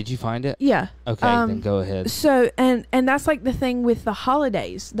that, did you find it? Yeah. Okay, then go ahead. So and that's like the thing with the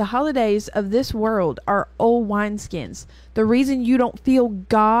holidays. The holidays of this world are old wineskins. The reason you don't feel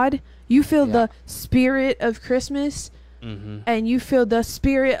God, you feel the spirit of Christmas. Mm-hmm. And you feel the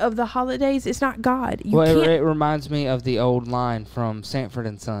spirit of the holidays. It's not God. It reminds me of the old line from Sanford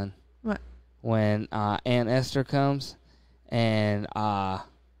and Son. What? When Aunt Esther comes, and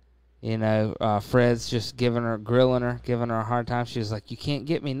Fred's just giving her a hard time. She was like, "You can't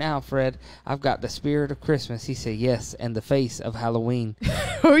get me now, Fred. I've got the spirit of Christmas." He said, "Yes, and the face of Halloween."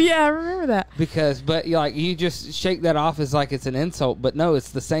 Oh yeah, I remember that. But you just shake that off as like it's an insult, but no, it's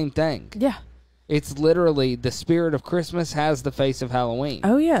the same thing. Yeah. It's literally the spirit of Christmas has the face of Halloween.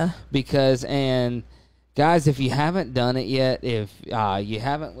 Oh, yeah. And guys, if you haven't done it yet, if you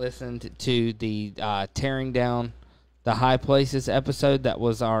haven't listened to the Tearing Down the High Places episode, that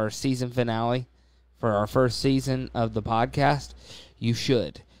was our season finale for our first season of the podcast, you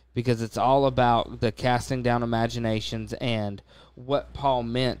should. Because it's all about the casting down imaginations and what Paul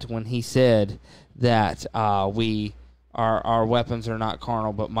meant when he said that Our weapons are not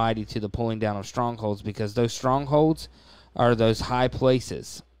carnal, but mighty to the pulling down of strongholds, because those strongholds are those high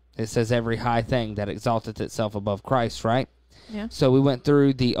places. It says every high thing that exalteth itself above Christ, right? Yeah. So we went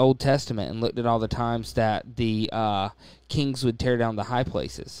through the Old Testament and looked at all the times that the kings would tear down the high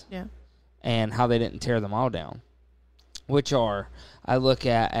places. Yeah. And how they didn't tear them all down. Which I look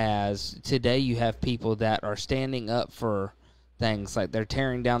at as today you have people that are standing up for things like they're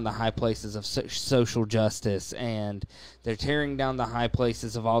tearing down the high places of social justice, and they're tearing down the high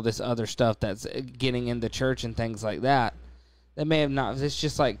places of all this other stuff that's getting in the church and things like that. They may have not. It's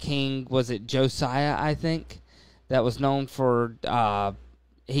just like was it Josiah, I think, that was known for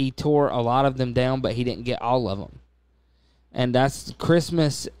he tore a lot of them down, but he didn't get all of them. And that's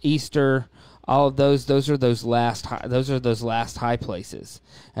Christmas, Easter, all of those. Those are those last high places.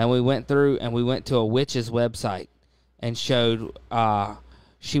 And we went through and we went to a witch's website and showed,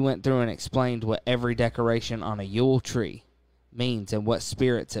 she went through and explained what every decoration on a Yule tree means and what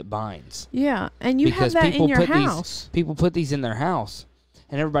spirits it binds. Yeah, and you have that in your house. People put these in their house,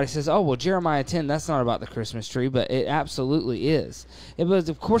 and everybody says, "Oh, well, Jeremiah 10, that's not about the Christmas tree," but it absolutely is.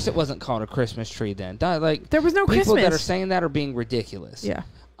 Of course, it wasn't called a Christmas tree then. Like there was no people Christmas. People that are saying that are being ridiculous. Yeah.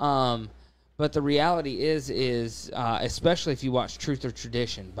 But the reality is especially if you watch Truth or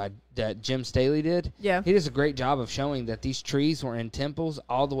Tradition that Jim Staley did, he does a great job of showing that these trees were in temples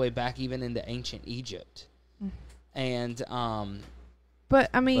all the way back even into ancient Egypt. And but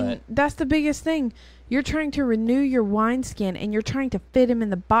I mean, that's the biggest thing. You're trying to renew your wineskin, and you're trying to fit him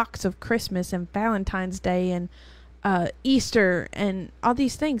in the box of Christmas and Valentine's Day and Easter and all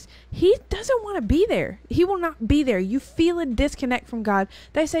these things. He doesn't want to be there. He will not be there. You feel a disconnect from God.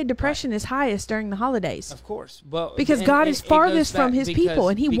 They say depression is highest during the holidays. Of course. Well, because God is farthest from his people,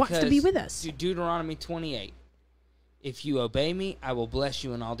 and he wants to be with us. Deuteronomy 28. If you obey me, I will bless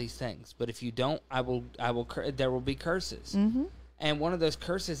you in all these things. But if you don't, there will be curses. Mm-hmm. And one of those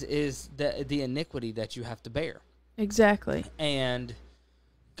curses is the iniquity that you have to bear. Exactly. And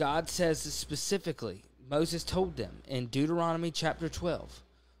God says specifically, Moses told them in Deuteronomy chapter 12,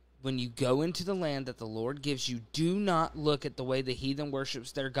 when you go into the land that the Lord gives you, do not look at the way the heathen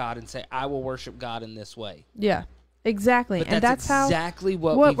worships their God and say, I will worship God in this way. Yeah, exactly. But and that's exactly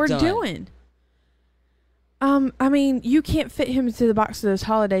what we're done. Doing. I mean, you can't fit him into the box of those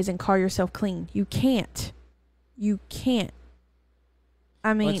holidays and call yourself clean. You can't. You can't.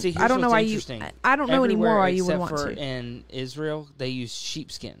 I mean, see, I don't know why you. I don't know anymore why you would want to. In Israel, they use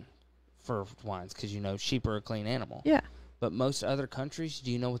sheepskin for wines because sheep are a clean animal. Yeah. But most other countries,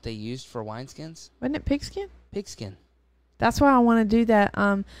 do you know what they used for wineskins? Wasn't it pigskin? Pigskin. That's why I want to do that.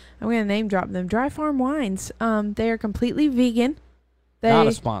 I'm going to name drop them. Dry Farm Wines. They are completely vegan. Not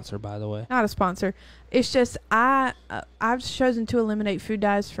a sponsor, by the way. Not a sponsor. It's just I've chosen to eliminate food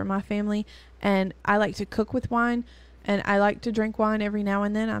dyes for my family, and I like to cook with wine, and I like to drink wine every now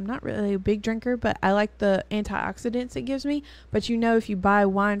and then. I'm not really a big drinker, but I like the antioxidants it gives me. But if you buy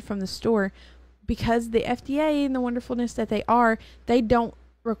wine from the store, because the FDA and the wonderfulness that they are, they don't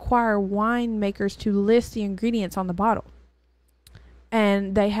require winemakers to list the ingredients on the bottle.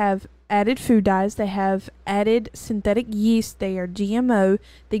 And they have added food dyes. They have added synthetic yeast. They are GMO.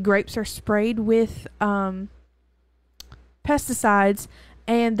 The grapes are sprayed with pesticides,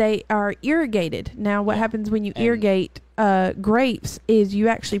 and they are irrigated. Now, what happens when you irrigate grapes is you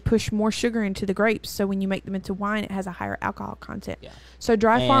actually push more sugar into the grapes. So when you make them into wine, it has a higher alcohol content. Yeah. So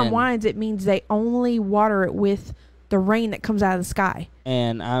dry farm wines, it means they only water it with the rain that comes out of the sky.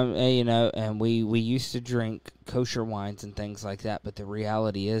 And and we used to drink kosher wines and things like that, but the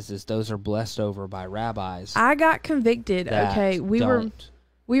reality is those are blessed over by rabbis. I got convicted. Okay, we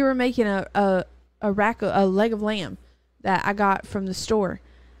were making a leg of lamb that I got from the store,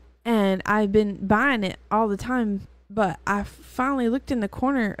 and I've been buying it all the time. But I finally looked in the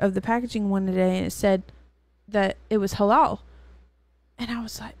corner of the packaging one day, and it said that it was halal, and I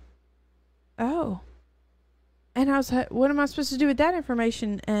was like, oh. And I was like, what am I supposed to do with that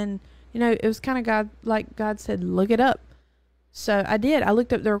information? And, it was kind of God said, look it up. So I did. I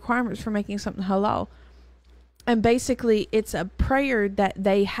looked up the requirements for making something halal. And basically, it's a prayer that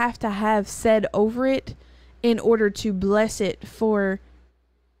they have to have said over it in order to bless it for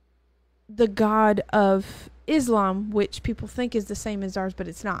the God of Islam, which people think is the same as ours, but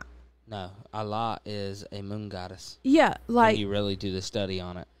it's not. No, Allah is a moon goddess. Yeah, when you really do the study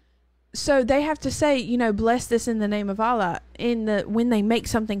on it. So they have to say, bless this in the name of Allah when they make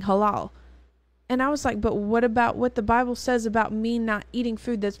something halal. And I was like, but what about what the Bible says about me not eating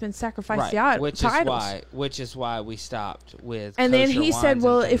food that's been sacrificed to idols? Which is why we stopped with And kosher then he wines said,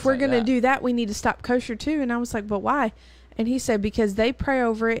 well, if we're like going to do that, we need to stop kosher too. And I was like, but why? And he said, because they pray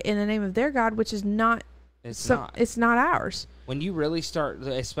over it in the name of their God, which is not, it's not ours. When you really start,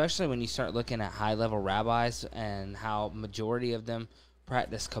 especially when you start looking at high-level rabbis and how majority of them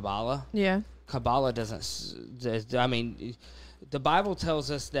practice Kabbalah. Yeah. Kabbalah doesn't, I mean, the Bible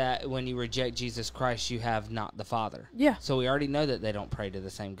tells us that when you reject Jesus Christ, you have not the Father. Yeah. So we already know that they don't pray to the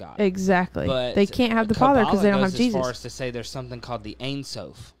same God. Exactly. But they can't have the Father because they don't have Jesus. As far as to say there's something called the Ein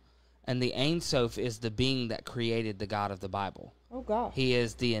Sof. And the Ein Sof is the being that created the God of the Bible. Oh, God. He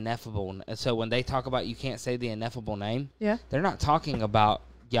is the ineffable. So when they talk about you can't say the ineffable name, yeah, they're not talking about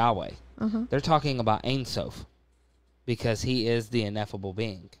Yahweh. Uh-huh. They're talking about Ein Sof. Because he is the ineffable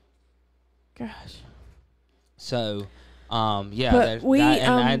being. Gosh. So,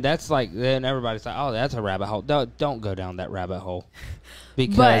 yeah. That's like, then everybody's like, oh, that's a rabbit hole. Don't go down that rabbit hole.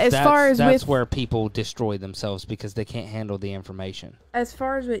 Because that's where people destroy themselves because they can't handle the information. As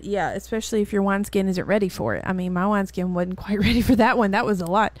far as especially if your wineskin isn't ready for it. I mean, my wineskin wasn't quite ready for that one. That was a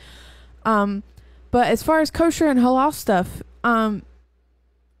lot. But as far as kosher and halal stuff,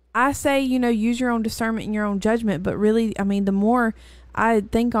 I say, use your own discernment and your own judgment. But really, I mean, the more I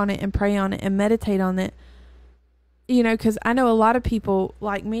think on it and pray on it and meditate on it, because I know a lot of people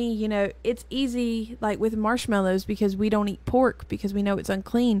like me, it's easy, like with marshmallows, because we don't eat pork because we know it's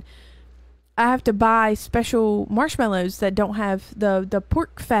unclean. I have to buy special marshmallows that don't have the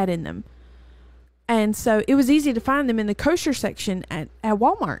pork fat in them. And so it was easy to find them in the kosher section at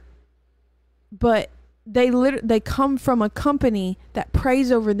Walmart. But they come from a company that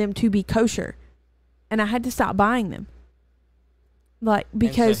prays over them to be kosher, and I had to stop buying them.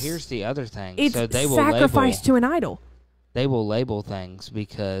 Because so here's the other thing: it's so they will sacrificed to an idol. They will label things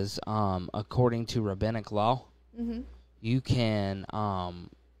because, according to rabbinic law, mm-hmm. you can.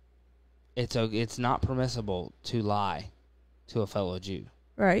 It's not permissible to lie to a fellow Jew,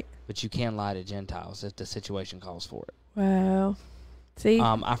 right? but you can lie to Gentiles if the situation calls for it. Wow. See?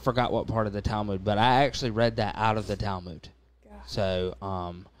 I forgot what part of the Talmud, but I actually read that out of the Talmud. God.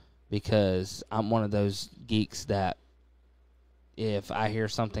 So, because I'm one of those geeks that if I hear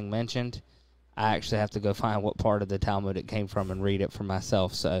something mentioned, I actually have to go find what part of the Talmud it came from and read it for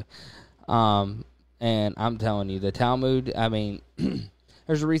myself. So, and I'm telling you, the Talmud, I mean,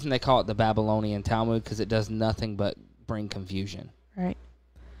 there's a reason they call it the Babylonian Talmud, because it does nothing but bring confusion. Right.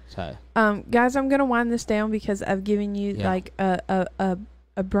 So, guys, I'm gonna wind this down because I've given you like a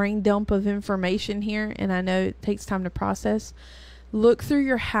brain dump of information here, and I know it takes time to process. Look through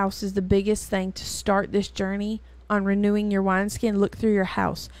your house is the biggest thing to start this journey on renewing your wineskin. Look through your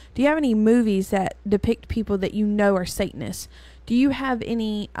house. Do you have any movies that depict people that you know are Satanists? Do you have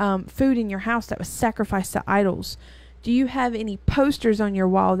any food in your house that was sacrificed to idols? Do you have any posters on your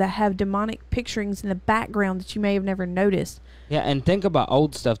wall that have demonic picturings in the background that you may have never noticed? yeah, and think about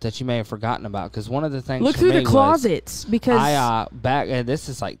old stuff that you may have forgotten about, because one of the things Look for through me the closets, because I this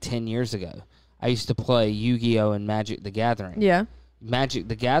is like 10 years ago. I used to play Yu-Gi-Oh! And Magic the Gathering. yeah. Magic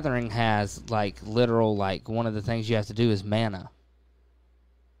the Gathering has like literal, like one of the things you have to do is mana.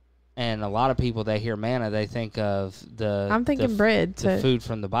 And a lot of people, they hear mana, they think of I'm thinking bread. the food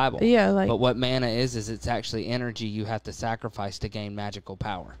from the Bible. Yeah, like. But what mana is it's actually energy you have to sacrifice to gain magical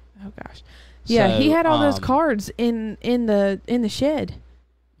power. Oh gosh. Yeah, So, he had all those cards in the shed.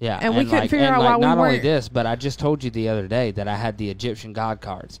 Yeah, And we couldn't figure out why we not only weren't- this, but I just told you the other day that I had the Egyptian god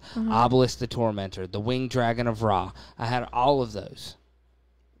cards, Obelisk the Tormentor, the Winged Dragon of Ra. I had all of those.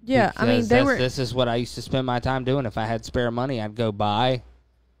 Yeah, I mean Because they were. This is what I used to spend my time doing. If I had spare money, I'd go buy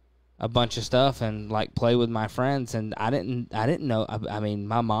a bunch of stuff and like play with my friends. And I didn't know. I mean,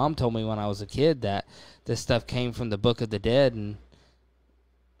 my mom told me when I was a kid that this stuff came from the Book of the Dead, and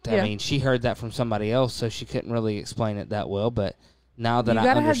I mean, she heard that from somebody else, so she couldn't really explain it that well. But now that You I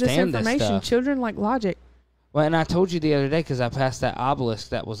gotta have this understand information. this stuff, Children like logic. well, and I told you the other day because I passed that obelisk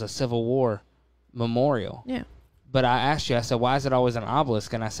that was a Civil War memorial. Yeah. But I asked you, I said, why is it always an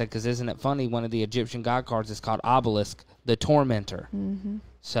obelisk? And I said, because isn't it funny? One of the Egyptian god cards is called Obelisk, the Tormentor. Mm-hmm.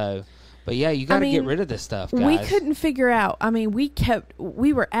 So, but yeah, you got to get rid of this stuff, guys. We couldn't figure out. I mean,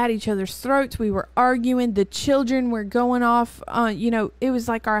 we were at each other's throats. We were arguing. The children were going off. It was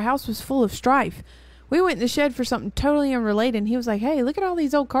like our house was full of strife. We went in the shed for something totally unrelated, and he was like, hey, look at all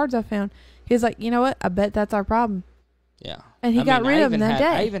these old cards I found. He was like, you know what? I bet that's our problem. Yeah. And he got rid of them that day.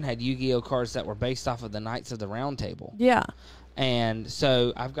 I even had Yu-Gi-Oh! Cards that were based off of the Knights of the Round Table. Yeah. And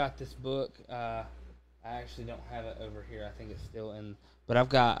so I've got this book. I actually don't have it over here. I think it's still in. But I've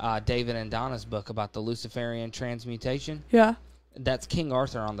got David and Donna's book about the Luciferian transmutation. Yeah. That's King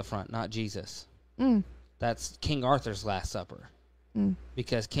Arthur on the front, not Jesus. Mm. That's King Arthur's Last Supper. Mm.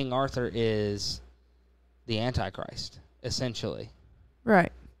 Because King Arthur is the Antichrist, essentially.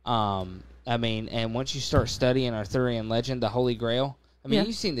 Right. I mean, and once you start studying Arthurian legend, the Holy Grail, I mean,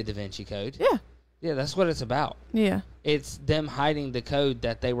 you've seen the Da Vinci Code. Yeah. Yeah, that's what it's about. Yeah. It's them hiding the code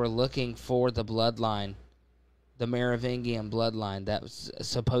that they were looking for the bloodline, the Merovingian bloodline that was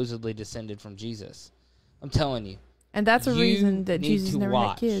supposedly descended from Jesus. I'm telling you. And that's a reason that Jesus never had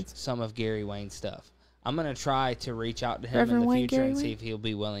watch kids. Some of Gary Wayne's stuff. I'm going to try to reach out to him Reverend in the Wayne, future Gary and see Wayne? if he'll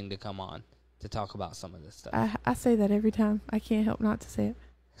be willing to come on to talk about some of this stuff. I say that every time. I can't help not to say it.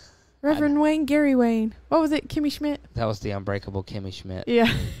 Reverend Wayne, Gary Wayne. What was it? Kimmy Schmidt? That was the unbreakable Kimmy Schmidt.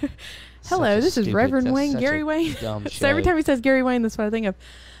 Yeah. Hello, Such a this is stupid- Reverend that's Wayne, such Gary a Wayne. dumb So every show. time he says Gary Wayne, that's what I think of.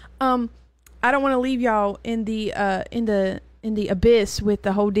 I don't want to leave y'all in the abyss with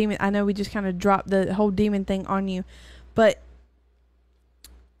the whole demon. I know we just kind of dropped the whole demon thing on you, but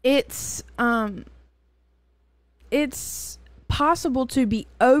it's possible to be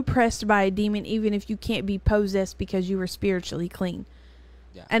oppressed by a demon even if you can't be possessed because you were spiritually clean.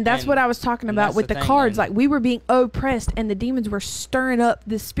 Yeah. And that's what I was talking about that's with the the thing, cards. and- Like, we were being oppressed, and the demons were stirring up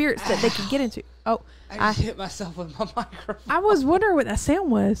the spirits that they could get into. Oh, I just hit myself with my microphone. I was wondering what that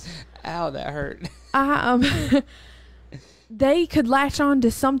sound was. Ow, that hurt. They could latch on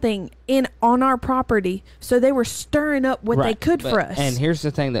to something on our property, so they were stirring up what they could for us. And here's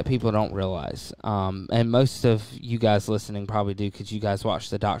the thing that people don't realize, and most of you guys listening probably do because you guys watch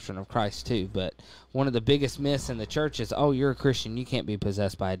the Doctrine of Christ too, but one of the biggest myths in the church is, oh, you're a Christian, you can't be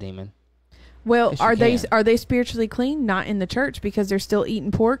possessed by a demon. Well, Yes, you are they spiritually clean? Not in the church because they're still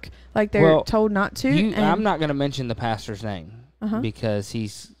eating pork like they're told not to. I'm not going to mention the pastor's name because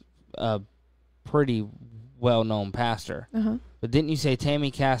he's a pretty well-known pastor. But didn't you say Tammy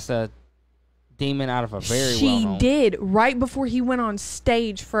cast a demon out of a very well-known? She did right before he went on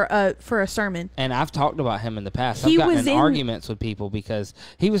stage for a sermon. And I've talked about him in the past. He I've gotten was in in arguments with people because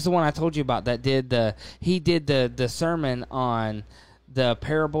he was the one I told you about that did the sermon on the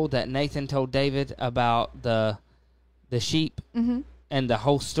parable that Nathan told David about the sheep, and the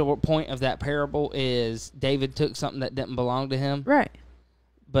whole point of that parable is David took something that didn't belong to him. Right.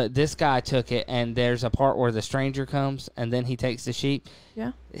 But this guy took it, and there's a part where the stranger comes, and then he takes the sheep.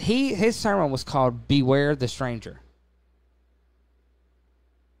 Yeah. His sermon was called "Beware the Stranger."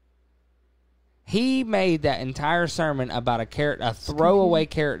 He made that entire sermon about a throwaway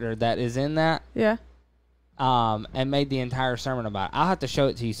character that is in that. Yeah. And made the entire sermon about it. I'll have to show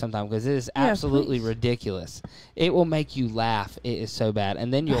it to you sometime because it is absolutely ridiculous. It will make you laugh. It is so bad.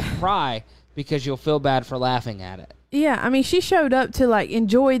 And then you'll cry because you'll feel bad for laughing at it. Yeah, I mean, she showed up to, like,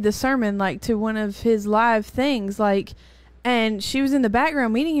 enjoy the sermon, like, to one of his live things, like, and she was in the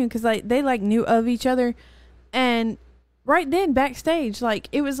background meeting him because, like, they, like, knew of each other. And right then, backstage, like,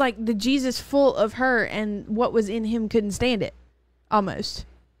 it was like the Jesus full of her, and what was in him couldn't stand it, almost.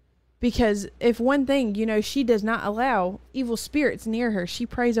 Because if one thing, you know, she does not allow evil spirits near her. She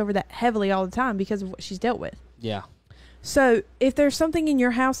prays over that heavily all the time because of what she's dealt with. Yeah. So if there's something in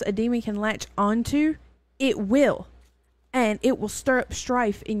your house a demon can latch onto, it will. And it will stir up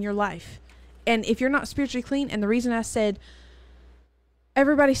strife in your life. And if you're not spiritually clean, and the reason I said,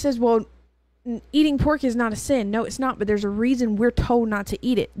 everybody says, well, eating pork is not a sin. No, it's not. But there's a reason we're told not to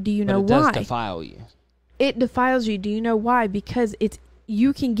eat it. Do you know why? It does defile you. It defiles you. Do you know why? Because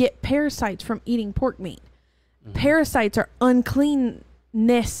you can get parasites from eating pork meat. Mm-hmm. Parasites are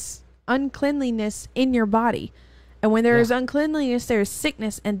uncleanliness in your body. And when there is uncleanliness, there is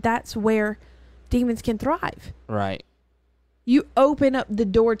sickness, and that's where demons can thrive. Right. You open up the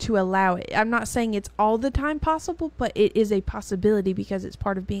door to allow it. I'm not saying it's all the time possible, but it is a possibility because it's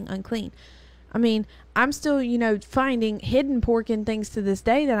part of being unclean. I mean, I'm still, you know, finding hidden pork and things to this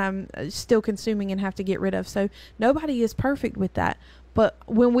day that I'm still consuming and have to get rid of. So nobody is perfect with that. But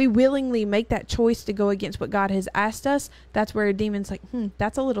when we willingly make that choice to go against what God has asked us, that's where a demon's like,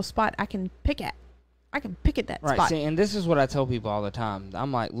 that's a little spot I can pick at. I can pick at that spot. Right, see, and this is what I tell people all the time.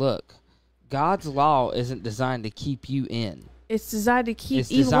 I'm like, look, God's law isn't designed to keep you in. It's designed to keep evil out.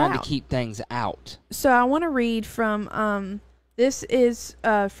 It's designed to keep things out. So I want to read from, this is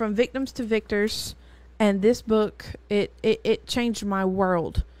from Victims to Victors, and this book, it changed my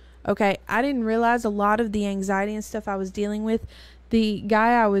world. Okay, I didn't realize a lot of the anxiety and stuff I was dealing with. The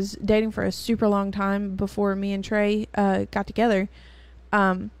guy I was dating for a super long time before me and Trey got together,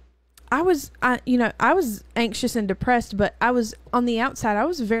 I was anxious and depressed, but I was on the outside. I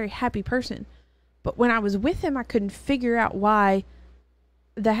was a very happy person, but when I was with him, I couldn't figure out why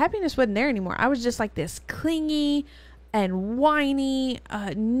the happiness wasn't there anymore. I was just like this clingy and whiny,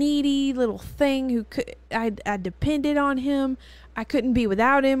 needy little thing I depended on him. I couldn't be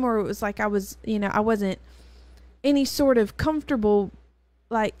without him, or it was like I wasn't any sort of comfortable.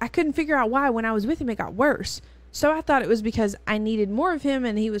 Like, I couldn't figure out why when I was with him it got worse. So I thought it was because I needed more of him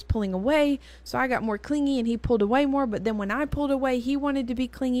and he was pulling away, so I got more clingy and he pulled away more. But then when I pulled away, he wanted to be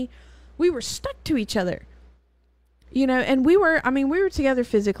clingy. We were stuck to each other, you know. And we were together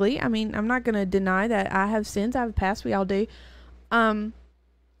physically. I mean, I'm not going to deny that I have sins, I have a past, we all do.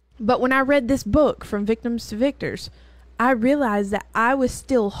 But when I read this book, From Victims to Victors, I realized that I was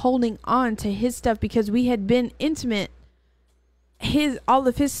still holding on to his stuff because we had been intimate. All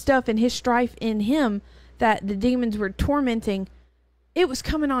of his stuff and his strife in him that the demons were tormenting, it was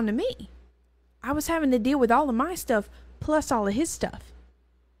coming on to me. I was having to deal with all of my stuff plus all of his stuff.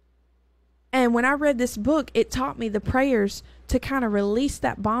 And when I read this book, it taught me the prayers to kind of release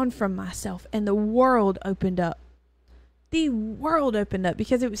that bond from myself, and the world opened up. The world opened up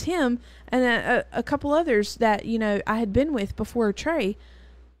because it was him and a couple others that, you know, I had been with before Trey,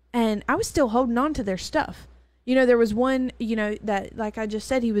 and I was still holding on to their stuff. You know, there was one, you know, that, like I just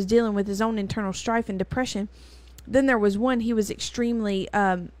said, he was dealing with his own internal strife and depression. Then there was one, he was extremely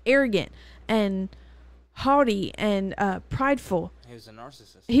arrogant and haughty and prideful. He was a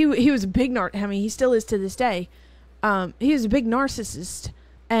narcissist. He was a big he still is to this day. He was a big narcissist,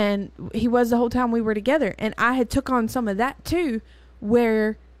 and he was the whole time we were together. And I had took on some of that too,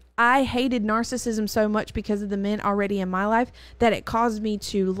 where I hated narcissism so much because of the men already in my life that it caused me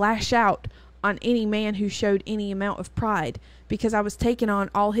to lash out on any man who showed any amount of pride, because I was taking on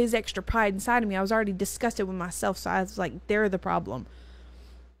all his extra pride inside of me. I was already disgusted with myself, so I was like, they're the problem.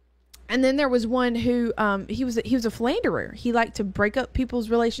 And then there was one who he was a philanderer. He liked to break up people's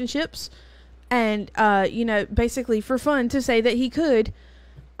relationships, and you know, basically for fun, to say that he could,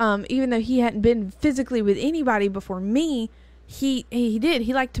 even though he hadn't been physically with anybody before me, he did.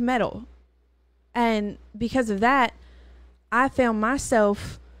 He liked to meddle, and because of that, I found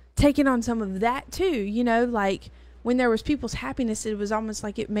myself taking on some of that too. You know, like when there was people's happiness, it was almost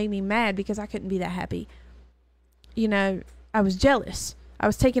like it made me mad because I couldn't be that happy. You know, I was jealous. I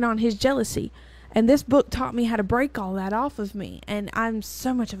was taking on his jealousy. And this book taught me how to break all that off of me. And I'm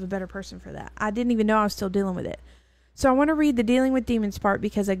so much of a better person for that. I didn't even know I was still dealing with it. So I want to read the dealing with demons part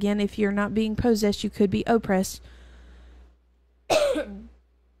because, again, if you're not being possessed, you could be oppressed.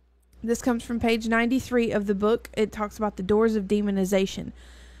 This comes from page 93 of the book. It talks about the doors of demonization.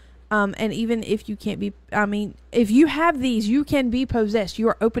 And even if you can't be, if you have these, you can be possessed. You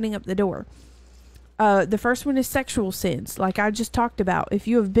are opening up the door. The first one is sexual sins, like I just talked about. If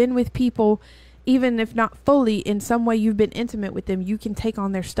you have been with people, even if not fully, in some way you've been intimate with them, you can take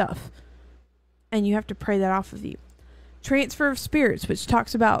on their stuff. And you have to pray that off of you. Transfer of spirits, which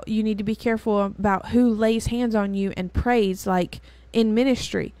talks about you need to be careful about who lays hands on you and prays, like in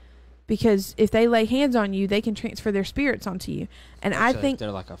ministry. Because if they lay hands on you, they can transfer their spirits onto you. And I think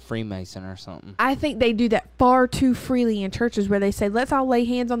they're like a Freemason or something. I think they do that far too freely in churches where they say, let's all lay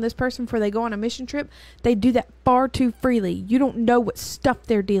hands on this person before they go on a mission trip. They do that far too freely. You don't know what stuff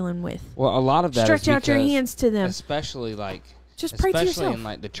they're dealing with. Well, a lot of that Stretch out your hands to them. Especially like, just pray to yourself. Especially in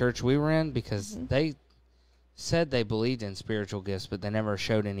like the church we were in, because they said they believed in spiritual gifts, but they never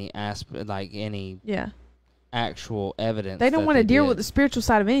showed any actual evidence. They don't want to deal with the spiritual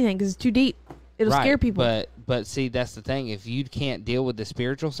side of anything because it's too deep. It'll scare people. But see, that's the thing. If you can't deal with the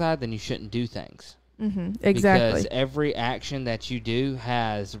spiritual side, then you shouldn't do things. Exactly. Because every action that you do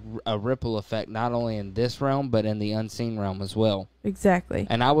has a ripple effect, not only in this realm, but in the unseen realm as well. Exactly.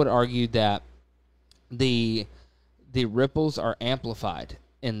 And I would argue that the ripples are amplified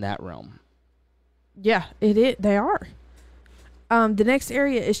in that realm. Yeah, they are. The next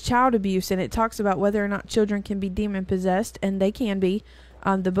area is child abuse, and it talks about whether or not children can be demon-possessed, and they can be.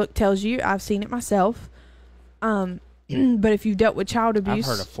 The book tells you. I've seen it myself. But if you've dealt with child abuse...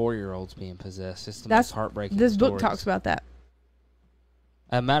 I've heard of 4-year-olds being possessed. It's the most heartbreaking This stories. book talks about that.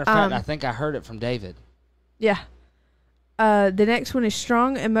 As a matter of fact, I think I heard it from David. Yeah. The next one is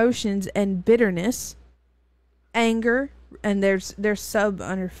strong emotions and bitterness, anger, and there's sub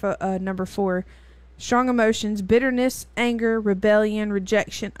under number 4. Strong emotions, bitterness, anger, rebellion,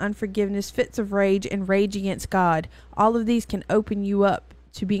 rejection, unforgiveness, fits of rage, and rage against God. All of these can open you up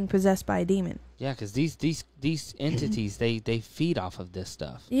to being possessed by a demon. Yeah, because these entities, they feed off of this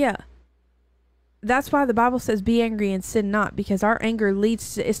stuff. Yeah. That's why the Bible says be angry and sin not, because our anger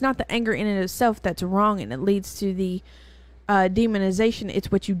leads to... It's not the anger in and of itself that's wrong, and it leads to the demonization.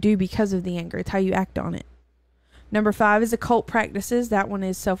 It's what you do because of the anger. It's how you act on it. Number 5 is occult practices. That one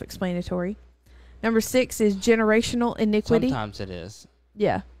is self-explanatory. Number 6 is generational iniquity. Sometimes it is.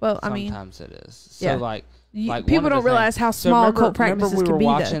 Yeah. Well, sometimes it is. So yeah. like people don't realize how small occult practices can be.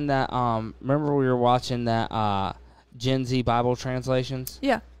 Remember we were watching that Gen Z Bible translations?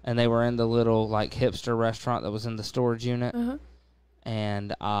 Yeah. And they were in the little like hipster restaurant that was in the storage unit. Uh-huh.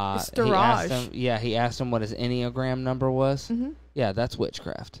 And he asked them what his Enneagram number was. Mm-hmm. Yeah, that's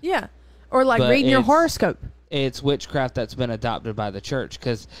witchcraft. Yeah. Or like reading your horoscope. It's witchcraft that's been adopted by the church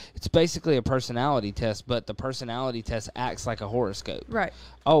because it's basically a personality test, but the personality test acts like a horoscope. Right.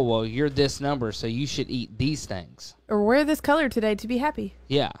 Oh, well, you're this number, so you should eat these things. Or wear this color today to be happy.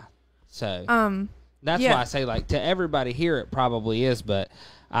 Yeah. So that's why I say, like, to everybody here it probably is, but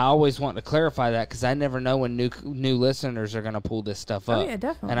I always want to clarify that because I never know when new listeners are going to pull this stuff up. Oh, yeah,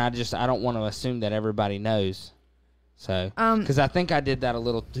 definitely. And I don't want to assume that everybody knows. So, because I think I did that a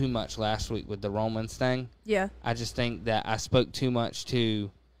little too much last week with the Romans thing. Yeah. I just think that I spoke too much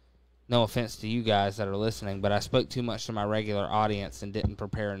to, no offense to you guys that are listening, but I spoke too much to my regular audience and didn't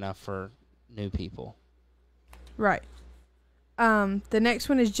prepare enough for new people. Right. The next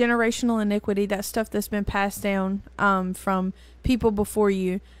one is generational iniquity. That's stuff that's been passed down from people before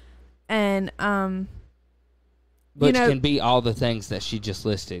you. And which can be all the things that she just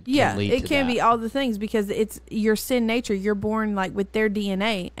listed. Yeah, it can be all the things because it's your sin nature. You're born like with their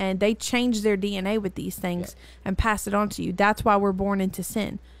DNA, and they change their DNA with these things and pass it on to you. That's why we're born into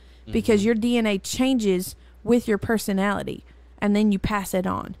sin, because your DNA changes with your personality, and then you pass it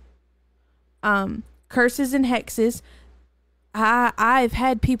on. Curses and hexes. I've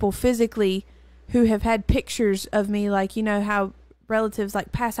had people physically who have had pictures of me, like, you know how relatives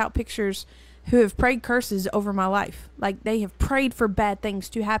like pass out pictures, who have prayed curses over my life. Like, they have prayed for bad things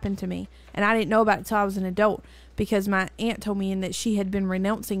to happen to me. And I didn't know about it until I was an adult because my aunt told me, and that she had been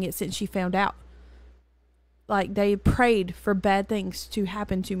renouncing it since she found out. Like, they prayed for bad things to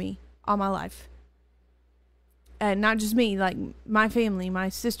happen to me all my life. And not just me, like my family, my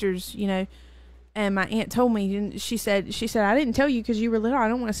sisters, you know. And my aunt told me, and she said, I didn't tell you because you were little. I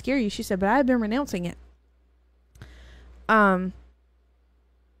don't want to scare you. She said, but I had been renouncing it. And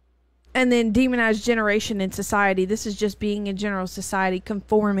then demonized generation in society. This is just being in general society,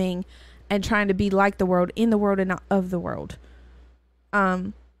 conforming and trying to be like the world, in the world and not of the world.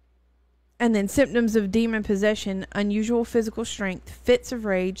 And then symptoms of demon possession: unusual physical strength, fits of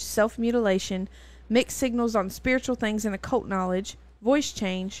rage, self-mutilation, mixed signals on spiritual things and occult knowledge, voice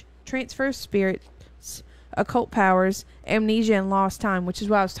change, transfer of spirits, occult powers, amnesia, and lost time, which is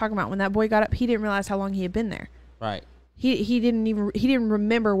what I was talking about. When that boy got up, he didn't realize how long he had been there. Right. He didn't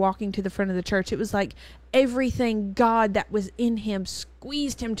remember walking to the front of the church. It was like everything God that was in him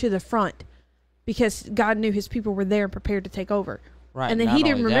squeezed him to the front, because God knew his people were there and prepared to take over. Right. And then Not he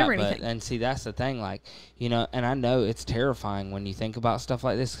didn't only remember that, anything. And see, that's the thing, like, you know, and I know it's terrifying when you think about stuff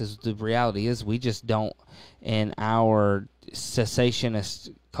like this, because the reality is we just don't, in our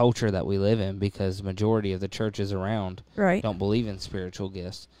cessationist culture that we live in, because the majority of the churches around Right. don't believe in spiritual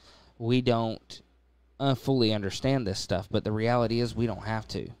gifts, we don't fully understand this stuff. But the reality is we don't have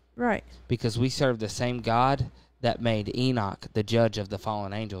to, Right. because we serve the same God that made Enoch the judge of the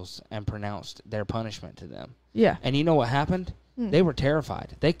fallen angels and pronounced their punishment to them. Yeah. And you know what happened? They were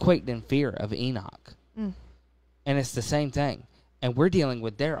terrified. They quaked in fear of Enoch. And it's the same thing. And we're dealing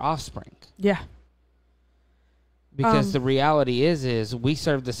with their offspring. Yeah. Because the reality is we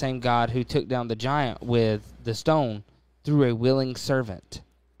serve the same God who took down the giant with the stone through a willing servant.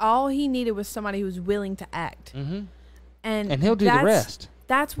 All he needed was somebody who was willing to act. Mm-hmm. And he'll do the rest.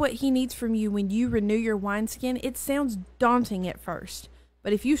 That's what he needs from you when you renew your wineskin. It sounds daunting at first,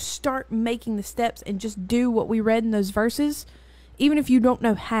 but if you start making the steps and just do what we read in those verses, even if you don't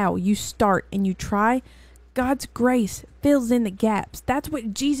know how, you start and you try, God's grace fills in the gaps. That's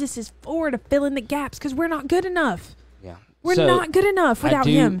what Jesus is for, to fill in the gaps, because we're not good enough. Yeah. We're not good enough without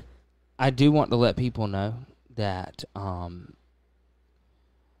him. I do want to let people know that,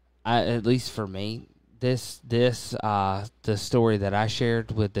 at least for me, the story that I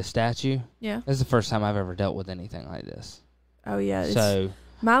shared with the statue, Yeah. this is the first time I've ever dealt with anything like this. Oh, yeah. So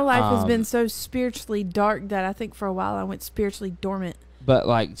my life has been so spiritually dark that I think for a while I went spiritually dormant. But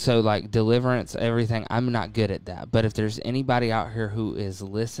like deliverance, everything, I'm not good at that. But if there's anybody out here who is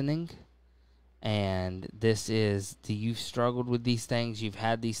listening, and you've struggled with these things, you've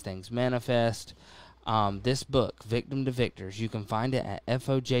had these things manifest, this book, Victim to Victors, you can find it at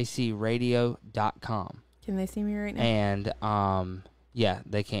fojcradio.com. Can they see me right now? And yeah,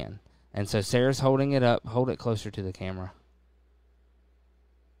 they can. And so Sarah's holding it up. Hold it closer to the camera.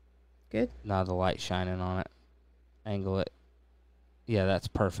 Good. Now the light's shining on it. Angle it. Yeah, that's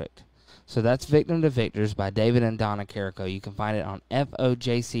perfect. So that's Victim to Victors by David and Donna Carrico. You can find it on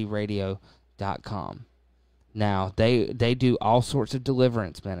fojcradio.com. Now, they do all sorts of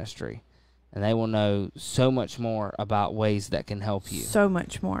deliverance ministry, and they will know so much more about ways that can help you. So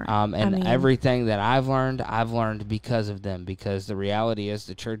much more. Everything that I've learned because of them, because the reality is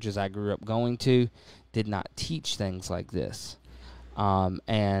the churches I grew up going to did not teach things like this.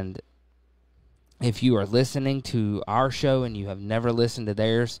 And if you are listening to our show and you have never listened to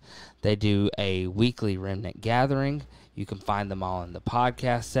theirs, they do a weekly remnant gathering. You can find them all in the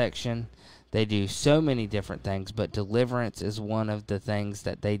podcast section. They do so many different things, but deliverance is one of the things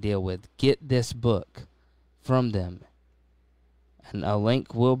that they deal with. Get this book from them. And a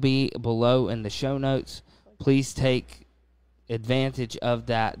link will be below in the show notes. Please take advantage of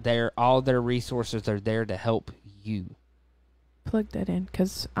that. All their resources are there to help you. Plug that in,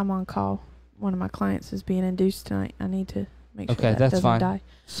 because I'm on call. One of my clients is being induced tonight. I need to make sure Okay, that that's doesn't fine. die.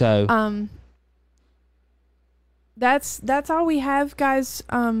 So that's all we have, guys.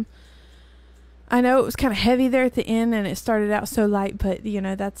 I know it was kind of heavy there at the end, and it started out so light, but you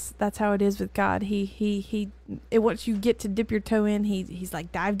know that's how it is with God. He once you get to dip your toe in, he's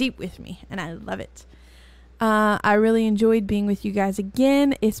like, dive deep with me, and I love it. I really enjoyed being with you guys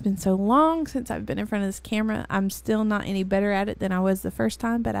again. It's been so long since I've been in front of this camera. I'm still not any better at it than I was the first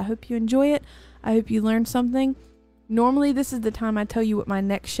time, but I hope you enjoy it. I hope you learned something. Normally, this is the time I tell you what my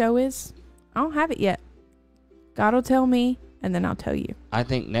next show is. I don't have it yet. God will tell me, and then I'll tell you. I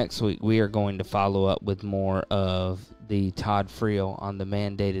think next week we are going to follow up with more of the Todd Friel on the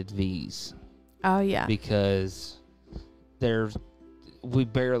mandated V's. Oh, yeah. Because we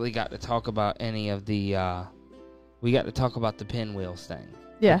barely got to talk about any of the we got to talk about the pinwheels thing.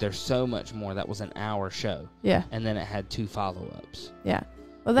 Yeah. But there's so much more. That was an hour show. Yeah. And then it had 2 follow-ups. Yeah.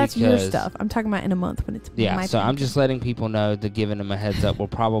 Well, that's your stuff. I'm talking about in a month when it's my so turn. I'm just letting people know, giving them a heads up. We'll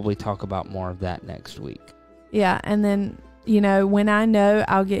probably talk about more of that next week. Yeah, and then, when I know,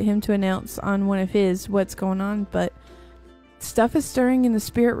 I'll get him to announce on one of his what's going on. But stuff is stirring in the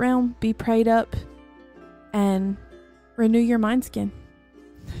spirit realm. Be prayed up and renew your mind skin.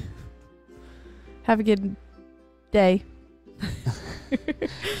 Have a good day.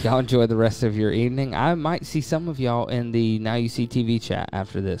 Y'all enjoy the rest of your evening. I might see some of y'all in the Now You See TV chat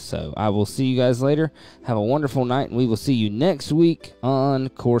after this. So I will see you guys later. Have a wonderful night, and we will see you next week on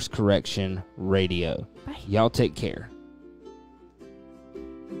Course Correction Radio. Bye. Y'all take care.